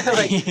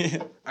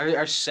 Like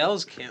our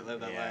cells can't live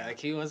that way. Yeah. Like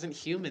he wasn't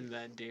human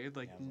then, dude.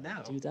 Like Yeah,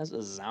 no. dude, that's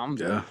a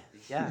zombie. Yeah.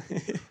 Yeah.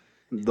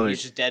 like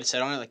He's just dead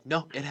set on it. Like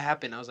no, it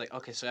happened. I was like,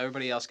 okay, so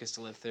everybody else gets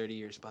to live 30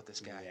 years, but this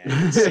guy.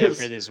 Yeah, except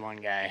for this one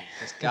guy.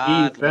 Because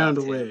God found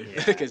loved a him. way.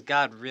 Yeah. Because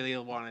God really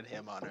wanted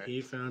him on earth.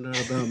 he found out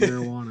about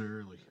marijuana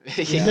early.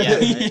 yeah.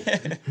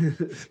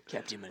 Right?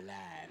 Kept him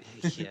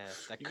alive. Yeah.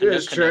 That You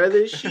guys try connect-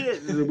 this shit?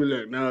 And they'll be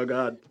like, no,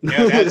 God.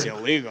 No, that's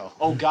illegal.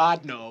 Oh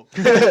God, no.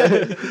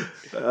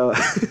 Uh,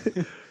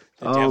 The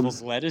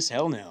devil's lettuce?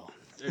 Hell no.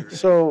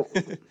 so,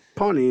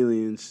 upon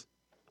aliens,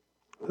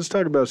 let's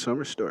talk about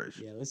summer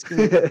stories. Yeah, let's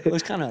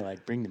kind of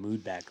like bring the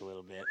mood back a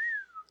little bit.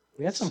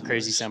 We have some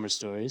crazy summer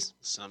stories.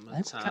 I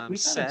think Summertime we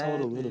kind of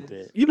told a little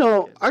sadness. bit. You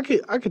know, I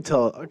could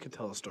tell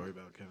a story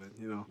about Kevin.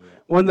 You know,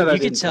 one that I You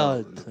could didn't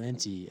tell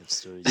plenty of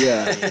stories.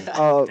 Yeah,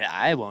 that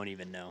I won't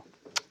even know.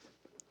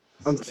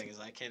 I'm The thing is,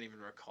 I can't even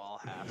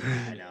recall half.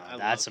 I know. I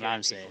That's love what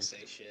I'm hearing people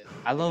saying. Say shit.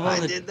 I love all I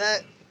the did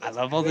that. I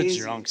love all the Crazy.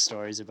 drunk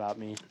stories about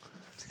me.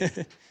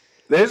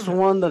 There's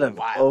one that I've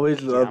Wow. always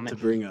Dude, loved I'm to an-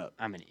 bring up,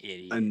 I'm an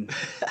idiot. and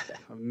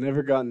I've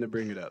never gotten to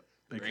bring it up.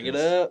 Bring it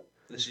because- up.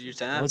 This is your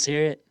time. Let's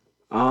hear it.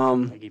 I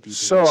give you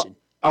So permission.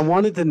 I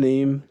wanted to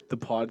name the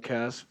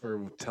podcast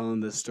for telling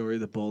this story,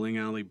 the bowling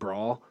alley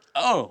brawl.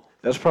 Oh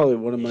That's probably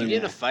one of Did my. you get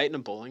in a fight in a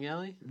bowling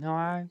alley? no,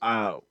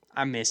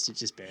 I missed it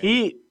just barely.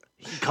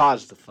 He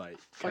caused the fight.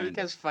 Why you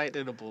kinda. guys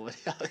fighting in a bowling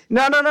alley?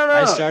 No.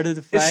 I started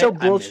the fight. It's so I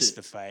bullshit. missed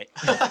the fight.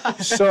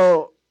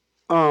 So,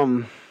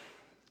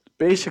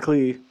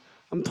 basically,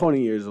 I'm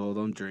 20 years old.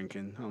 I'm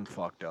drinking. I'm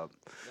fucked up.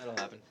 That'll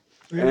happen.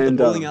 We were at the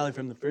bowling alley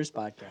from the first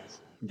podcast.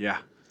 Yeah.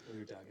 We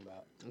were talking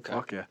about. Okay.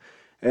 Fuck yeah.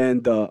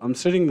 And I'm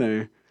sitting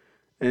there,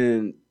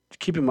 and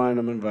keep in mind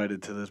I'm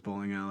invited to this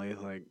bowling alley,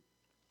 like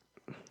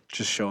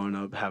just showing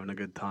up, having a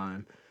good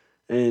time.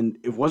 And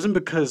it wasn't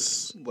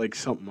because like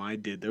something I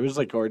did. There was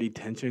like already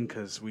tension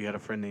because we had a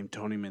friend named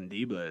Tony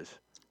Mendibles.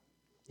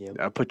 Yep.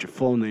 I put your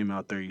full name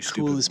out there, you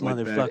stupid Coolest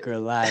motherfucker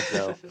alive,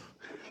 though.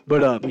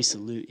 But We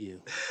salute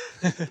you.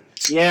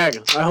 yeah,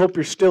 I hope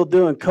you're still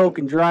doing coke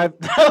and drive.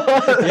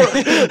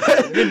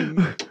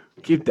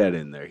 Keep that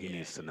in there. He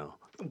needs to know.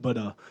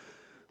 But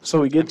so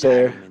we get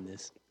there,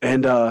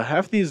 and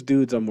half these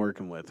dudes I'm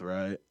working with,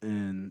 right?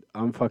 And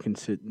I'm fucking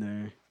sitting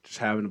there, just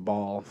having a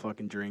ball,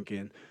 fucking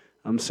drinking.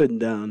 I'm sitting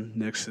down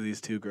next to these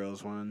two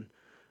girls. One,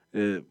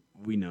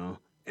 we know,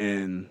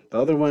 and the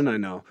other one I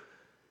know.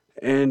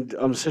 And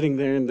I'm sitting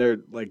there, and they're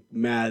like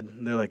mad.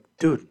 And they're like,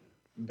 "Dude,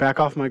 back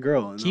off my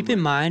girl." And Keep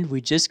in mind,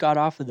 we just got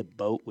off of the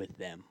boat with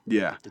them.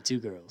 Yeah. The two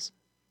girls.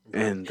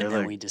 And then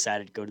like, we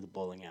decided to go to the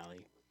bowling alley.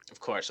 Of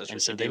course, that's And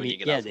what so you they do when you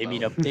meet. get Yeah, off the they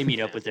meet boat. up. They meet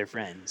up with their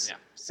friends. Yeah.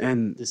 So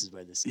And this is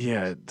where this.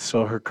 yeah,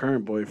 so her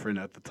current boyfriend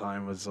at the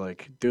time was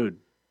like, "Dude,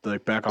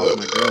 like back off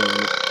my girl."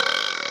 And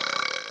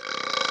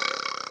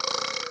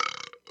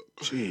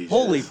jeez.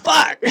 Holy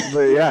fuck! But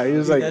yeah, he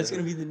was like, that's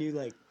gonna be the new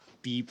like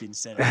beep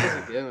instead of.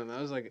 Yeah, that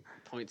was like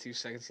 0.2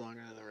 seconds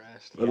longer than the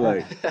rest. but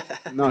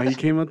like, no, he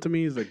came up to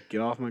me. He's like,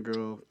 "Get off my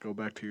girl. Go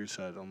back to your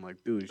side." I'm like,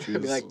 "Dude, she I'd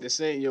was be like, this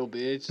ain't your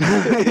bitch.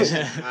 This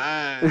is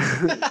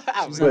mine.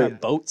 I was on a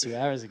boat 2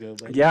 hours ago,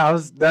 but yeah,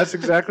 that's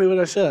exactly what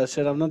I said. I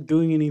said, I'm not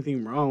doing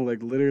anything wrong.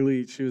 Like,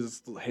 literally, she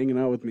was hanging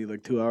out with me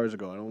like 2 hours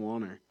ago. I don't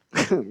want her.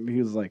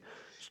 He was like,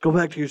 just go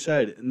back to your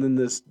side. And then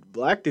this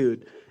black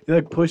dude, he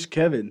like pushed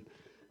Kevin.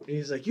 And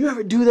he's like, you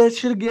ever do that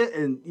shit again?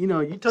 And, you know,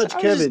 you touch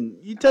Kevin.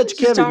 You touch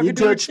Kevin. You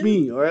touch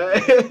me, all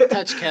right?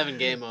 Touch Kevin,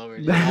 game over.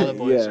 Dude. All the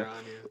boys Yeah. are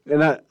on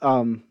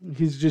you. And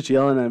he's just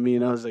yelling at me.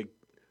 And I was like,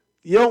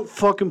 you don't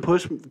fucking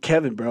push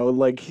Kevin, bro.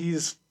 Like,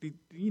 he's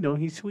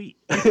sweet.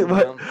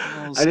 But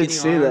I didn't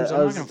say that.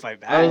 I'm not gonna fight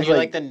back. I was You're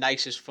like like the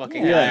nicest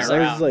fucking Yeah, guy I was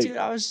around. like- Dude,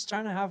 I was just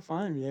trying to have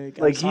fun. Like,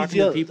 I Like, was he's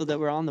talking to people that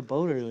were on the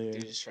boat earlier.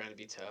 Dude, just trying to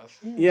be tough.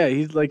 yeah,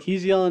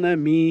 he's yelling at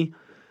me.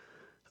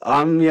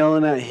 I'm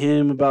yelling at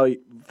him about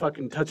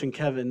fucking touching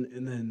Kevin,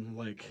 and then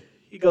like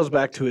he goes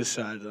back to his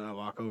side, and I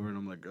walk over and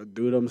I'm like,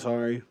 dude, I'm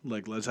sorry.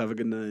 Like, let's have a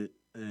good night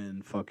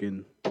and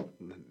fucking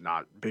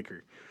not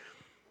bicker.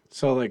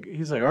 So like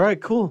he's like, all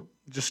right, cool,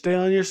 just stay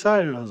on your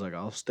side, and I was like,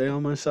 I'll stay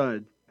on my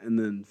side. And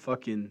then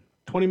fucking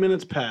 20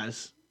 minutes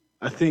pass.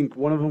 I think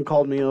one of them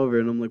called me over,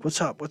 and I'm like,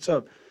 what's up?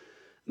 And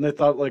they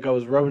thought like I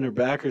was rubbing her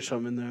back or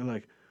something. And they're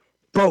like,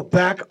 bro,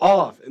 back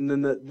off. And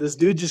then this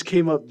dude just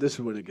came up. This is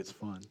when it gets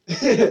fun.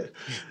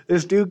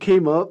 This dude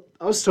came up.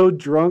 I was so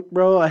drunk,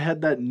 bro. I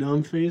had that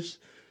numb face.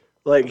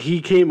 Like,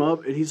 he came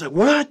up, and he's like,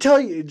 what did I tell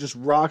you? It just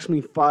rocks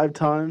me 5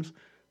 times.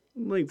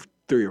 Like,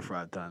 3 or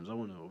 5 times. I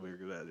want to know how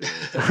big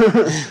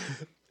that is.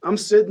 I'm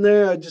sitting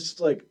there. I'm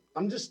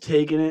just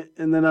taking it.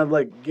 And then I,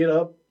 like, get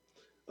up.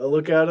 I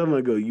look at him.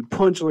 I go, you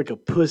punch like a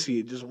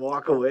pussy and just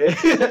walk away.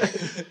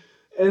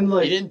 And,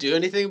 like, You didn't do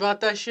anything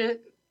about that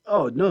shit?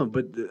 oh, no,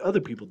 but the other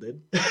people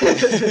did.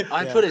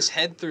 I put his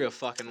head through a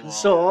fucking wall.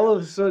 So all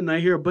of a sudden, I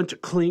hear a bunch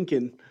of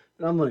clinking,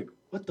 and I'm like,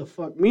 "What the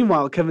fuck?"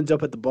 Meanwhile, Kevin's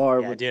up at the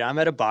bar. Yeah, dude, I'm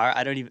at a bar.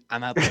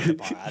 I'm out there at the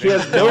bar. I He don't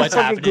has even know no what's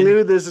fucking happening.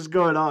 clue this is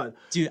going on.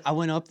 Dude, I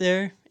went up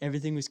there.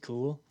 Everything was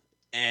cool.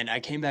 And I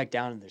came back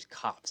down, and there's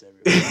cops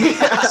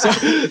everywhere.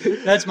 So,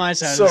 that's my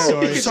side So- of the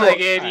story. He's so- like,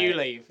 and you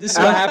Alright. leave. This is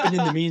what happened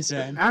in the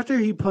meantime. After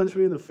he punched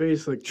me in the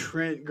face, like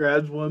Trent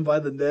grabs one by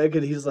the neck,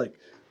 and he's like,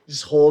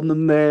 just holding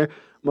him there.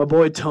 My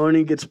boy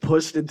Tony gets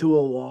pushed into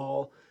a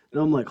wall,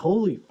 and I'm like,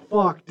 "Holy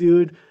fuck,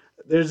 dude!"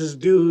 There's this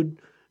dude.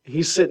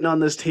 He's sitting on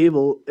this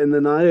table, and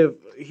then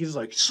he's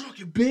like, "Suck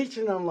you bitch,"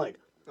 and I'm like,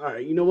 all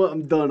right, you know what?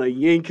 I'm done. I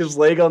yank his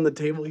leg on the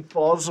table. He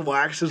falls,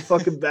 whacks his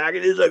fucking back,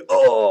 and he's like,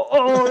 oh.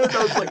 And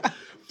I was like,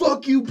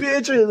 fuck you,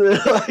 bitch.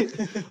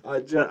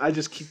 And then I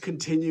just keep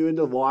continuing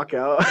to walk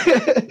out.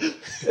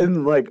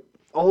 And, like,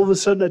 all of a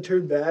sudden I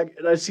turn back,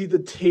 and I see the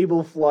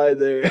table fly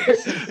there.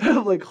 And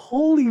I'm like,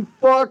 holy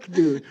fuck,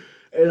 dude.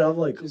 And I'm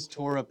like, Just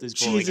tore up this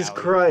bowling Jesus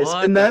alley. Christ.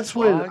 What And the that's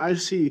when fuck? I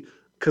see,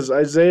 because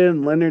Isaiah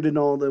and Leonard and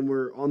all of them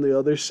were on the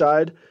other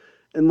side.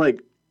 And,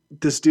 like,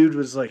 this dude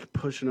was, like,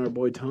 pushing our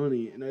boy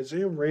Tony. And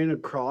Isaiah ran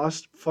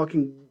across,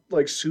 fucking,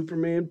 like,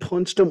 Superman,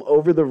 punched him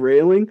over the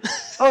railing.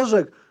 I was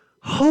like,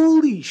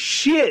 holy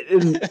shit.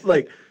 And,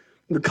 like,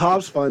 the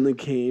cops finally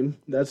came.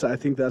 I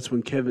think that's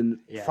when Kevin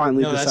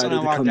finally decided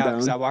to come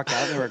down. I walked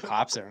out, there were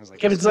cops there. I was like,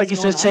 Kevin's like,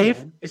 "What's is it going on, safe?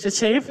 man?" Is it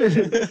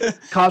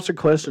safe? Cops are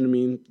questioning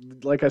me.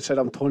 Like I said,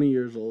 I'm 20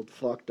 years old,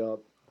 fucked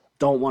up.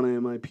 Don't want to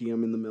MIP.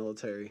 I'm in the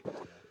military.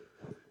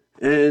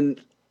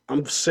 And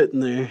I'm sitting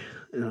there,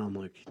 and I'm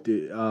like,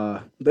 dude,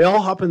 they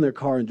all hop in their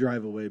car and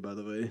drive away, by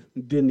the way.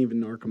 Didn't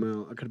even narc them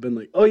out. I could have been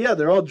like, oh, yeah,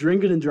 they're all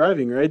drinking and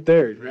driving right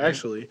there,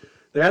 actually.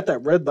 They're at that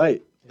red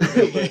light.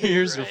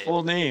 Here's the Right.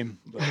 full name.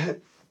 But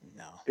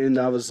no. And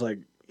I was like,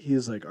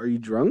 he's like, "Are you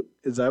drunk?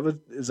 Is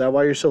that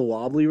why you're so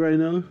wobbly right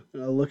now?"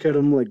 And I look at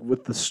him like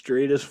with the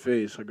straightest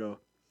face. I go,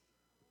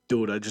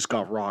 "Dude, I just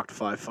got rocked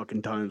 5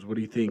 fucking times. What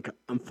do you think?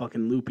 I'm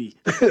fucking loopy."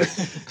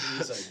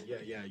 He's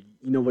like, "Yeah,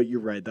 you know what? You're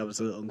right. That was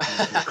an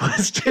uncomfortable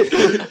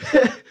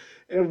question."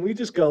 And we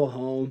just go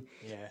home.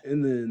 Yeah.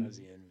 And then That was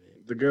the end of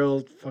it. the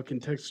girl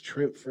fucking texts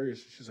Trip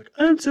first. She's like,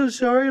 "I'm so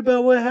sorry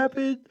about what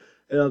happened."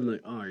 And I'm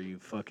like, "Oh, are you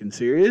fucking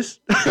serious?"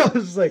 I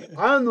was like,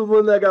 "I'm the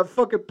one that got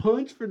fucking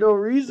punched for no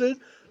reason."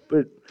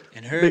 But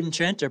And her and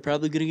Trent are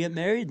probably gonna get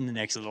married in the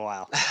next little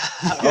while.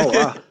 oh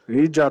wow,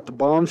 he dropped the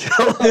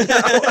bombshell.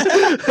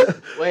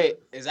 Wait,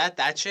 is that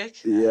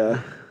chick?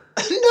 Yeah,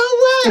 No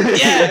way!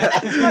 Yeah.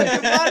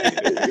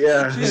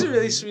 yeah. She's a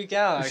really sweet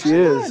gal, She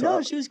actually. is.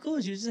 No, she was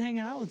cool. She was just hanging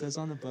out with us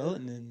on the boat,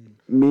 and then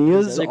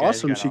Mia's Those other guys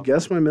awesome. got She off.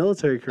 guessed my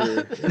military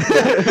career.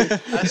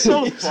 That's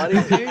so funny,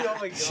 dude. Oh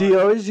my god. She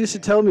always used to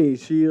tell me.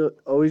 She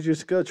always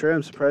used to go, "Trey,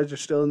 I'm surprised you're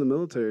still in the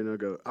military." And I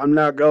go, "I'm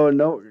not going.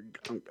 No,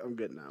 I'm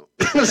getting out."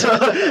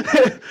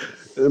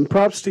 And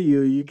props to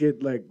you. You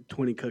get like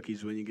 20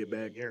 cookies when you get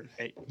back. you're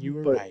right. You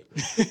were But- right.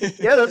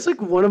 Yeah, that's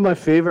like one of my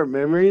favorite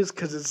memories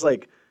because it's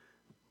like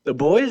the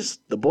boys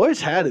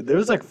had it. There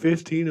was like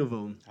 15 of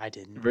them I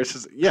didn't.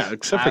 versus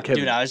except for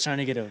Kevin. Dude, I was trying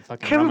to get a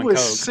fucking Kevin rum was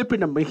and coke.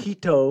 sipping a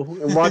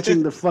mojito and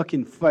watching the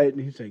fucking fight,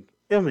 and he's like,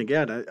 "Oh my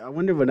god, I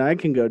wonder when I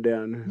can go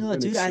down." No, when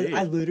dude, it's safe."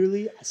 I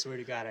literally, I swear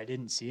to God, I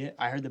didn't see it.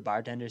 I heard the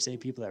bartender say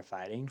people are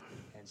fighting,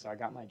 and so I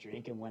got my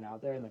drink and went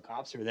out there, and the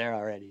cops were there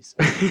already. So,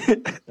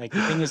 like,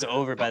 the thing was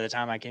over by the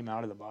time I came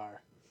out of the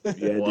bar. Yeah,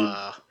 dude.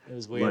 Wow. It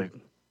was weird.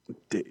 Like,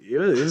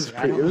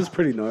 it was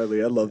pretty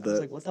gnarly. I love I was that.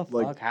 like, what the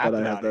Like fuck that I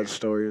happened have out that here?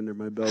 story under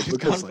my belt I've gone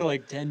because for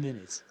like 10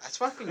 minutes. That's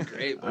fucking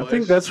great, I boys.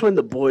 think that's when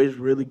the boys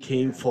really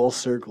came full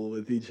circle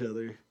with each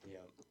other. Yeah.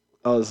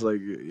 I was like,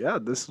 yeah,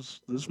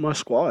 this is my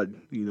squad.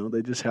 You know,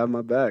 they just have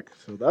my back.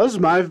 So that was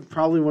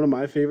probably one of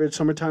my favorite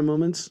summertime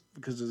moments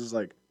because it was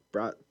like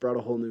brought a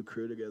whole new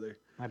crew together.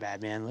 My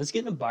bad, man. Let's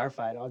get in a bar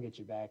fight. I'll get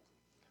you back.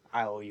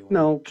 I owe you one.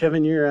 No,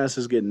 Kevin, your ass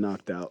is getting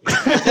knocked out.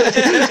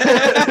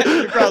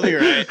 You're probably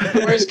right.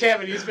 Where's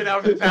Kevin? He's been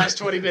out for the past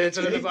 20 minutes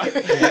under the bar.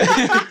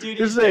 Dude,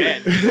 Just he's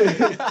like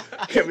dead.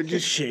 Kevin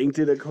just shanked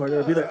in a corner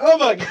and be like, "Oh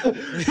my god,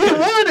 he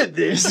wanted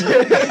this."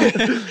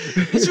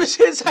 This was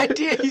his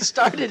idea. He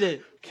started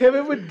it.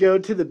 Kevin would go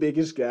to the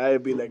biggest guy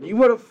and be like, "You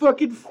want to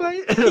fucking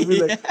fight?" And I'd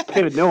be like,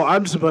 "Kevin, no,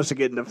 I'm supposed to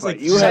get in a fight.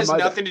 like, You It have has my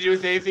nothing to do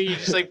with anything. You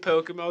just like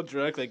poke him all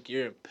drunk, like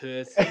you're a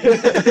pussy.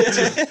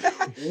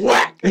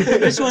 Whack.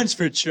 This one's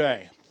for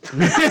Trey.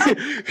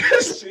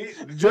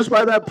 Just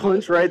by that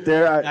punch right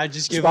there, I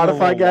just give him a Spotify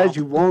little guys, wop.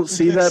 you won't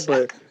see that,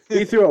 but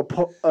he threw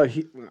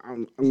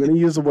I'm gonna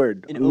use the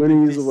word. An I'm gonna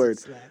open use the word.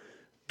 fisted slap.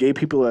 Gay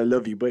people, I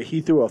love you, but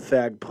he threw a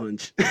fag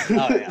punch. Oh,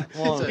 yeah.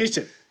 Well, He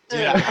said,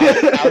 dude,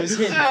 I was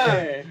hitting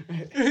there.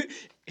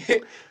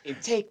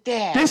 And take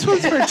that. "This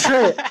one's for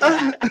Trey."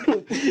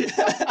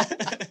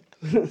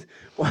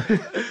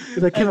 He's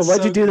like, "Kevin, That's why'd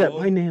you so do that? cool.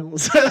 My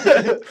nails."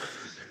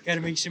 Gotta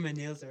make sure my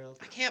nails are all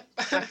I can't.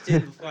 tucked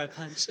in before I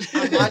punch.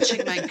 I'm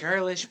watching my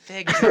girlish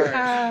fig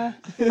burn.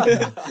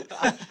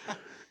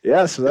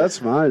 Yeah, so that's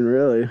mine,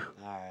 really.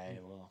 Alright,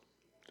 well.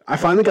 I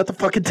finally got to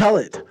fucking tell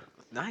it.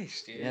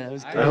 Nice, dude. Yeah, that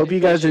was I good. I hope you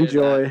guys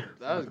appreciate enjoy.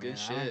 That was good man,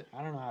 shit.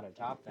 I don't know how to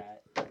top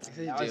that.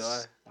 Neither That do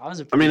was, I. that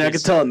was a I mean, I pretty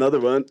could good tell another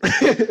one. Let's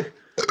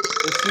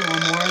do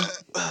one more.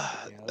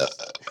 Yeah,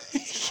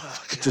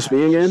 let's, Just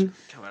me again?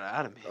 Coming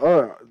out of me.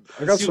 Oh,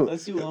 I got some.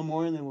 let's do one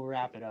more and then we'll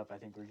wrap it up. I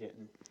think we're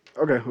getting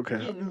Okay.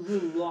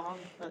 really long,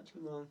 not too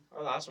long.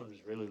 Our last one was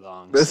really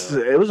long.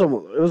 It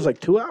was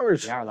like 2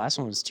 hours. Yeah, our last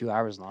one was 2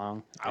 hours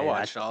long. I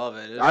watched all of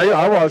it.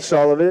 I watched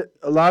all of it.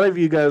 A lot of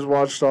you guys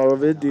watched all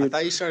of it, I dude.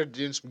 thought you started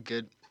doing some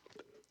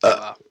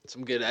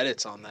good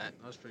edits on that.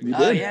 That was pretty You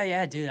good. Oh did?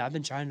 yeah, dude. I've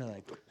been trying to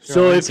like. So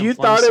throw in if some you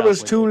fun thought it stuff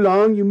was with too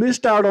long, you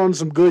missed out on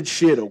some good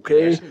shit.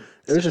 Okay,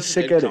 there's a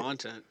Some sick good edit.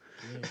 content.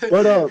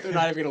 But They're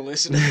not even gonna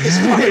listen to this.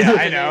 Yeah,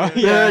 I know.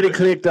 you already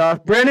clicked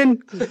off.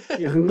 Brennan,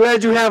 I'm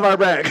glad you have our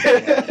back.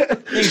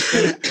 Thanks,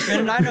 Brennan.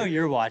 Brennan, I know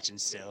you're watching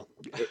still.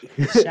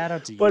 Shout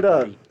out to you, But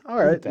buddy. all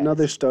right, best.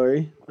 another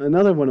story.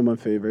 Another one of my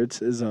favorites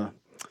is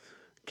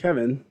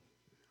Kevin,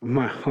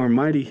 our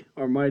mighty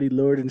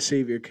Lord and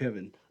Savior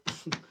Kevin.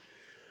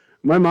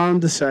 My mom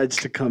decides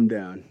to come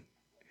down,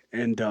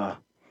 and Oh.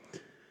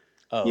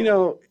 you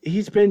know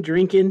he's been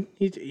drinking.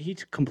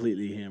 He's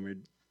completely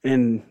hammered,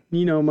 and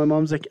you know my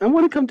mom's like, "I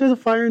want to come to the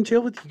fire and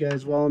chill with you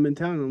guys while I'm in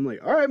town." And I'm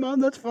like, "All right, mom,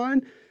 that's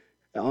fine."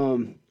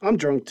 I'm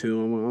drunk too.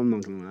 I'm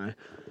not gonna lie.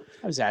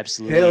 I was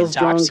absolutely Hale's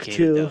drunk intoxicated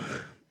too.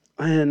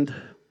 though. And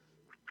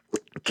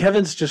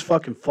Kevin's just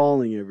fucking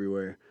falling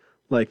everywhere.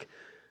 Like,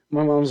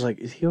 my mom's like,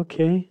 "Is he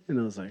okay?" And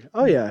I was like,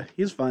 "Oh yeah,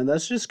 he's fine.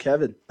 That's just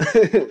Kevin."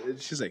 And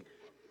she's like,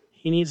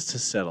 "He needs to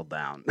settle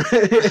down."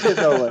 And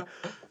I'm like,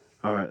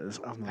 all right.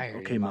 I'm I like, hear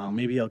 "Okay, you, Mom, Mom.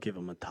 maybe I'll give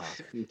him a talk."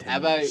 in 10 How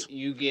about years."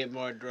 you get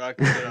more drunk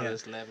and get on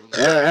this level?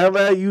 How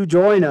about you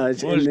join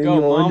us Let's and then go,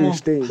 you'll mama.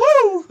 understand.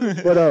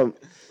 But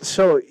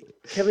so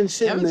Kevin's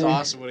sitting Kevin's there.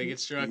 awesome when he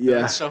gets drunk. Yeah.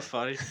 Yeah. It's so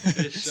funny.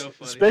 It's so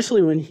funny.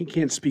 Especially when he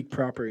can't speak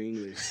proper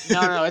English.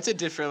 No, it's a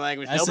different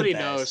language. That's the Nobody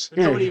best. knows.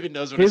 Yeah. Nobody even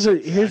knows what Here's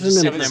it's here's Just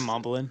an sitting there imp-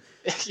 mumbling.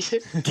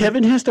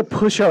 Kevin has to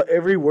push out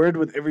every word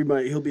with every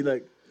mic. He'll be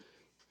like,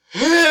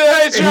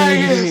 It's right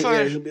here. yeah,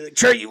 Fine. he'll be like,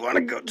 Trey, you want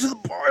to go to the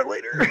bar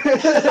later?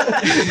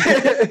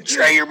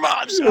 Trey, your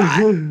mom's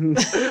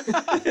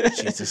hot.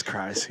 Jesus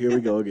Christ, here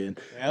we go again.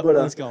 Yep, But,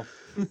 let's go.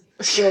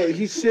 So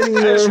he's sitting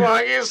I just there.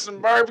 want to get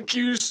some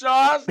barbecue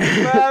sauce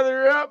and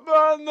lather up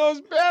on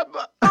those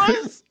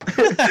peppers.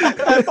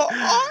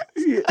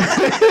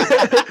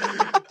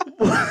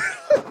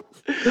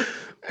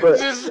 But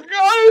Just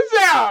got us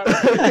out.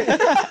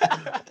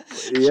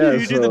 yeah,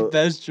 you do the so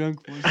best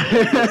drunk voice.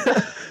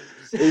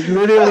 it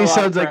literally lot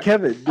sounds of like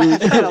Kevin,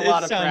 dude. Had a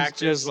lot It of sounds practice.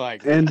 just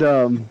like. And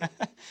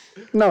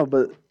no,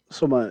 but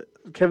so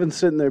Kevin's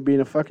sitting there being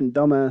a fucking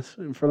dumbass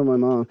in front of my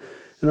mom,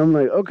 and I'm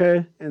like,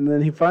 okay. And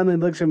then he finally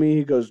looks at me.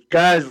 He goes,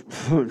 "Guys,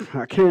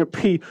 I can't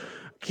pee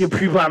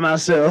by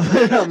myself."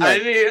 And I'm I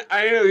like, need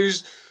at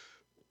least.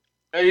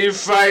 I need to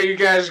fight you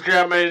guys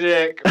grab my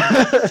dick.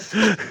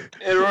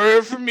 In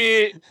order for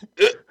me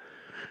to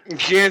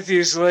get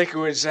these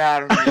liquids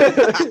out of me,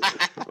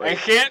 I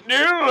can't do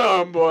it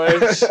alone,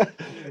 boys.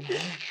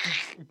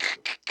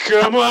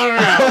 Come on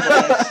around,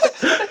 boys.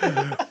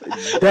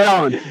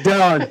 down.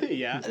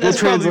 Yeah, Good that's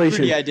probably translation.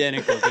 pretty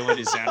identical to what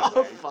it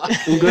sounded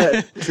like. I'm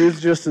glad. Drew's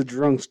just a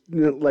drunk,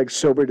 like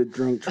sober to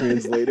drunk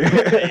translator.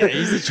 Yeah,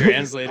 he's the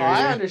translator. Oh, I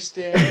here.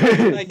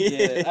 understand. I get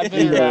it. I've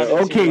been He's around like,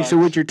 it too okay, so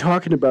much. what you're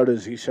talking about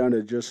is he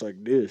sounded just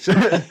like this.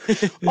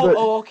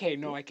 Okay.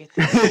 No, I get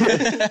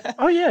that.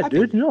 Oh yeah,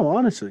 dude. No,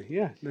 honestly,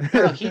 yeah.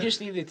 Look, he just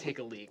needed to take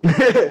a leak. He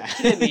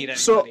didn't need anybody.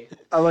 So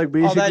I like All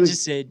basically. that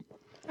just said,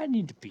 I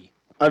need to pee.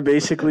 I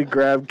basically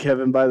grabbed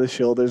Kevin by the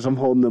shoulders. I'm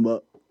holding him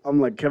up. I'm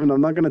like, Kevin,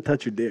 I'm not gonna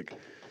touch your dick.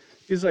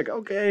 He's like,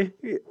 okay.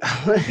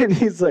 And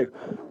he's like,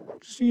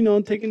 just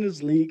taking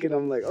his leak, and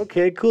I'm like,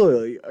 okay, cool.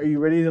 Are you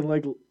ready to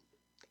like?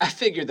 I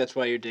figured that's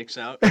why your dick's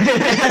out.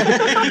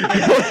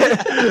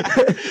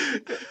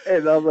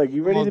 And I'm like,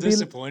 you I'm ready all to be?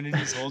 disappointed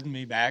he's holding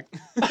me back.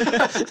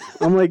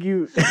 I'm like,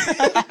 you. Come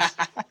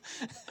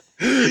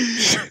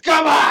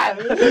on!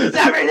 It's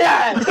every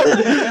day!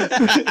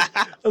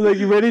 I'm like,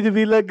 you ready to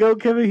be let go,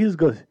 Kevin?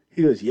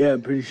 He goes, yeah,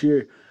 I'm pretty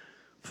sure.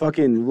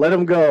 Fucking let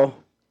him go.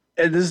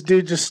 And this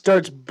dude just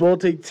starts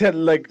bolting,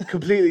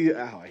 completely.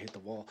 Ow, I hit the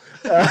wall.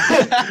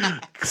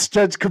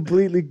 Starts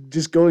completely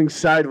just going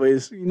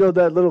sideways. You know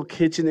that little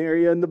kitchen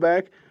area in the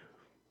back?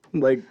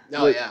 Like,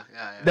 Oh, yeah.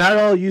 that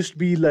all used to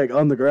be like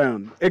on the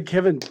ground. And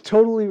Kevin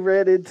totally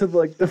ran into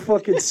like the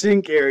fucking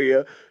sink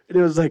area. And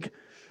it was like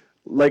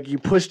you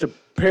pushed a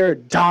pair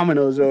of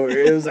dominoes over.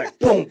 It was like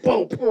boom,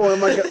 boom, boom. Oh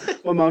my God.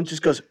 My mom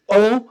just goes,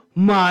 oh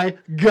my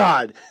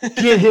God,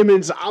 get him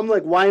inside. I'm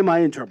like, why am I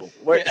in trouble?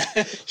 Where?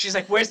 She's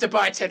like, where's the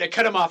bartender?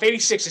 Cut him off.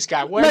 86 this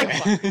guy. Where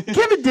Like, the fuck?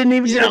 Kevin didn't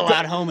even He's get not a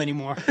allowed home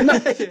anymore.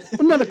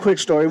 Another quick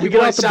story. We You get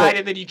go out the inside boat.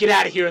 and then you get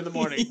out of here in the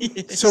morning.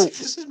 So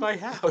This is my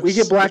house. we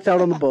get blacked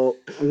out on the boat.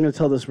 I'm gonna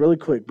tell this really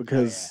quick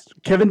because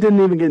Kevin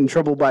didn't even get in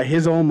trouble by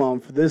his own mom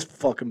for this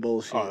fucking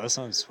bullshit. Oh, that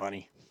sounds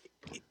funny.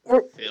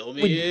 Fill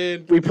me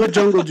in. We put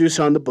jungle juice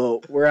on the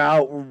boat. We're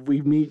out.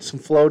 We meet some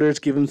floaters,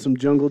 give them some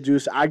jungle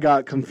juice. I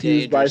got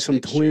confused by Dangerous some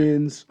mixture.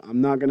 twins. I'm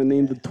not gonna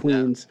name the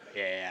twins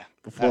Yeah.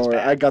 before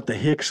I got the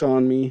hicks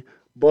on me.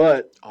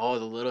 But Oh,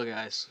 the little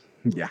guys.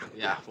 yeah,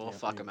 Yeah, well,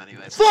 fuck them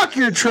anyways. fuck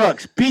your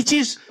trucks,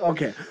 beaches.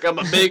 Okay, Got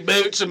my big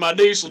boots and my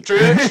diesel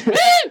trucks.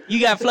 You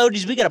got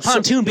floaties, we got a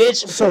pontoon,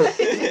 bitch.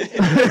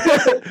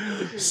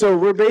 so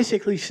we're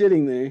basically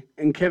sitting there,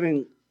 and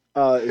Kevin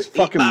is Eat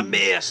my fucking.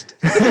 mist.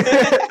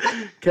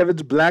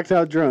 Kevin's blacked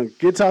out drunk.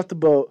 Gets off the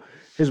boat.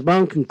 His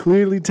mom can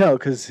clearly tell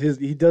because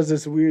he does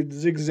this weird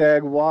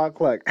zigzag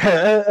walk, like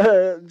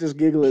just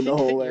giggling the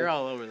whole way. You're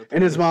all over the place.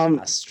 And his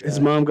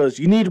mom goes,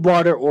 "You need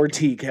water or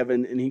tea,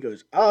 Kevin?" And he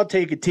goes, "I'll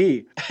take a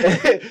tea."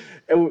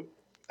 And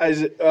I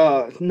said,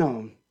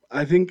 no.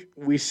 I think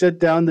we set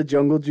down the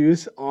jungle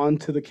juice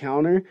onto the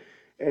counter,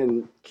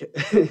 and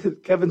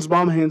Kevin's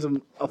mom hands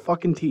him a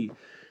fucking tea,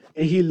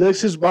 and he looks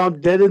his mom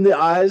dead in the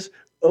eyes,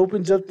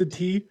 opens up the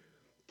tea,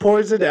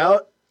 pours it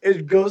out.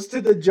 It goes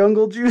to the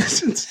jungle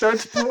juice and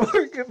starts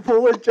pouring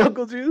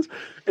jungle juice.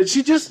 And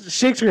she just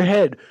shakes her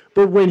head.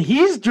 But when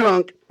he's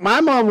drunk, my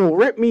mom will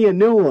rip me a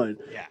new one.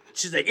 Yeah.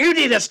 She's like, you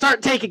need to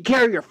start taking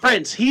care of your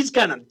friends. He's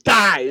going to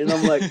die. And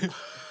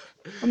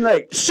I'm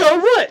like, so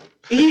what?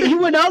 He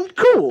went out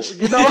cool,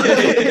 you know?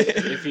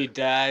 If he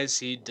dies,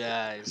 he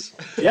dies.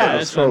 Yeah,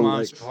 That's so, my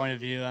mom's like, point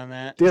of view on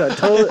that. dude, I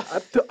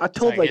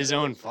told Like his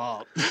own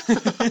fault.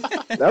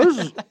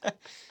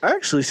 I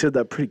actually said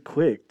that pretty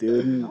quick,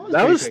 dude. That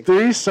pretty was quick.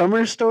 3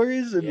 summer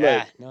stories and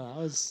Yeah, no, that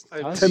was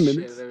 10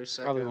 minutes.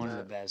 probably one of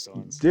the best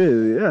ones.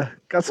 dude, yeah,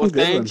 got some Well,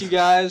 good thank ones. you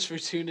guys for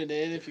tuning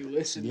in. If you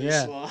listen Yeah.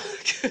 this long,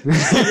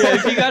 Yeah,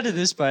 if you got to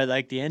this part,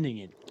 like the ending,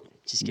 it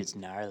just gets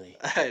gnarly.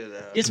 I don't know.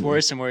 It gets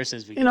worse and worse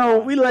as we You go know,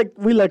 on.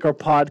 we like our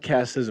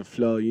podcast as a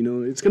flow. You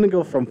know, it's gonna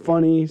go from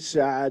funny,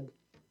 sad,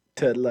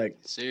 to like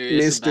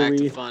Serious and back to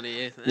mystery.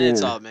 funny. Yeah.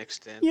 It's all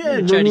mixed in. Yeah,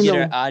 We're trying to you get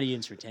know, our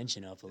audience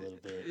retention up a little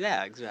bit.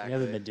 Yeah, We exactly.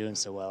 haven't been doing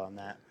so well on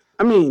that.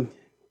 I mean,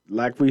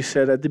 like we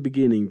said at the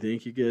beginning,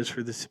 thank you guys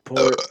for the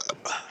support.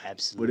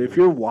 Absolutely. But if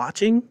you're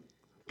watching,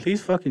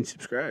 please fucking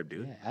subscribe,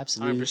 dude. Yeah,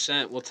 absolutely.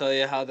 100%. We'll tell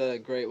you how the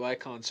Great White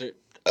concert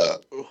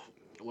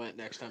went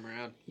next time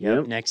around.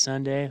 Yep. Next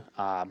Sunday.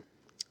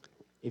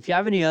 If you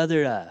have any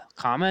other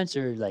comments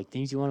or like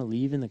things you want to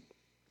leave in the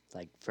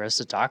for us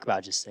to talk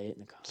about, just say it in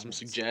the comments. Some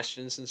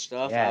suggestions and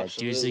stuff. Yeah,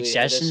 absolutely. dude, Hit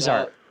us suggestions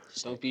up. are.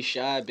 Don't be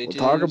shy, bitches.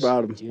 We'll talk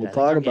about them. Dude, We'll I think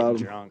talk I'm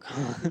getting about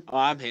them. drunk. Oh,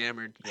 I'm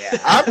hammered. Yeah.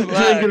 I'm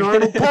drinking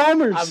Arnold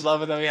Palmer's. I'm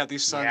loving that we have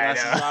these Yeah, I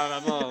sunglasses know. on.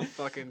 I'm all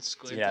fucking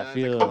squinting Dude, I like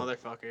feel- a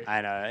motherfucker.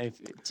 I know.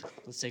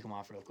 Let's take them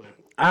off real quick.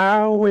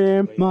 I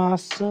wear my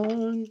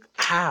sun.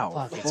 How?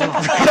 Fuck, it's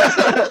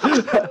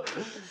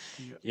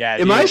yeah.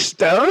 Am I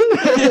stoned?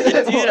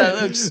 Dude,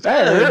 I look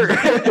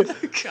That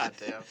hurt. God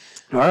damn.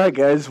 All right,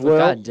 guys. Well,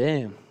 God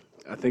damn.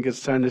 I think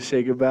it's time to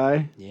say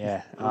goodbye.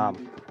 Yeah.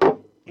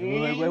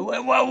 Wait,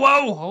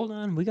 whoa. Hold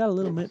on. We got a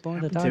little bit more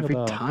to talk Every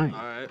about. time.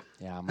 All right.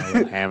 Yeah, I'm a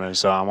little hammered,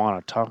 so I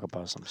want to talk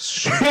about some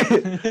shit.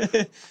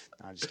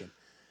 No, I'm just kidding.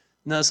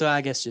 No, so I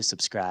guess just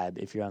subscribe.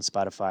 If you're on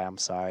Spotify, I'm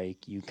sorry.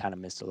 You kind of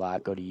missed a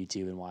lot. Go to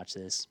YouTube and watch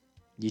this.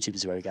 YouTube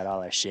is where we got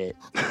all our shit.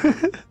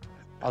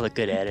 All the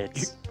good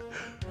edits.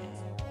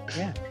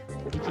 Yeah.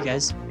 Thank you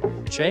guys.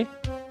 Trey?